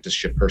literally had to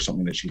ship her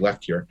something that she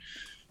left here.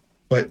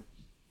 But,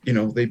 you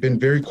know, they've been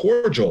very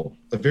cordial,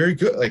 very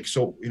good. Like,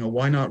 so, you know,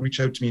 why not reach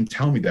out to me and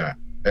tell me that?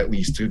 At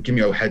least to give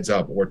me a heads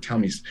up or tell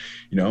me,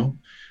 you know,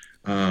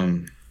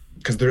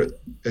 because there's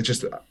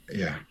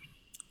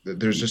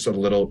just a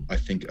little, I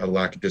think, a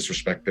lack of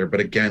disrespect there. But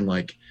again,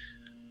 like,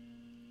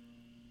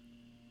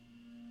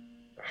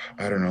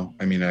 I don't know.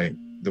 I mean,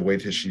 the way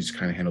that she's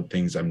kind of handled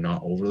things, I'm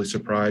not overly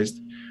surprised.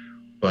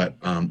 But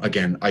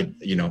again,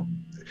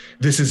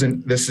 this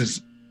isn't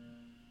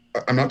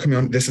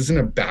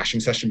a bashing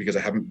session, because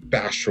I haven't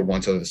bashed her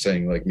once, other than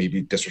saying like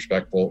maybe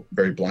disrespectful,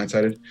 very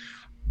blindsided.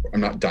 I'm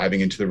not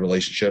diving into the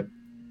relationship.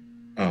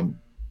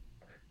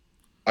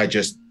 I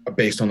just,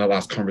 based on the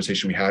last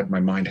conversation we had, my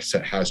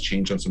mindset has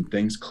changed on some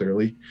things.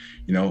 Clearly,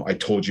 you know, I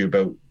told you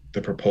about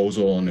the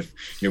proposal, and if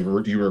you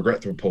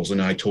regret the proposal,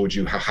 and I told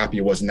you how happy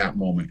I was in that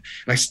moment,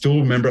 and I still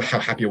remember how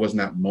happy I was in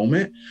that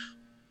moment.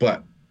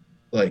 But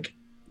like,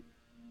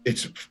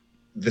 it's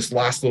this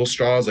last little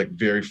straw is like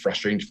very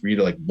frustrating for me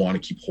to like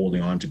want to keep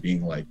holding on to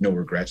being like no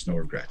regrets,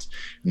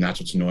 and that's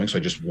what's annoying. So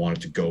I just want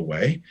it to go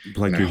away.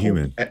 Like, you're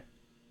human.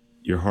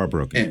 You're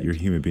heartbroken. You're a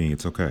human being.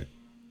 It's okay.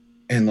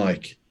 And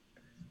like,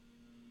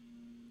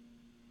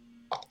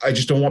 I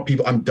just don't want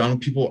people, I'm done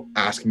with people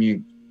asking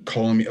me,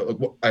 calling me,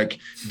 like,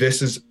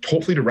 this is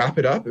hopefully to wrap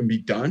it up and be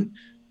done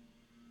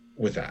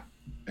with that.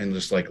 And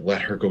just like,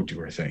 let her go do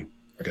her thing.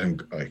 Like, I'm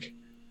like.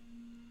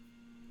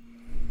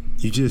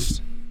 You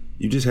just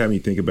had me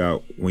think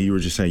about when you were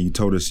just saying, you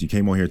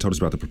came on here and told us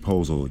about the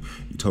proposal.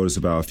 You told us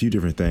about a few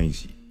different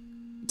things,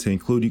 to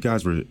include you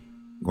guys were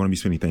going to be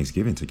spending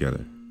Thanksgiving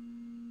together.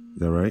 Is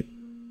that right?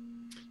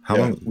 How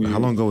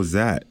long ago was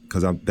that?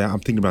 Because I'm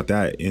thinking about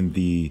that in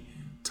the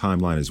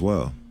timeline as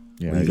well.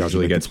 Yeah, it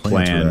usually gets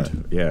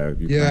planned. Yeah,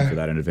 you plan for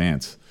that in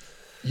advance.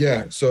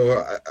 Yeah,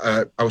 so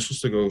I was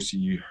supposed to go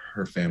see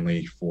her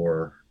family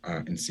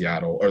in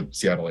Seattle, or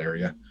Seattle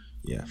area,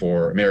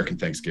 for American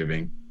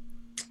Thanksgiving.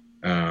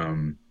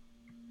 Because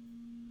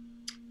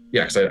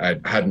I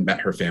hadn't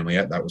met her family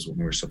yet. That was when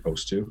we were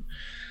supposed to.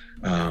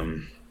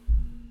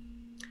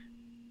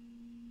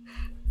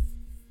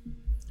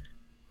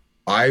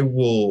 I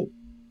will,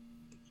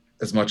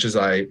 as much as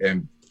I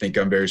think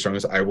I'm very strong,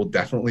 I will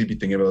definitely be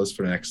thinking about this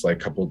for the next like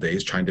couple of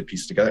days, trying to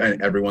piece together, and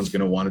everyone's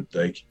going to want to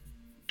like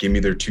give me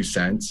their 2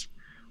 cents.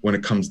 When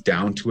it comes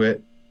down to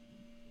it,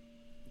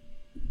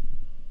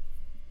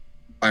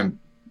 I'm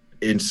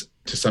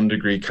to some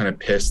degree kind of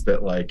pissed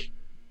that, like,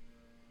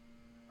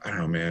 I don't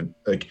know, man,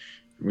 like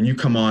when you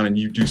come on and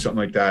you do something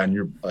like that and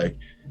you're like,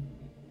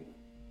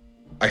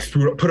 I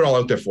put it all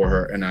out there for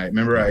her. And I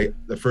remember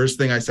the first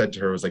thing I said to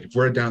her was like, if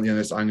we're down at the end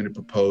of this, I'm going to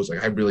propose.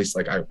 Like, I really,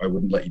 like, I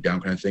wouldn't let you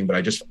down kind of thing. But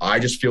I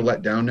just feel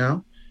let down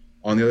now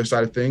on the other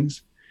side of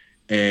things.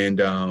 And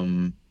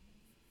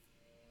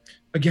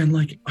again,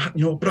 like,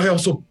 you know, but I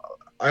also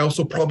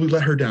probably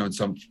let her down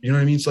some, you know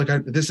what I mean? It's like,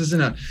 this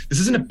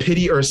isn't a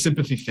pity or a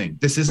sympathy thing.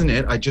 This isn't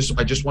it. I just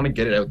want to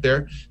get it out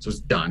there. So it's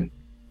done.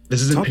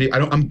 This isn't pity.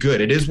 I'm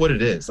good. It is what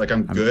it is. Like,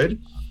 I'm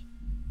good.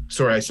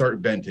 Sorry, I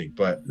started venting,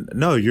 but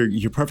no,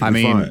 you're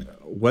perfectly fine.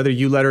 Whether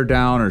you let her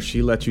down or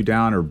she let you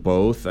down or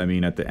both, I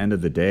mean, at the end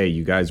of the day,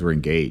 you guys were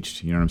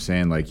engaged. You know what I'm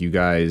saying? Like, you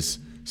guys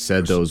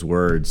said those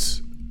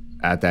words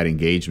at that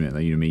engagement.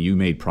 Like, I mean, you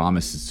made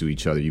promises to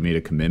each other. You made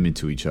a commitment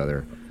to each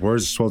other.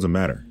 Words are supposed to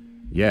matter.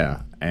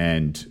 Yeah.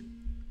 And,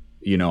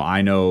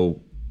 I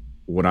know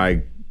when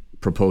I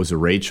proposed to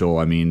Rachel,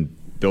 I mean,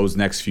 those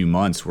next few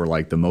months were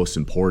like the most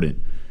important.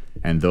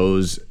 And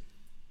those,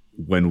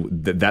 when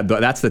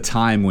that's the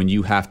time when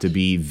you have to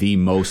be the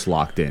most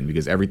locked in,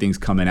 because everything's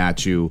coming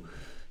at you.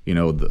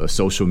 The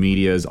social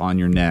media is on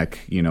your neck.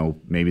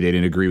 Maybe they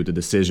didn't agree with the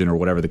decision or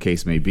whatever the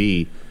case may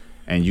be.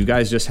 And you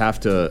guys just have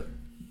to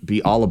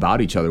be all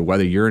about each other,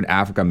 whether you're in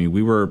Africa. I mean,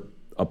 we were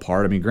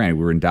apart. I mean, granted,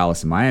 we were in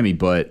Dallas and Miami,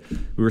 but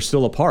we were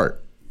still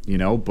apart,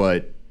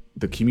 but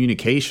the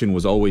communication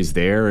was always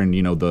there. And,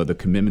 the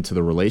commitment to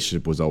the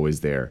relationship was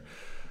always there.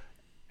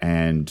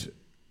 And,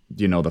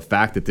 the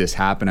fact that this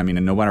happened, I mean,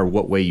 and no matter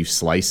what way you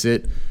slice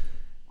it,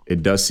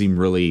 it does seem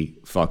really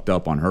fucked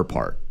up on her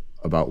part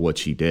about what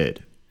she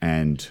did.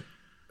 And,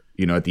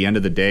 at the end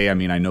of the day, I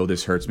mean, I know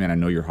this hurts, man. I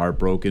know you're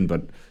heartbroken,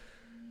 but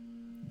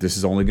this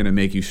is only going to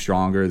make you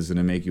stronger. This is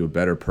going to make you a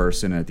better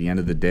person. And at the end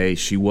of the day,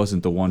 she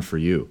wasn't the one for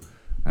you.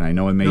 And I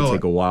know it may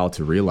take a while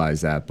to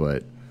realize that,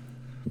 but.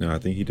 No, I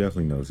think he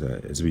definitely knows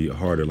that. It's be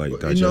hard to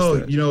digest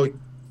that.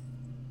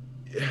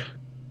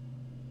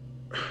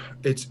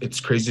 It's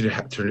crazy to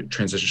have to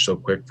transition so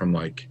quick from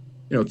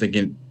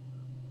thinking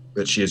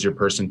that she is your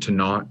person to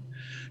not.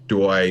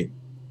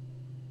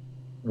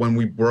 When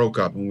we broke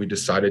up and we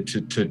decided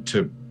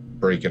to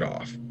break it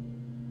off,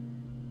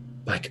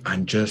 I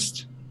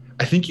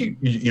think you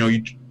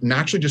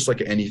naturally, just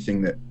like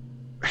anything that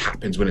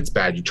happens when it's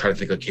bad, you try to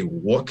think, okay,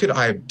 what could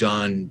I have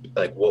done?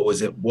 Like, what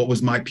was it? What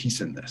was my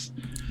piece in this?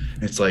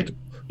 And it's like,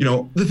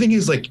 the thing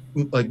is like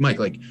Mike,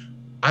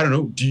 I don't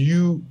know. Do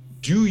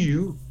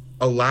you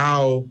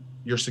allow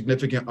your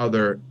significant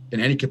other in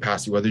any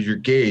capacity, whether you're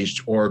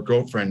engaged or a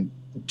girlfriend,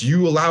 do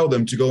you allow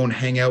them to go and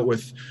hang out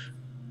with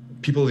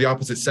people of the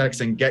opposite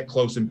sex and get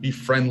close and be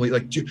friendly?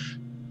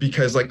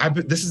 Because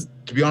this is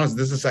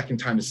the second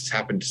time this has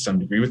happened to some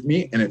degree with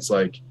me. And it's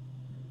like,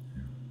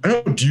 I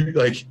don't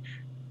know,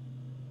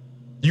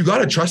 you got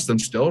to trust them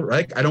still,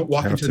 right? I don't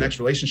walk into the next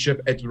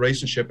relationship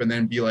and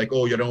then be like,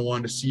 oh, you don't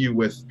want to see you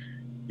with,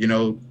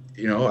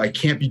 I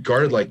can't be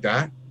guarded like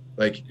that.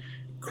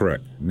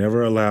 Correct.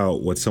 Never allow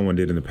what someone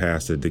did in the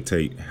past to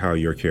dictate how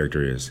your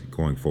character is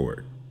going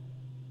forward.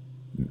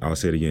 I'll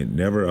say it again.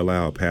 Never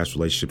allow a past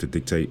relationship to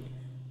dictate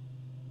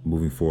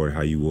moving forward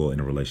how you will in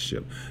a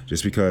relationship.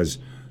 Just because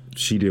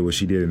she did what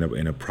she did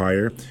in a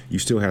prior, you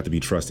still have to be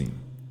trusting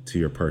to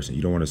your person.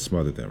 You don't want to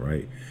smother them,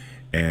 right?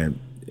 And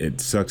it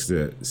sucks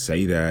to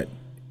say that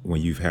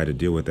when you've had to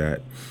deal with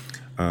that.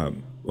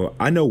 Well,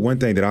 I know one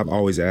thing that I've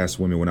always asked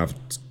women when I've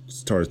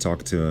started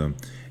talking to them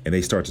and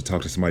they start to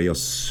talk to somebody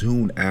else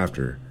soon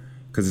after,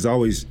 because it's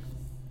always,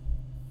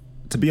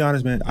 to be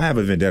honest, man, I have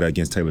a vendetta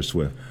against Taylor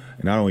Swift,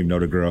 and I don't even know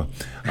the girl,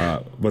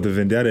 but the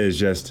vendetta is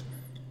just,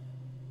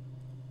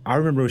 I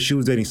remember she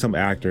was dating some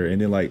actor,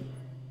 and then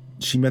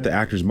she met the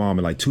actor's mom,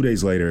 and 2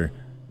 days later,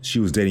 she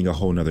was dating a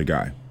whole nother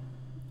guy.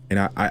 And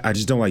I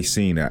just don't like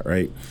seeing that,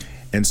 right?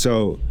 And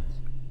so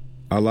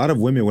a lot of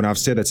women, when I've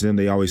said that to them,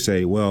 they always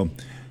say, well,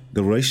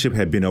 the relationship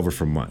had been over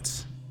for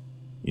months.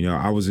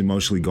 I was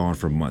emotionally gone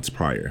for months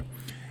prior.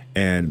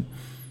 And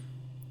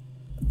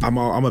I'm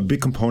a big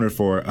component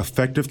for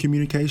effective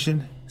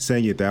communication,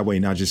 saying it that way,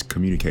 not just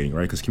communicating,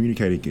 right? Because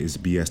communicating is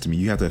BS to me.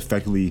 You have to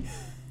effectively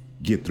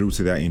get through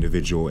to that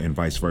individual and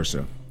vice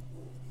versa.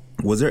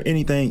 Was there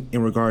anything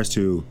in regards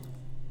to,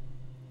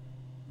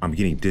 I'm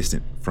getting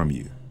distant from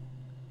you?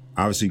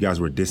 Obviously, you guys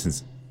were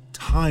distant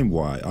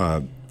time-wise,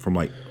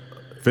 from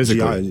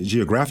physically,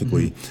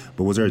 geographically,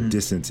 but was there a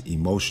distance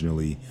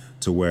emotionally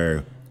to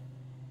where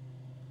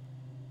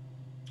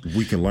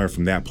we can learn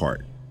from that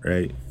part,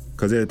 right?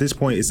 Because at this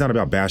point, it's not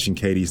about bashing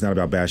Katie, it's not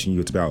about bashing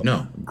you, it's about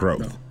growth.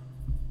 No.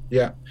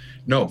 Yeah,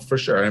 no, for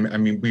sure. I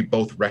mean, we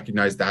both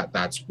recognize that.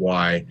 That's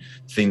why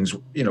things,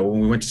 when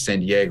we went to San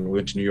Diego, we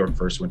went to New York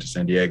first, went to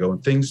San Diego,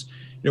 and things,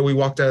 we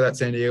walked out of that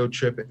San Diego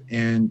trip,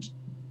 and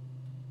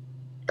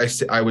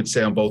I would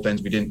say on both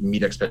ends, we didn't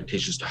meet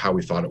expectations to how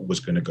we thought it was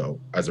going to go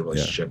as a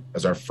relationship,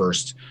 as our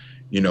first,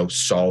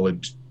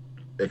 solid,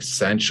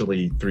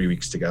 essentially 3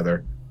 weeks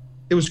together.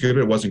 It was good,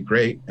 but it wasn't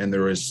great. And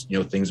there was,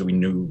 things that we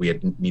knew we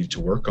had needed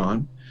to work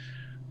on.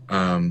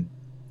 And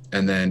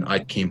then I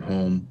came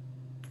home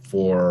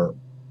for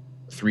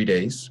 2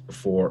 days,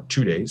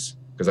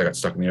 because I got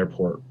stuck in the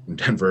airport in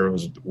Denver. It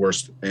was the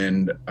worst.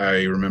 And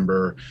I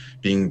remember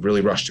being really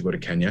rushed to go to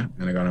Kenya,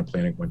 and I got on a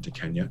plane and went to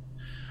Kenya.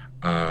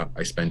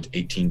 I spent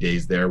 18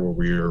 days there where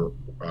we were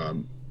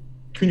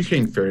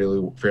communicating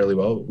fairly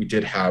well. We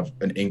did have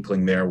an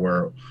inkling there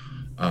where,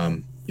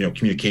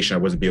 communication, I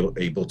wasn't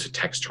able to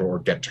text her or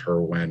get to her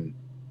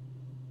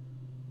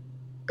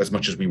as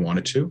much as we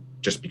wanted to,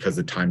 just because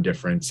of the time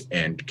difference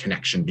and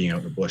connection being out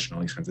in the bush and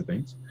all these kinds of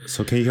things.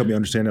 So can you help me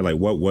understand that?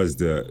 What was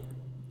the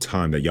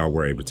time that y'all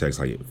were able to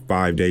text?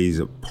 5 days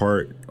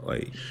apart?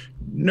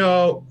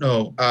 No.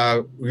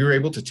 We were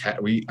able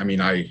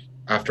to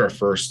after our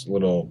first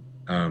little,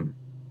 I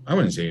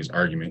wouldn't say it was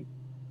argument.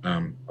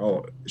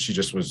 She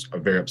just was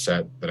very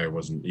upset that I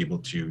wasn't able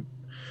to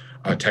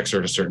text her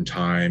at a certain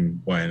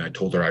time when I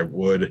told her I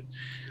would,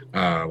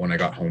 when I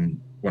got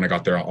home, when I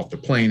got there off the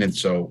plane. And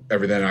so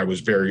then I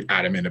was very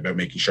adamant about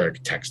making sure I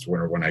could text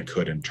when I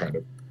could and try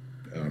to,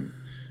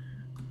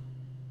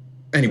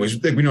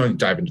 anyways, we don't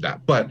dive into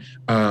that, but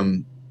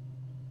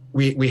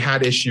we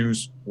had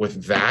issues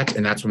with that,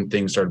 and that's when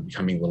things started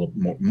becoming a little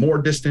more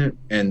distant.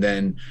 And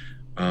then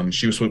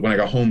when I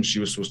got home, she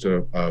was supposed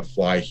to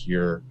fly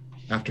here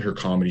after her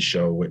comedy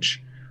show,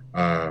 which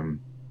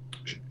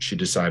she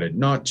decided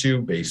not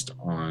to, based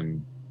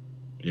on,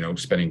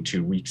 spending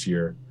 2 weeks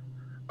here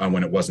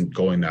when it wasn't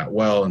going that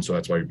well. And so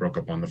that's why we broke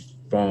up on the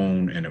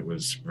phone, and it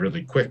was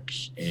really quick.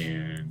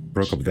 And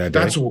broke up that day?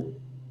 That's what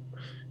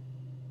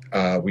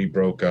we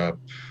broke up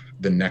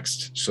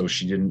so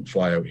she didn't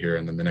fly out here.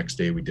 And then the next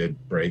day we did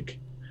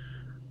break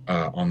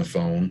on the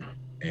phone.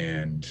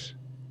 And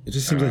it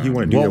just seems like you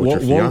want to do that with your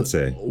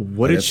fiance.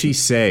 What did she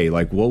say?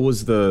 Like, what were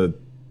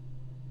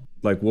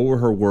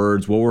her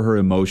words? What were her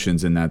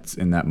emotions in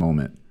that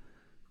moment?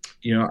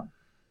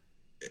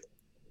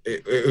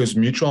 It was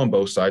mutual on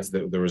both sides.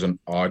 There was an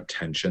odd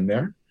tension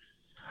there.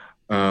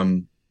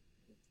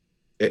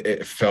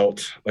 It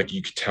felt like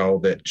you could tell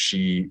that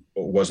she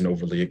wasn't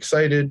overly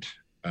excited.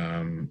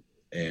 And,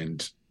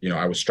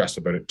 I was stressed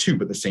about it too,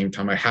 but at the same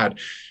time I had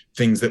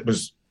things that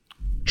was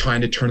trying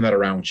to turn that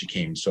around when she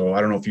came. So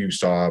I don't know if you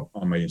saw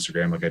on my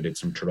Instagram, like I did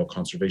some turtle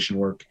conservation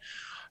work.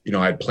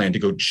 I had planned to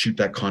go shoot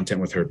that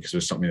content with her because it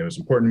was something that was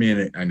important to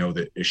me. And I know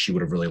that she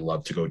would have really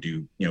loved to go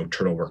do,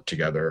 turtle work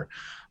together.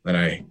 Then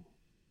I,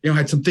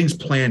 had some things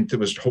planned that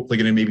was hopefully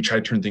going to maybe try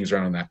to turn things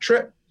around on that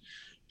trip.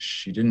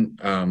 She didn't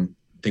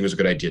think it was a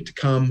good idea to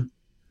come.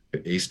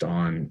 Based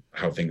on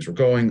how things were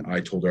going, I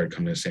told her I'd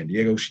come to San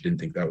Diego. She didn't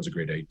think that was a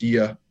great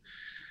idea.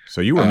 So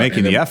you were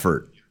making the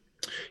effort.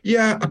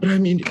 Yeah, but I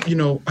mean,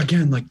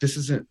 again, like this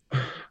isn't,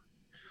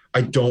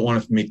 I don't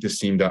want to make this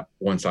seem that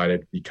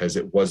one-sided because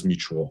it was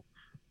mutual.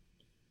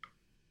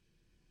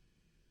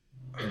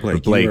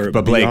 Blake,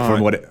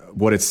 from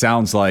what it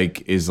sounds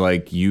like is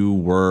like you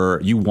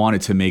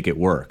wanted to make it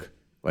work.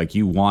 Like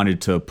you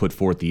wanted to put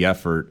forth the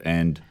effort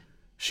and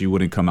she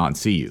wouldn't come out and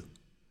see you.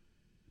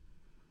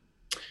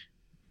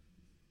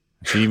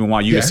 She even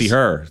want you to see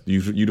her,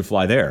 you to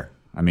fly there.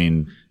 I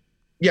mean,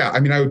 yeah,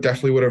 I mean, I would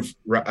have,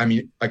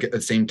 like at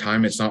the same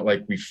time, it's not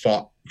like we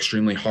fought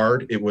extremely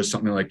hard. It was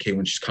something like, hey,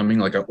 when she's coming,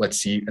 like, let's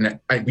see. And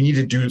we need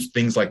to do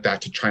things like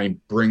that to try and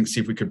see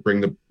if we could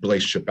bring the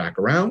relationship back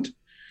around.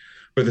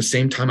 But at the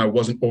same time, I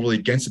wasn't overly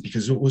against it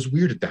because it was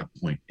weird at that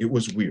point. It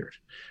was weird.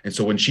 And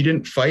so when she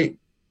didn't fight,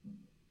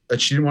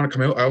 she didn't want to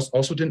come out. I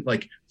also didn't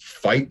like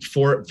fight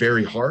for it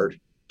very hard,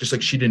 just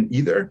like she didn't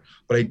either.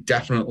 But I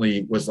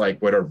definitely was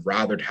like, would have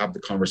rather have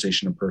the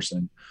conversation in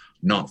person,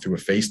 not through a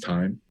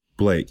FaceTime.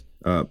 Blake,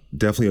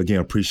 definitely, again,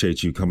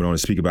 appreciate you coming on and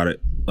speak about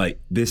it. Like,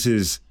 this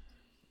is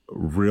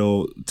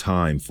real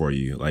time for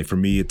you. Like, for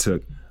me, it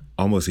took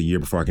almost a year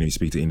before I can even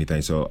speak to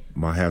anything. So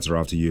my hats are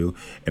off to you.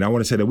 And I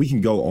want to say that we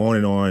can go on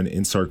and on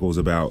in circles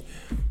about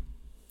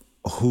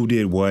who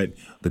did what,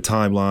 the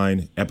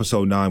timeline,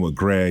 episode 9 with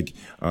Greg.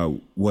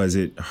 Was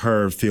it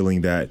her feeling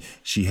that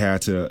she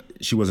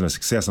wasn't a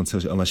success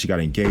unless she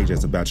got engaged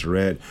as a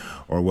bachelorette?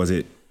 Or was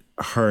it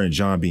her and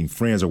John being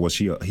friends, or was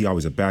he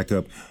always a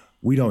backup?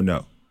 We don't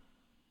know.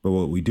 But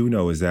what we do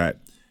know is that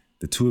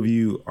the two of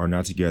you are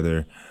not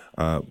together.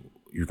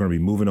 You're going to be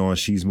moving on.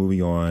 She's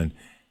moving on.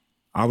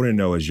 I want to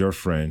know, as your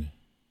friend,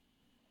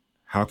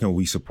 how can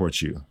we support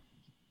you?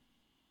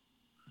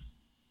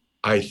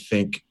 I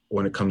think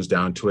when it comes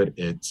down to it,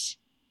 it's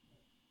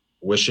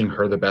wishing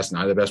her the best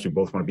and I the best. We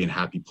both want to be in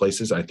happy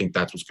places. I think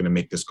that's what's going to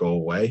make this go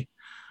away.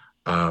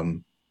 I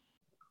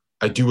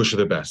do wish her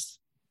the best.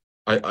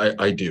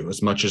 I do.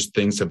 As much as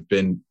things have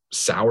been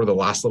sour the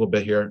last little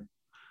bit here,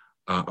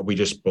 we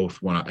just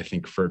both want to, I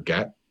think,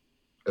 forget.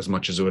 As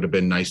much as it would have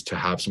been nice to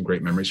have some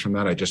great memories from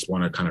that, I just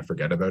want to kind of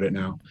forget about it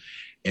now.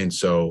 And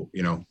so,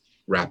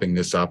 wrapping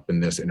this up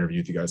in this interview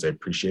with you guys, I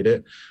appreciate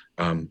it.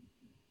 No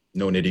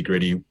nitty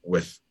gritty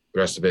with the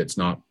rest of it. It's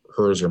not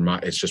hers or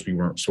mine. It's just we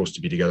weren't supposed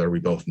to be together. We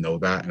both know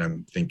that.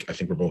 And I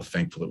think we're both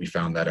thankful that we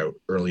found that out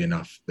early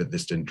enough that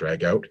this didn't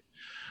drag out.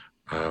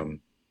 And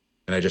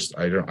I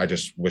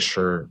just wish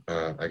her,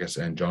 I guess,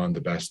 and John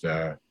the best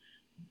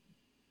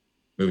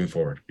moving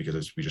forward,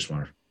 because we just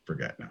want to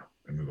forget now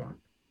and move on.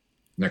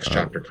 Next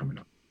chapter coming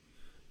up.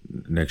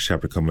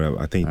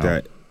 I think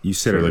that you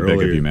said really it earlier.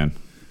 Big of you, man.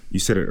 You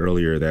said it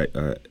earlier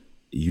that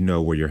you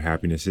know where your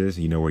happiness is.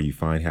 You know where you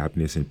find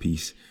happiness and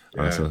peace.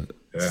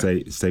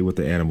 Stay with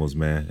the animals,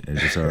 man, and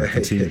just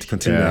continue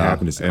the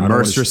happiness.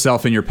 Immerse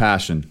yourself in your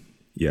passion.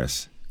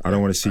 Yes, I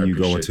don't want to see you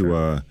go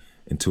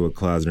into a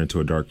closet or into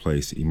a dark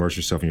place. Immerse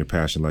yourself in your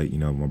passion, like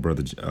my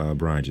brother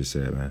Brian just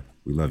said, man.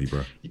 We love you,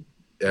 bro.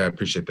 Yeah, I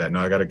appreciate that. No,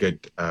 I got a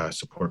good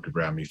support group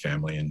around me,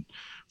 family and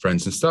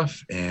friends and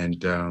stuff,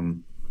 and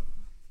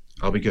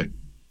I'll be good.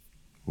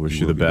 Wish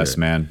you the best,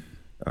 man.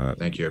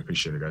 Thank you. I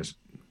appreciate it, guys.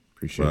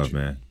 Appreciate love,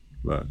 man.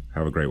 Love.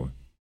 Have a great one.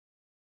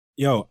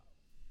 Yo,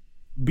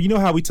 but you know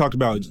how we talked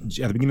about at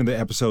the beginning of the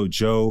episode,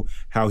 Joe,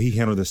 how he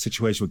handled the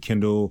situation with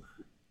Kendall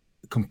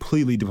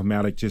completely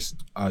diplomatic, just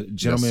a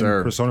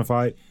gentleman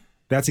personified.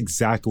 That's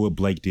exactly what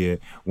Blake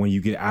did when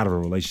you get out of a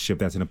relationship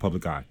that's in the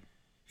public eye.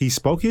 He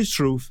spoke his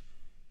truth.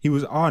 He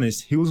was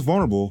honest. He was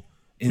vulnerable.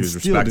 And he was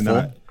still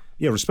respectful.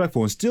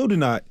 Respectful, and still did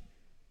not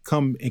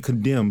come and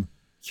condemn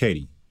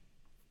Katie.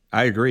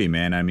 I agree,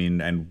 man. I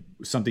mean, and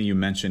something you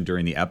mentioned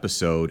during the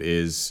episode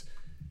is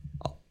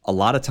a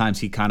lot of times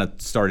he kind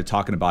of started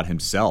talking about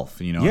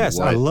himself, Yes,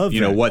 I love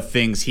that. What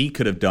things he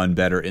could have done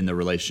better in the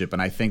relationship.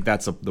 And I think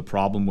that's the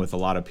problem with a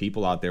lot of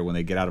people out there when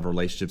they get out of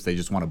relationships. They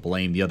just want to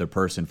blame the other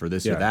person for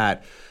this or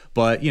that.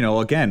 But,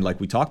 again, like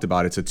we talked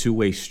about, it's a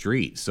two-way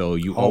street. So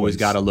you always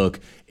got to look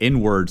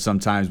inward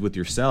sometimes with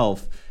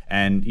yourself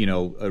and,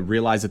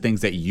 realize the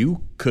things that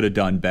you could have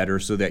done better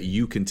so that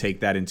you can take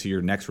that into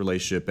your next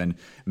relationship and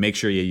make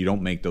sure you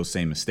don't make those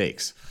same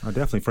mistakes.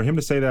 Definitely. For him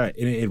to say that,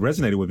 it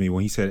resonated with me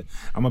when he said,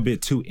 I'm a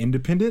bit too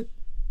independent.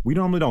 We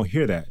normally don't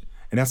hear that.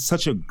 And that's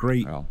such a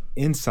great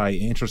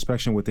insight and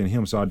introspection within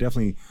him. So I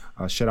definitely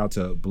shout out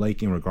to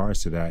Blake in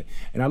regards to that.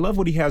 And I love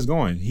what he has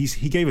going.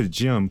 He gave a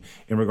gem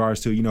in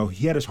regards to,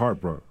 he had his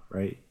heart broke,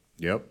 right?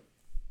 Yep.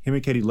 Him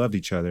and Katie loved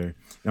each other.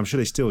 And I'm sure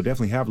they still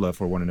definitely have love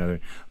for one another.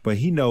 But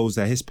he knows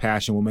that his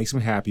passion, what makes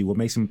him happy, what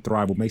makes him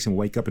thrive, what makes him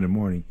wake up in the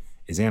morning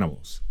is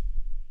animals.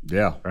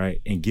 Yeah. Right?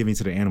 And giving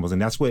to the animals.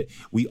 And that's what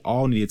we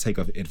all need to take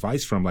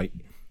advice from. Like,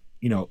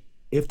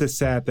 if the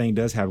sad thing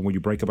does happen when you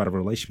break up out of a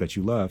relationship that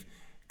you love,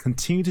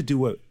 continue to do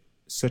what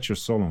sets your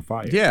soul on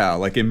fire. Yeah,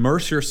 like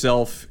immerse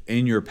yourself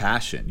in your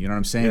passion. You know what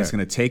I'm saying? Yeah. It's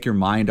going to take your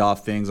mind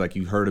off things. Like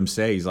you heard him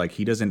say, he's like,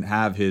 he doesn't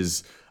have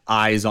his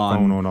eyes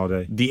on all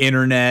day. The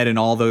internet and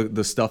all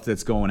the stuff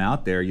that's going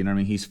out there. You know what I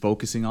mean? He's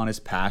focusing on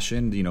his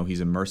passion. He's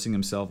immersing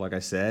himself, like I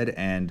said,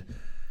 and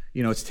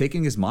it's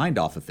taking his mind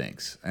off of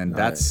things. And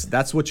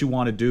that's what you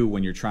want to do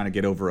when you're trying to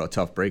get over a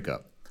tough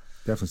breakup.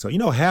 Definitely.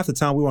 So, half the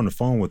time we were on the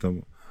phone with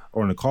him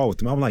or on the call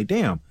with him, I'm like,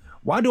 damn,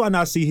 why do I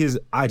not see his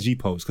IG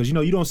posts? Because,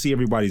 you don't see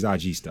everybody's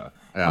IG stuff.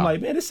 Yeah. I'm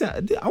like, man,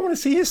 I want to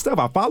see his stuff.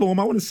 I follow him.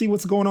 I want to see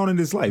what's going on in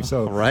his life.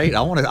 So right,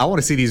 I want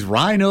to see these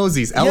rhinos,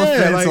 these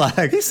elephants.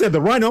 Like he said, the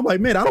rhino. I'm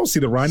like, man, I don't see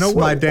the rhino.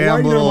 My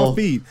damn little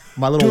feed.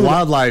 My little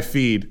wildlife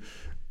feed.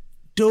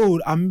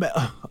 Dude, I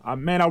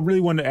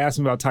really wanted to ask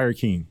him about Tiger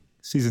King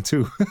season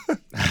 2.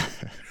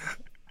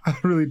 I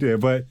really did,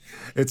 but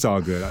it's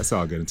all good. It's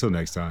all good. Until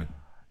next time.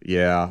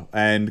 Yeah,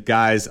 and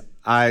guys,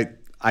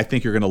 I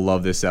think you're going to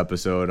love this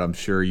episode. I'm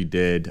sure you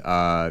did.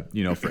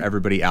 For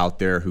everybody out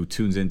there who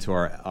tunes into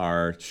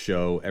our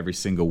show every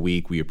single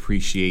week, we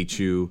appreciate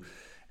you.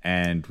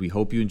 And we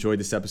hope you enjoyed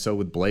this episode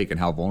with Blake and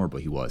how vulnerable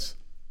he was.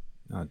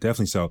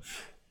 Definitely so.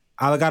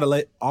 I got to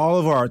let all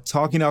of our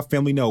Talking Out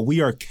family know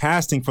we are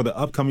casting for the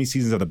upcoming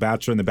seasons of The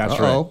Bachelor and The Bachelorette.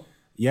 Uh-oh.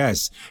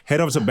 Yes.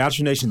 Head over to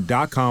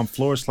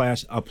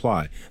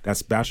bachelornation.com/apply.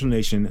 That's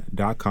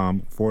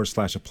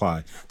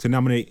bachelornation.com/apply to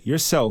nominate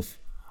yourself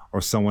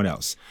or someone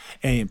else.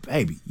 And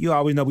baby, you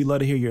always know we love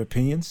to hear your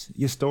opinions,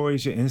 your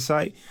stories, your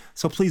insight.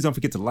 So please don't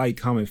forget to like,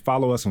 comment,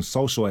 follow us on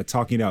social at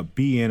Talking Out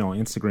BN on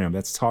Instagram.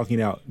 That's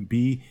Talking Out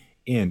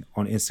BN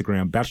on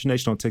Instagram. Bachelor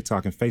Nation on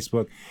TikTok and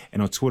Facebook.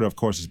 And on Twitter, of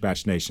course, is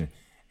Bachelor Nation.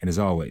 And as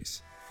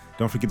always,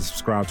 don't forget to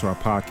subscribe to our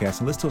podcast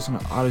and listen to us on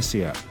the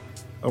Odyssey app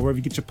or wherever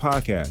you get your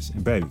podcasts.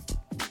 And baby,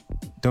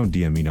 don't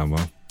DM me no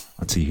more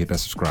until you hit that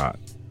subscribe.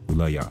 We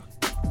love y'all.